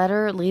at that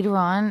letter later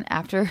on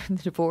after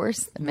the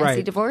divorce, the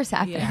messy divorce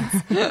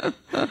happens,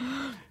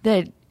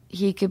 that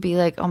he could be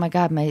like, oh my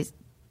God, my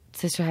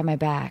sister had my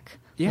back.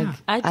 Yeah. Like,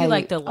 I do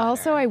like the letter.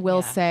 Also, I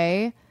will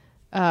say,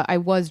 I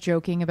was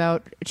joking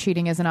about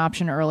cheating as an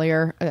option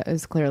earlier. It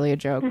was clearly a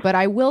joke. But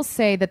I will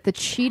say that the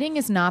cheating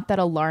is not that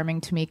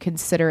alarming to me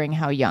considering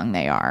how young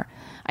they are.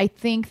 I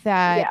think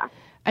that,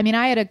 I mean,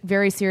 I had a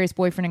very serious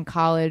boyfriend in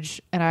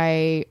college and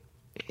I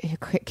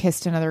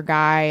kissed another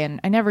guy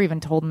and I never even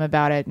told him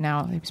about it.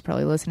 Now he's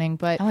probably listening.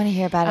 But I want to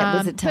hear about it.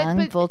 Was it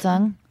tongue? Full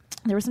tongue?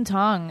 There was some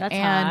tongue. That's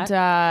and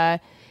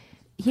hot.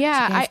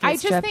 Yeah, I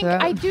just think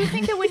I do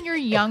think that when you're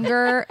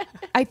younger,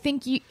 I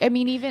think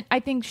I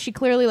think she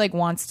clearly like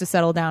wants to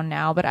settle down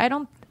now, but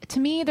to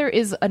me there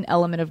is an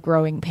element of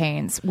growing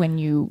pains when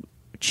you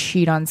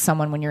cheat on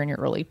someone when you're in your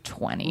early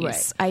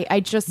 20s. Right. I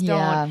just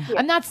don't.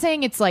 I'm not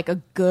saying it's like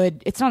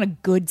it's not a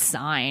good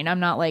sign. I'm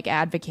not like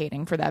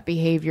advocating for that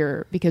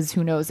behavior because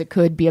who knows, it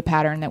could be a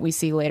pattern that we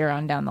see later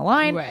on down the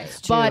line.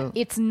 Right. But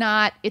it's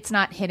not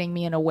hitting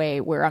me in a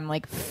way where I'm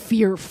like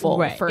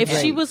fearful for if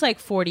him. she was like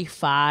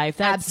 45,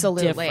 that's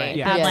different.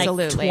 Yeah. Like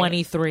Absolutely.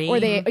 23. Or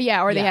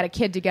they had a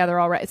kid together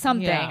already.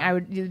 Something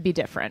it'd be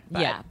different.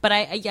 But. Yeah. But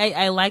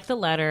I like the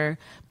letter,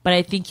 but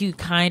I think you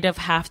kind of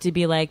have to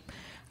be like,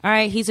 all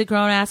right, he's a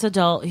grown-ass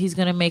adult. He's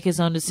going to make his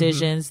own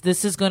decisions. Mm-hmm.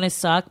 This is going to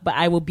suck, but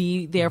I will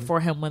be there for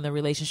him when the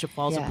relationship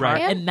falls apart.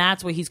 Right. And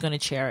that's what he's going to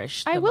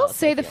cherish. I will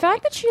say the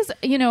fact that she's,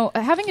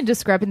 having a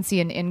discrepancy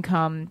in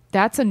income,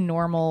 that's a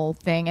normal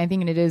thing. I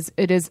think it is.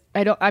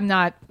 I'm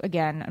not,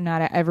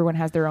 everyone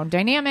has their own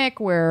dynamic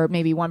where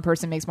maybe one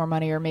person makes more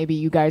money or maybe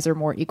you guys are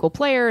more equal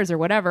players or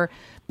whatever.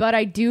 But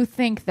I do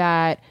think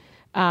that,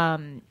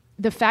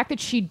 the fact that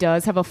she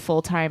does have a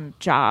full-time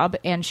job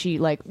and she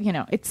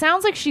it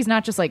sounds like she's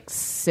not just like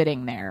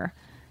sitting there.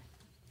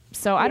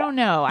 So I don't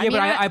know.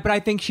 But I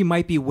think she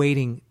might be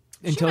waiting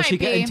until she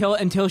gets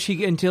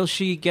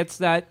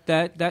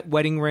that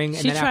wedding ring.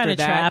 She's and then trying after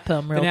to trap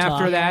him. Then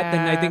after that,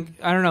 then I think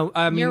I don't know.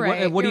 I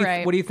mean, what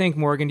do you think,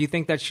 Morgan? Do you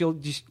think that she'll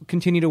just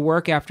continue to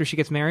work after she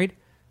gets married?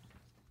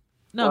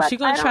 No, she's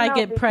going to try to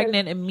get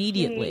pregnant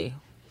immediately.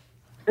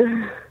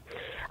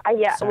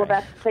 Well,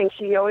 that's the thing.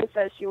 She always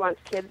says she wants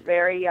kids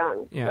very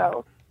young. Yeah.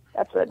 So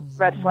that's a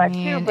red flag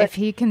too. But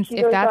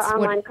if that's to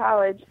online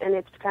college, and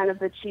it's kind of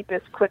the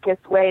cheapest,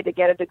 quickest way to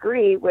get a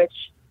degree, which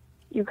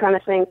you kind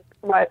of think,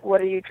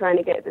 what are you trying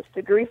to get this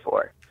degree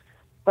for?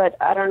 But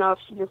I don't know if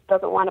she just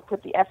doesn't want to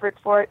put the effort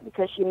for it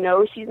because she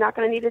knows she's not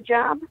going to need a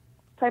job,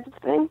 type of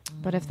thing.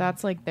 But if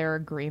that's like their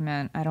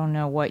agreement, I don't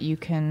know what you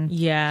can.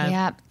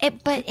 Yeah.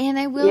 And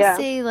I will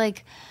say,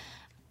 like.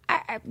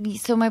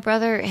 So my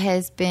brother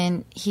he's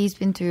been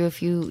through a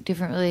few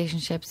different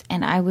relationships,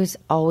 and I was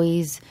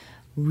always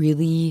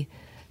really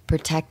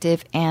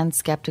protective and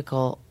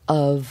skeptical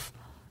of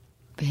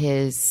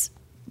his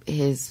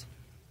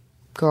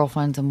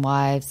girlfriends and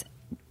wives,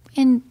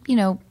 and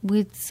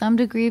with some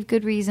degree of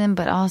good reason,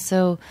 but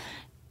also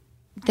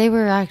they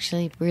were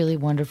actually really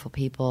wonderful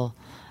people,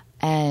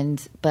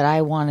 but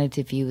I wanted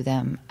to view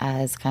them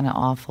as kind of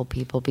awful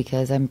people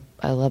because I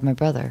love my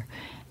brother.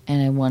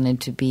 And I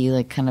wanted to be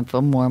like kind of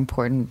a more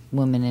important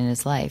woman in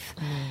his life.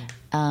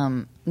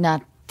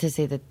 Not to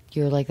say that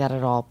you're like that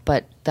at all,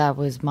 but that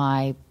was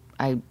I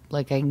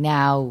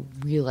now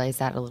realize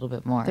that a little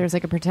bit more. There's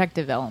like a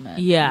protective element.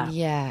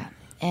 Yeah.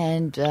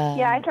 And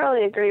I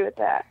totally agree with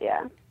that.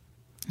 Yeah.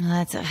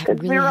 That's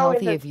really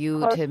healthy of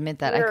you to admit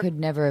that. I could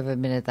never have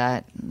admitted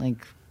that.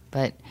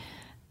 But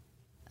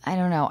I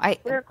don't know.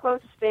 We're a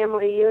close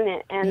family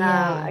unit, and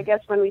I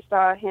guess when we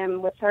saw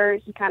him with her,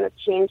 he kind of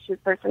changed his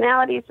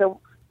personality. So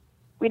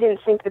we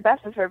didn't think the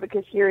best of her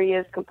because here he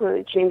is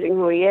completely changing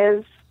who he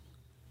is.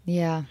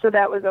 Yeah. So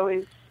that was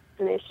always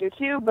an issue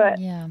too. But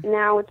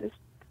now with this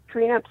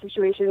prenup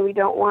situation, we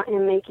don't want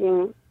him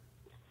making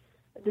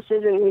a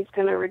decision he's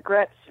going to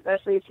regret,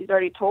 especially if she's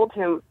already told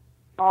him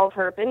all of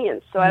her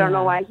opinions. So I don't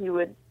know why he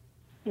would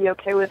be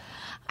okay with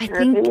her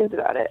opinions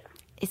about it.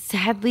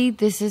 Sadly,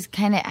 this is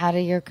kind of out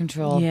of your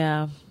control.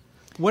 Yeah.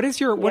 What does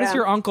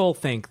your uncle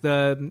think?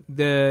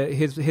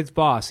 His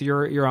boss,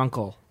 your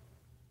uncle.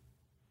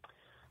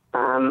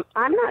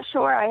 I'm not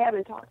sure. I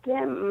haven't talked to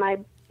him. My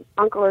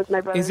uncle is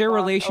my brother. Is there a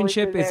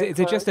relationship? Is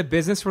it just a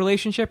business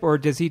relationship, or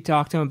does he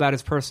talk to him about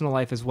his personal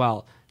life as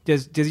well? Do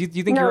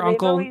you think your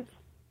uncle?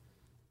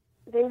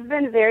 They've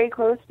been very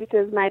close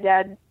because my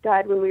dad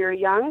died when we were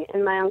young,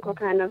 and my uncle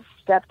kind of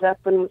stepped up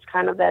and was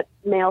kind of that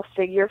male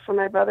figure for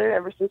my brother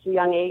ever since a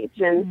young age.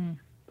 And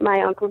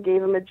my uncle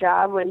gave him a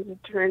job when he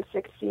turned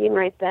 16,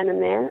 right then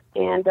and there.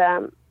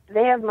 And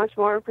they have much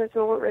more of a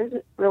personal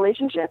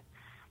relationship.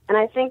 And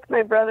I think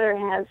my brother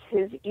has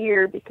his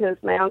ear because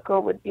my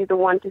uncle would be the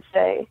one to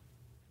say,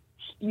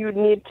 you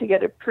need to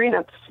get a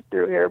prenup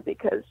through here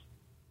because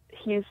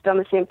he's done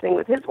the same thing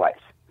with his wife.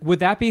 Would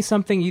that be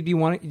something you'd be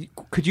wanting?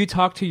 Could you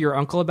talk to your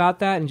uncle about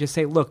that and just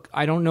say, look,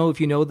 I don't know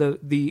if you know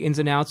the ins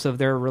and outs of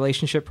their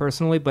relationship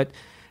personally, but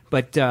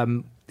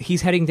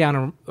he's heading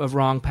down a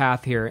wrong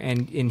path here,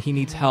 and he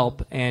needs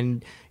help,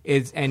 and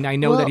I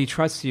know that he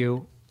trusts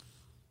you.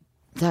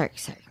 Sorry.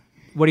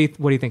 What are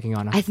you thinking,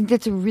 Anna? I think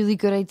that's a really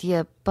good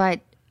idea, but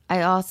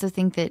I also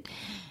think that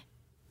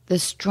the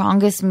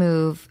strongest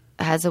move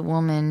as a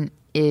woman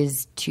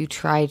is to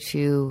try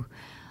to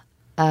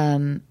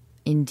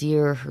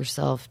endear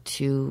herself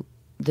to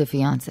the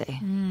fiance.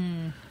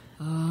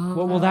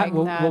 What will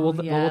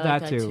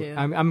that do?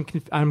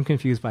 I'm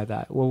confused by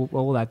that. What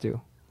will that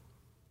do?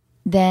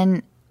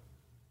 Then,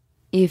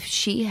 if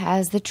she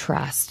has the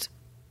trust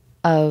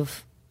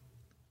of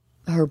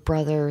her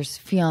brother's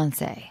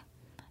fiance,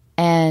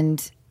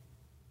 and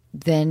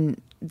then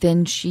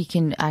she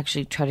can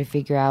actually try to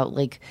figure out,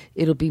 like,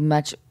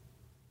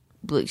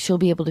 she'll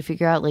be able to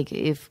figure out, like,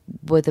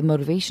 what the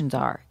motivations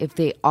are, if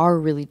they are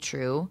really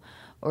true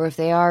or if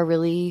they are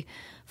really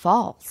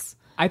false.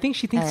 I think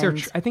she thinks they're.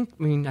 I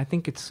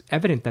think it's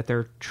evident that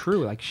they're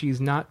true. Like,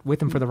 she's not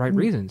with him for the right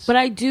reasons. But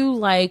I do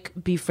like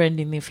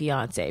befriending the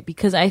fiance,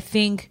 because I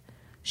think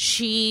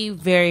she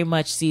very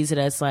much sees it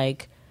as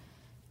like,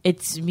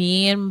 it's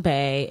me and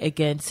Bae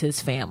against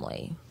his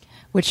family.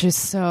 Which is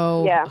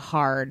so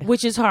hard.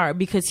 Which is hard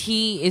because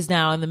he is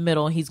now in the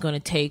middle and he's going to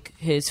take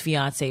his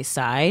fiance's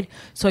side.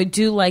 So I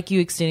do like you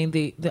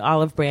extending the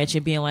olive branch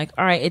and being like,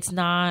 all right, it's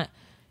not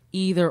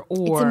either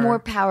or. It's a more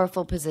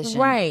powerful position.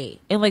 Right.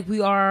 And like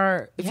we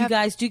are, if you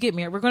guys do get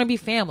married, we're going to be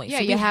family. Yeah,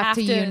 so you have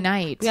to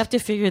unite. We have to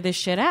figure this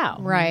shit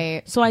out.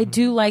 Right. So I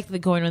do like the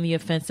going on the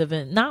offensive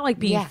and not like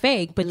being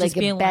fake, but like just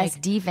being best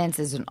like. defense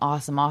is an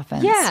awesome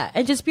offense. Yeah.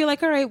 And just be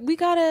like, all right, we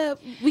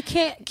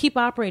can't keep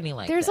operating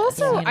like There's this.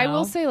 also, I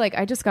will say, like,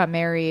 I just got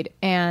married,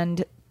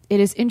 and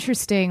it is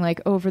interesting, like,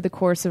 over the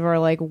course of our,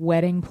 like,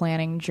 wedding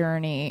planning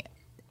journey,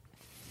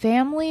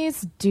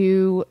 families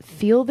do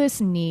feel this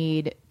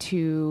need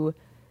to,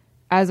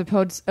 as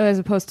opposed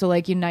to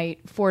like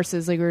unite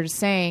forces, like we were just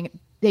saying,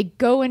 they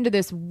go into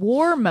this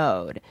war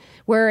mode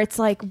where it's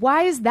like,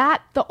 why is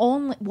that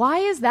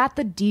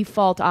the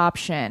default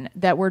option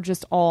that we're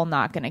just all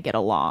not going to get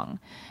along?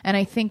 And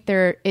I think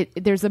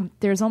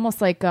there's almost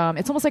like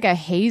it's almost like a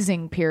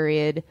hazing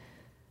period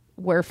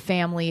where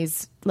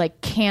families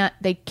can't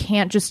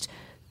just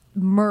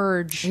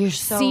merge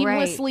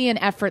seamlessly and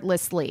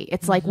effortlessly.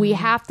 It's like we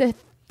have to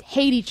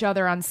hate each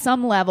other on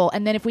some level,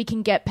 and then if we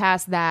can get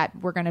past that,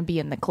 we're going to be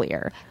in the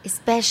clear.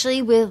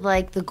 Especially with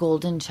like the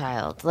golden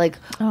child. Like,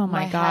 oh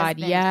my God,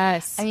 husband,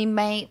 yes. I mean,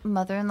 my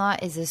mother-in-law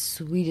is the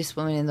sweetest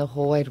woman in the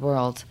whole wide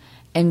world,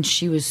 and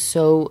she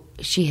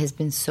has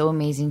been so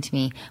amazing to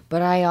me.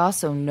 But I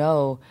also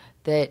know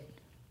that,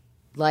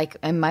 like,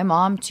 and my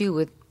mom too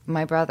with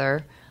my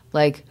brother,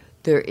 like,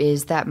 there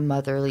is that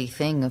motherly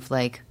thing of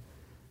like,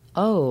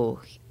 oh,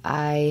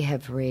 I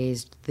have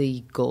raised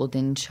the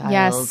golden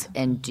child,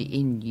 and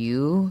in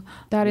you,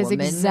 that is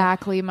woman,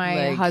 exactly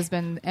my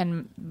husband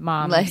and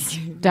mom's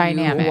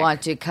dynamic. You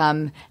want to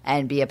come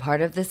and be a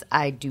part of this?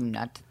 I do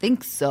not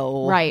think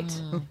so. Right,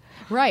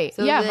 right.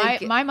 So yeah,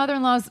 my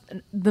mother-in-law's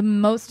the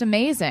most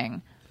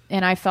amazing,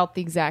 and I felt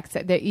the exact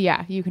same.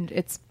 Yeah, you can.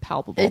 It's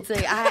palpable. It's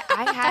like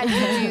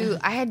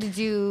I had to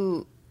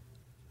do.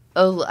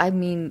 Oh, I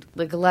mean,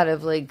 like a lot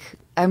of like.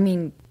 I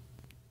mean,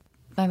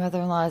 my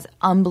mother-in-law is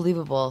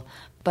unbelievable.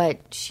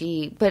 But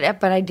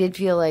I did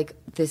feel like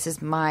this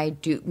is my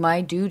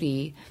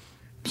duty.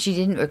 She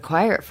didn't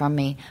require it from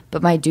me,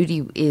 but my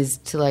duty is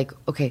to like,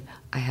 okay,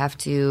 I have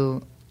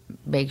to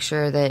make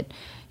sure that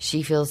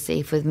she feels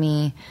safe with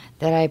me,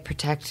 that I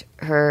protect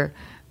her,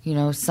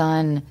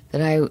 son,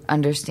 that I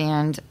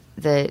understand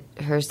that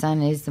her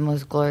son is the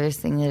most glorious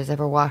thing that has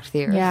ever walked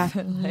the earth.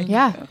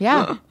 Yeah,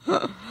 yeah.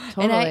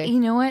 Totally. And you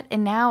know what?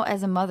 And now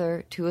as a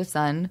mother to a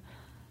son,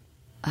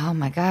 oh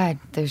my God,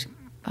 there's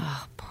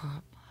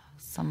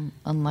some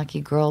unlucky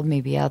girl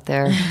maybe out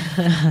there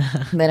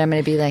that I'm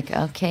going to be like,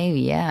 okay,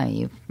 yeah,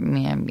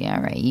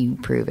 right, you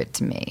prove it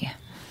to me.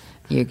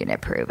 You're going to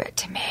prove it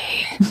to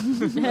me.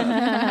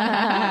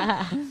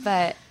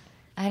 But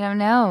I don't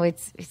know.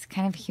 It's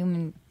kind of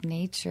human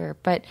nature,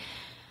 but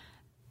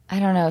I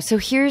don't know. So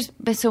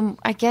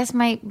I guess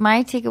my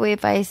takeaway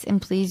advice,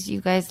 and please, you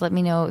guys, let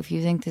me know if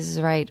you think this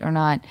is right or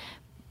not,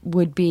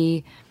 would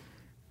be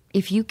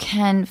if you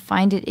can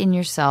find it in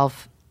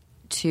yourself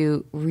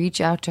to reach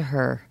out to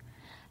her,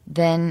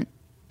 then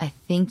I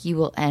think you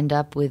will end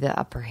up with the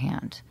upper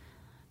hand,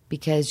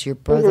 because your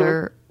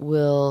brother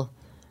will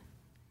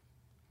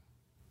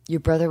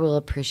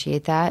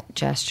appreciate that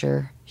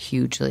gesture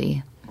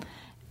hugely,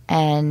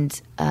 and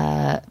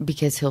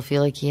because he'll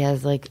feel like he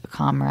has like a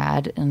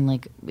comrade and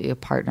like a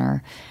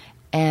partner.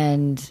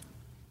 And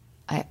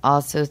I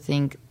also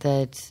think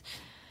that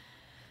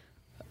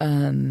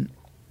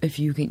if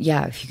you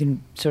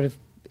can sort of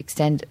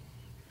extend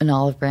an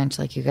olive branch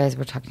like you guys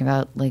were talking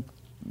about, like,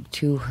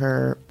 to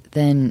her,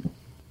 then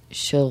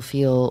she'll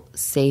feel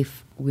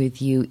safe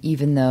with you,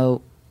 even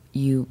though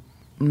you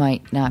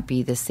might not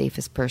be the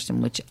safest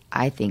person, which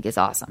I think is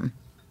awesome.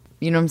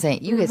 You know what I'm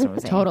saying? You guys know what I'm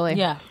saying. Totally.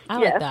 Yeah, I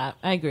like that.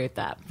 I agree with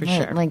that for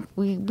Right, sure. Like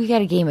we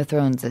got a Game of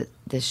Thrones at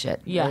this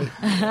shit. Yeah.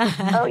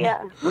 Like, Oh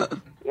yeah,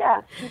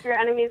 yeah. Keep your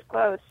enemies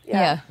close.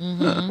 Yeah,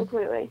 Yeah.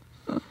 completely.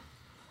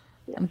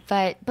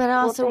 but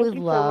also thank with you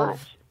so love,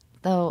 much.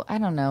 though. I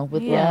don't know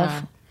with Yeah.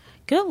 love.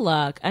 Good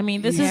luck. I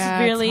mean, this Yeah,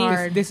 is it's really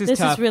hard. This is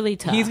tough. really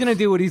tough. He's gonna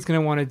do what he's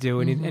gonna want to do,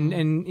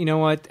 and you know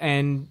what?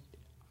 And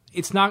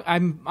it's not. I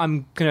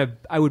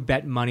would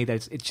bet money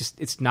that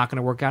it's not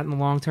gonna work out in the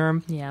long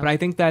term. Yeah. But I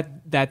think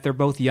that they're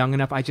both young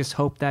enough. I just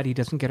hope that he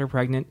doesn't get her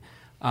pregnant.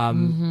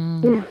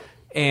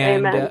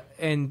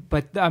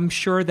 But I'm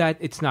sure that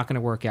it's not going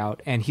to work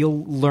out, and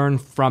he'll learn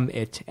from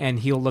it, and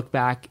he'll look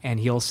back and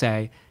he'll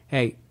say,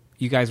 "Hey,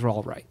 you guys were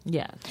all right."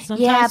 Yeah.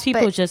 Sometimes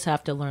people but- just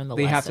have to learn the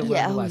They have lesson. to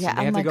learn the lesson. Yeah.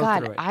 They Oh have my to go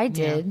God, through it. I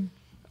did.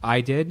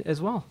 I did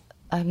as well.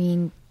 I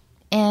mean,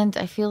 and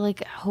I feel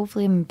like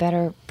hopefully I'm a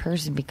better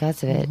person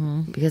because of it,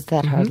 because of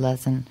that hard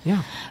lesson.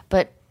 Yeah.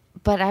 But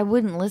I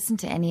wouldn't listen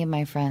to any of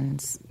my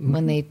friends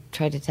when they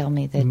tried to tell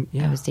me that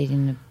I was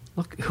dating a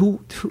Look,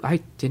 who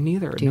I didn't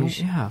either. No,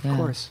 douche. yeah, of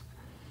course.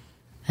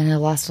 And I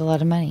lost a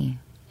lot of money.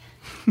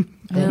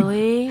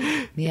 Really?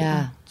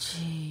 Yeah.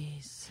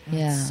 Jeez. That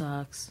Yeah.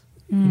 sucks.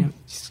 You know,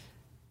 just-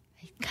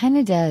 Kind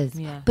of does.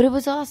 Yeah. But it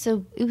was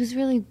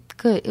really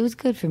good. It was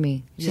good for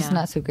me. It's just Yeah.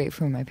 not so great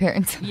for my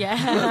parents.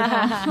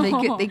 Yeah.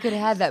 they could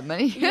have had that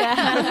money.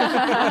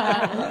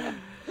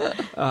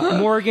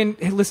 Morgan,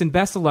 hey, listen,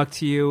 best of luck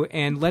to you,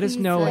 and let us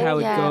know how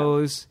it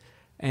goes.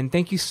 And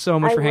thank you so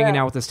much I for hanging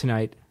will. out with us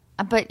tonight.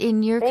 But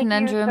in your Thank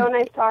conundrum, you. So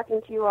nice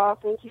talking to you all.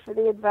 Thank you for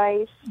the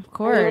advice. Of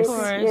course.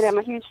 I'm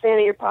a huge fan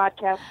of your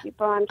podcast. Keep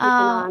on keeping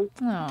on.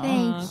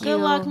 thank you. Good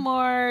luck,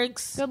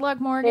 Morgs. Good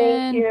luck, Morgan.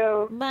 Thank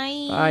you.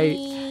 Bye.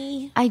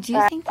 Bye. I do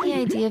think the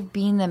idea of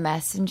being the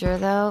messenger,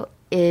 though,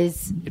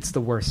 is It's the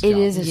worst. it job.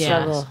 is a Yes.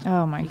 struggle.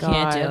 Oh my You God.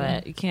 can't do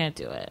it. You can't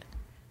do it.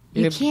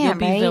 You You'll can't,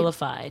 be right?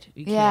 vilified.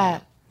 You Yeah.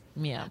 can't.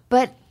 Yeah.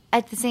 But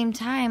at the same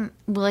time,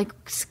 like,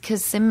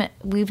 because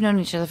we've known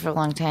each other for a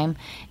long time,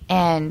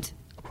 and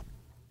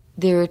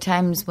there are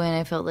times when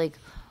I felt like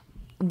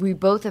we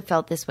both have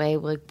felt this way.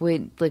 Like,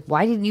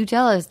 why didn't you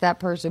tell us that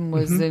person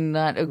was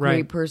not a great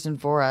Right. person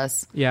for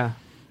us? Yeah.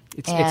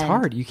 It's And-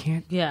 hard. You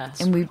can't. Yeah.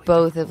 And we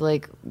both have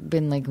like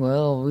been like,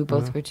 well, we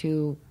both were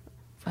too,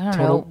 I don't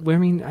Total. know, I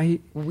mean, I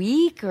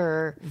weak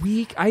or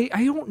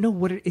don't know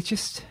what it's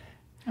just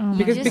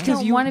because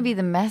don't want to be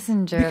the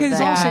messenger. of because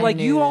that also bad like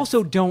you news.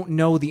 also don't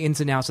know the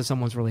ins and outs of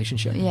someone's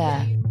relationship.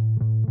 Yeah.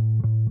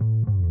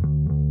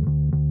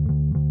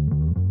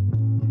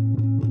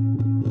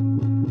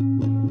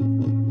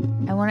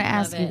 I want to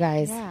ask you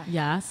guys.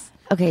 Yes.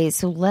 Okay,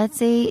 so let's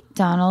say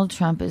Donald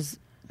Trump is.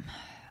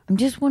 I'm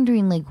just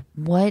wondering, like,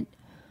 what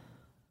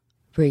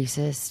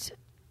racist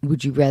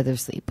would you rather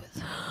sleep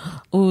with?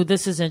 Ooh,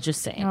 this is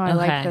interesting. Oh, I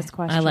like Okay. this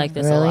question. I like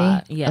this Really? a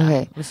lot. Yeah.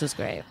 Okay. This is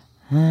great.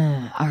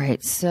 All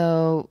right,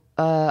 so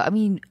I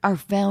mean, our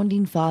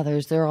founding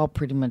fathers—they're all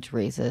pretty much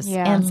racist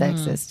Yeah. and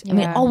sexist. I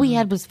mean, Yeah. all we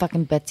had was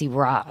fucking Betsy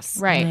Ross,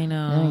 Right. I I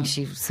know. think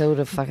she sewed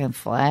a fucking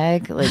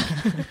flag. Like,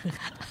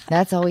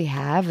 that's all we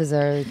have is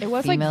our. It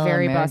was like female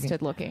very American.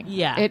 busted looking.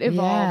 Yeah. It evolved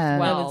Yeah.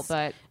 well, It was-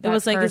 but It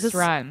was like first this is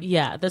run.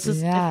 Yeah. This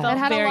is. Yeah. It, felt It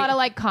had very, a lot of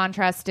like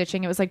contrast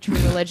stitching. It was like True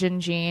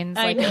Religion jeans.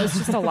 I Like know. it was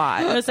just a It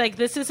lot. was like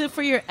this isn't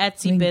for your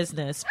Etsy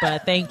business,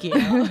 but thank you.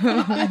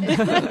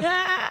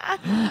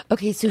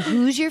 Okay, so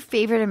who's your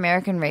favorite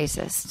American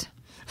racist?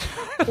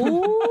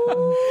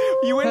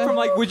 You went from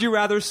like, would you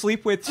rather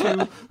sleep with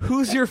to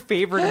who's your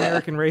favorite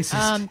American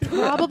racist?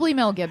 Probably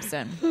Mel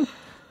Gibson.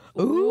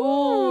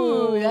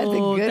 Ooh, that's a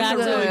good That's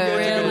one. a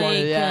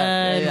really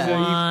good So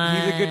one.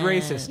 he's a good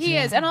racist. He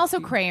is, and also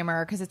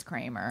Kramer because it's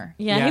Kramer.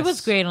 Yeah, he Yes.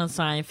 was great on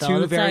Seinfeld. Two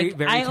It's very, like,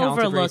 very I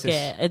talented overlook racists.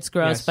 it. It's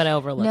gross, Yes. but I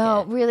overlook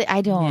No, it. really,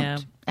 I don't. Yeah.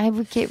 I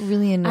would get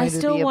really annoyed I with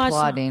still the watch.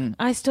 applauding.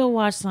 I still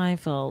watch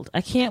Seinfeld.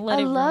 I can't let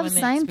I it love ruin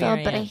the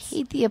Seinfeld, but I experience.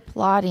 hate the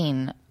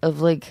applauding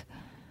of like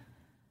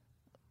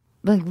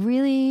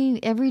really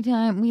every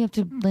time we have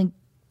to like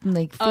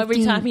 15,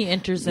 Every time he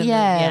enters in the-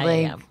 yeah,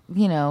 yeah,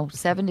 like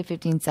 7 to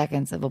 15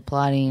 seconds of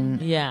applauding.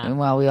 Yeah. and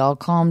while we all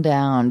calm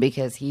down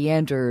because he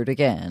entered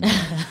again.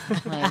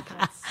 Like,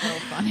 So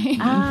funny.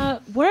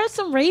 Where are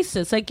some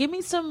racists? Like, give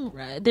me some.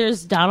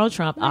 There's Donald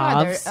Trump.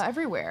 Yeah, they're Obs.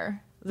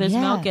 everywhere. There's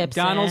Yeah. Mel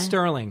Gibson. Donald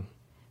Sterling.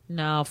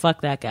 No,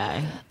 fuck that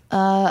guy.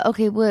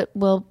 okay, what?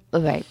 Well,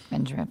 okay,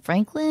 Benjamin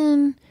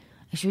Franklin.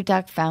 Should we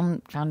talk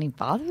founding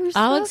fathers?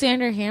 stuff?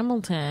 Alexander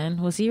Hamilton.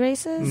 Was he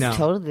racist? No.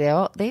 Totally,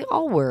 they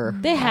all were.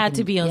 They had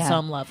to be on Yeah.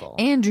 some level.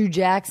 Andrew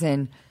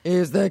Jackson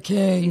is the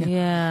king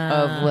Yeah.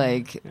 of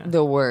like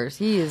the worst.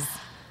 He is.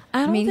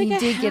 I I don't mean, think he I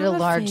did get a have a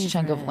large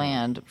chunk of favorite.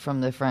 land from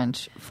the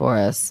French for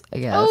us, I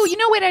guess. Oh, you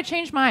know what? I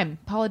changed mine.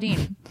 Paula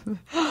Deen.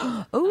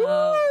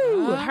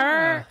 Ooh,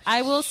 Her.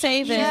 I will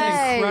say this.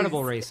 Yes.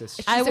 Incredible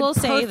racist. I She's a will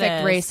say perfect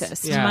this.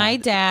 racist. Yeah. My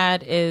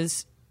dad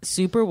is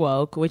super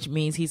woke, which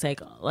means he's like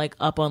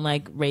up on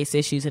like race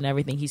issues and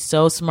everything. He's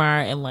so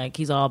smart and like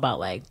he's all about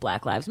like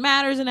Black Lives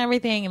Matters and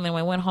everything. And then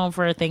when I went home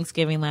for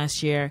Thanksgiving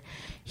last year,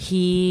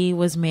 he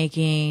was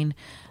making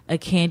a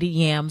candied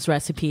yams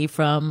recipe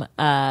from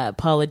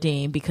Paula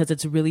Deen because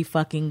it's really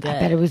fucking good. I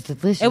bet it was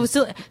delicious. It was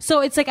so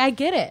it's like I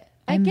get it.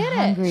 I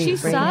get it. She right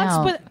sucks,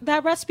 now. but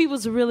that recipe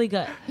was really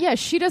good. Yeah,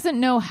 she doesn't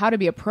know how to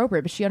be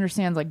appropriate, but she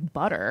understands like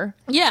butter.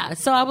 Yeah,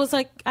 so I was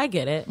like, I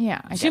get it.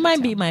 Yeah, she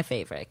might be my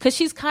favorite because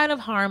she's kind of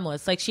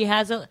harmless. Like she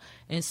hasn't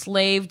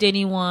enslaved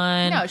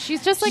anyone. No,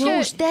 she's just like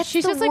She's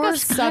just the like a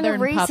worst southern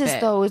kind of racist,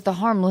 puppet. though, is the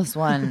harmless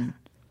one.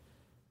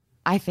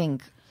 I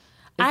think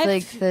it's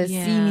like the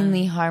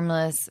seemingly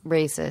harmless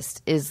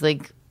racist is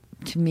like,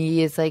 to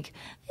me, it's like,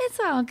 it's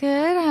all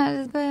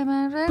good.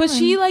 But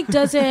she like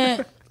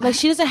doesn't like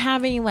she doesn't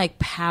have any like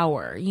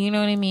power. You know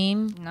what I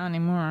mean? Not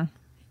anymore.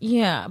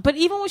 Yeah, but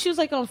even when she was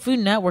like on Food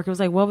Network, it was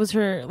like, what was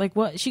her like?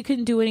 What she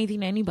couldn't do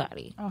anything to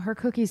anybody. Oh, her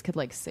cookies could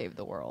like save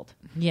the world.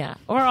 Yeah,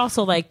 or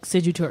also like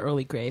send you to an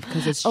early grave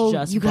because it's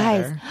just you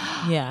butter.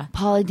 guys. Yeah,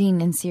 Paula Deen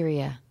in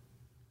Syria.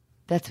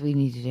 That's what we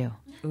need to do.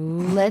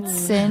 Let's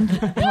send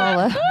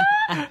Paula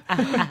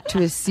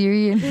to a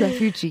Syrian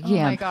refugee camp.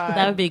 Oh my God.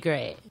 that would be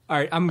great. All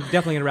right, I'm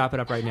definitely going to wrap it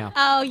up right now.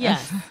 Oh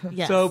yes,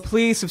 yes. So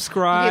please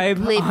subscribe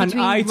You get on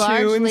between large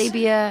iTunes.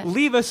 labia.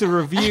 Leave us a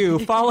review.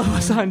 Follow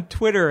us on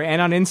Twitter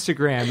and on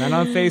Instagram and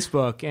on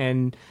Facebook.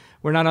 And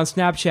we're not on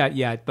Snapchat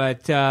yet,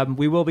 but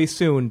we will be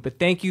soon. But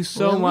thank you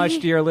so Will much, we?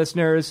 dear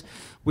listeners.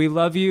 We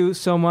love you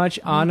so much.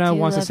 Anna do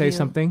wants to love say you.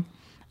 something.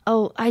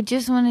 Oh, I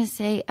just want to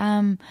say,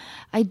 I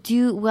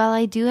do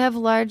have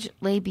large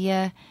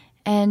labia,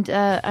 and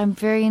I'm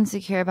very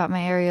insecure about my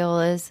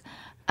areolas.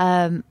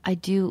 I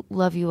do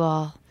love you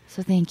all,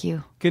 so thank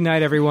you. Good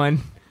night, everyone.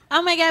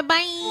 Oh my God,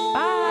 bye.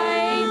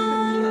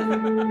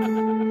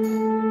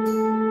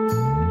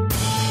 Bye.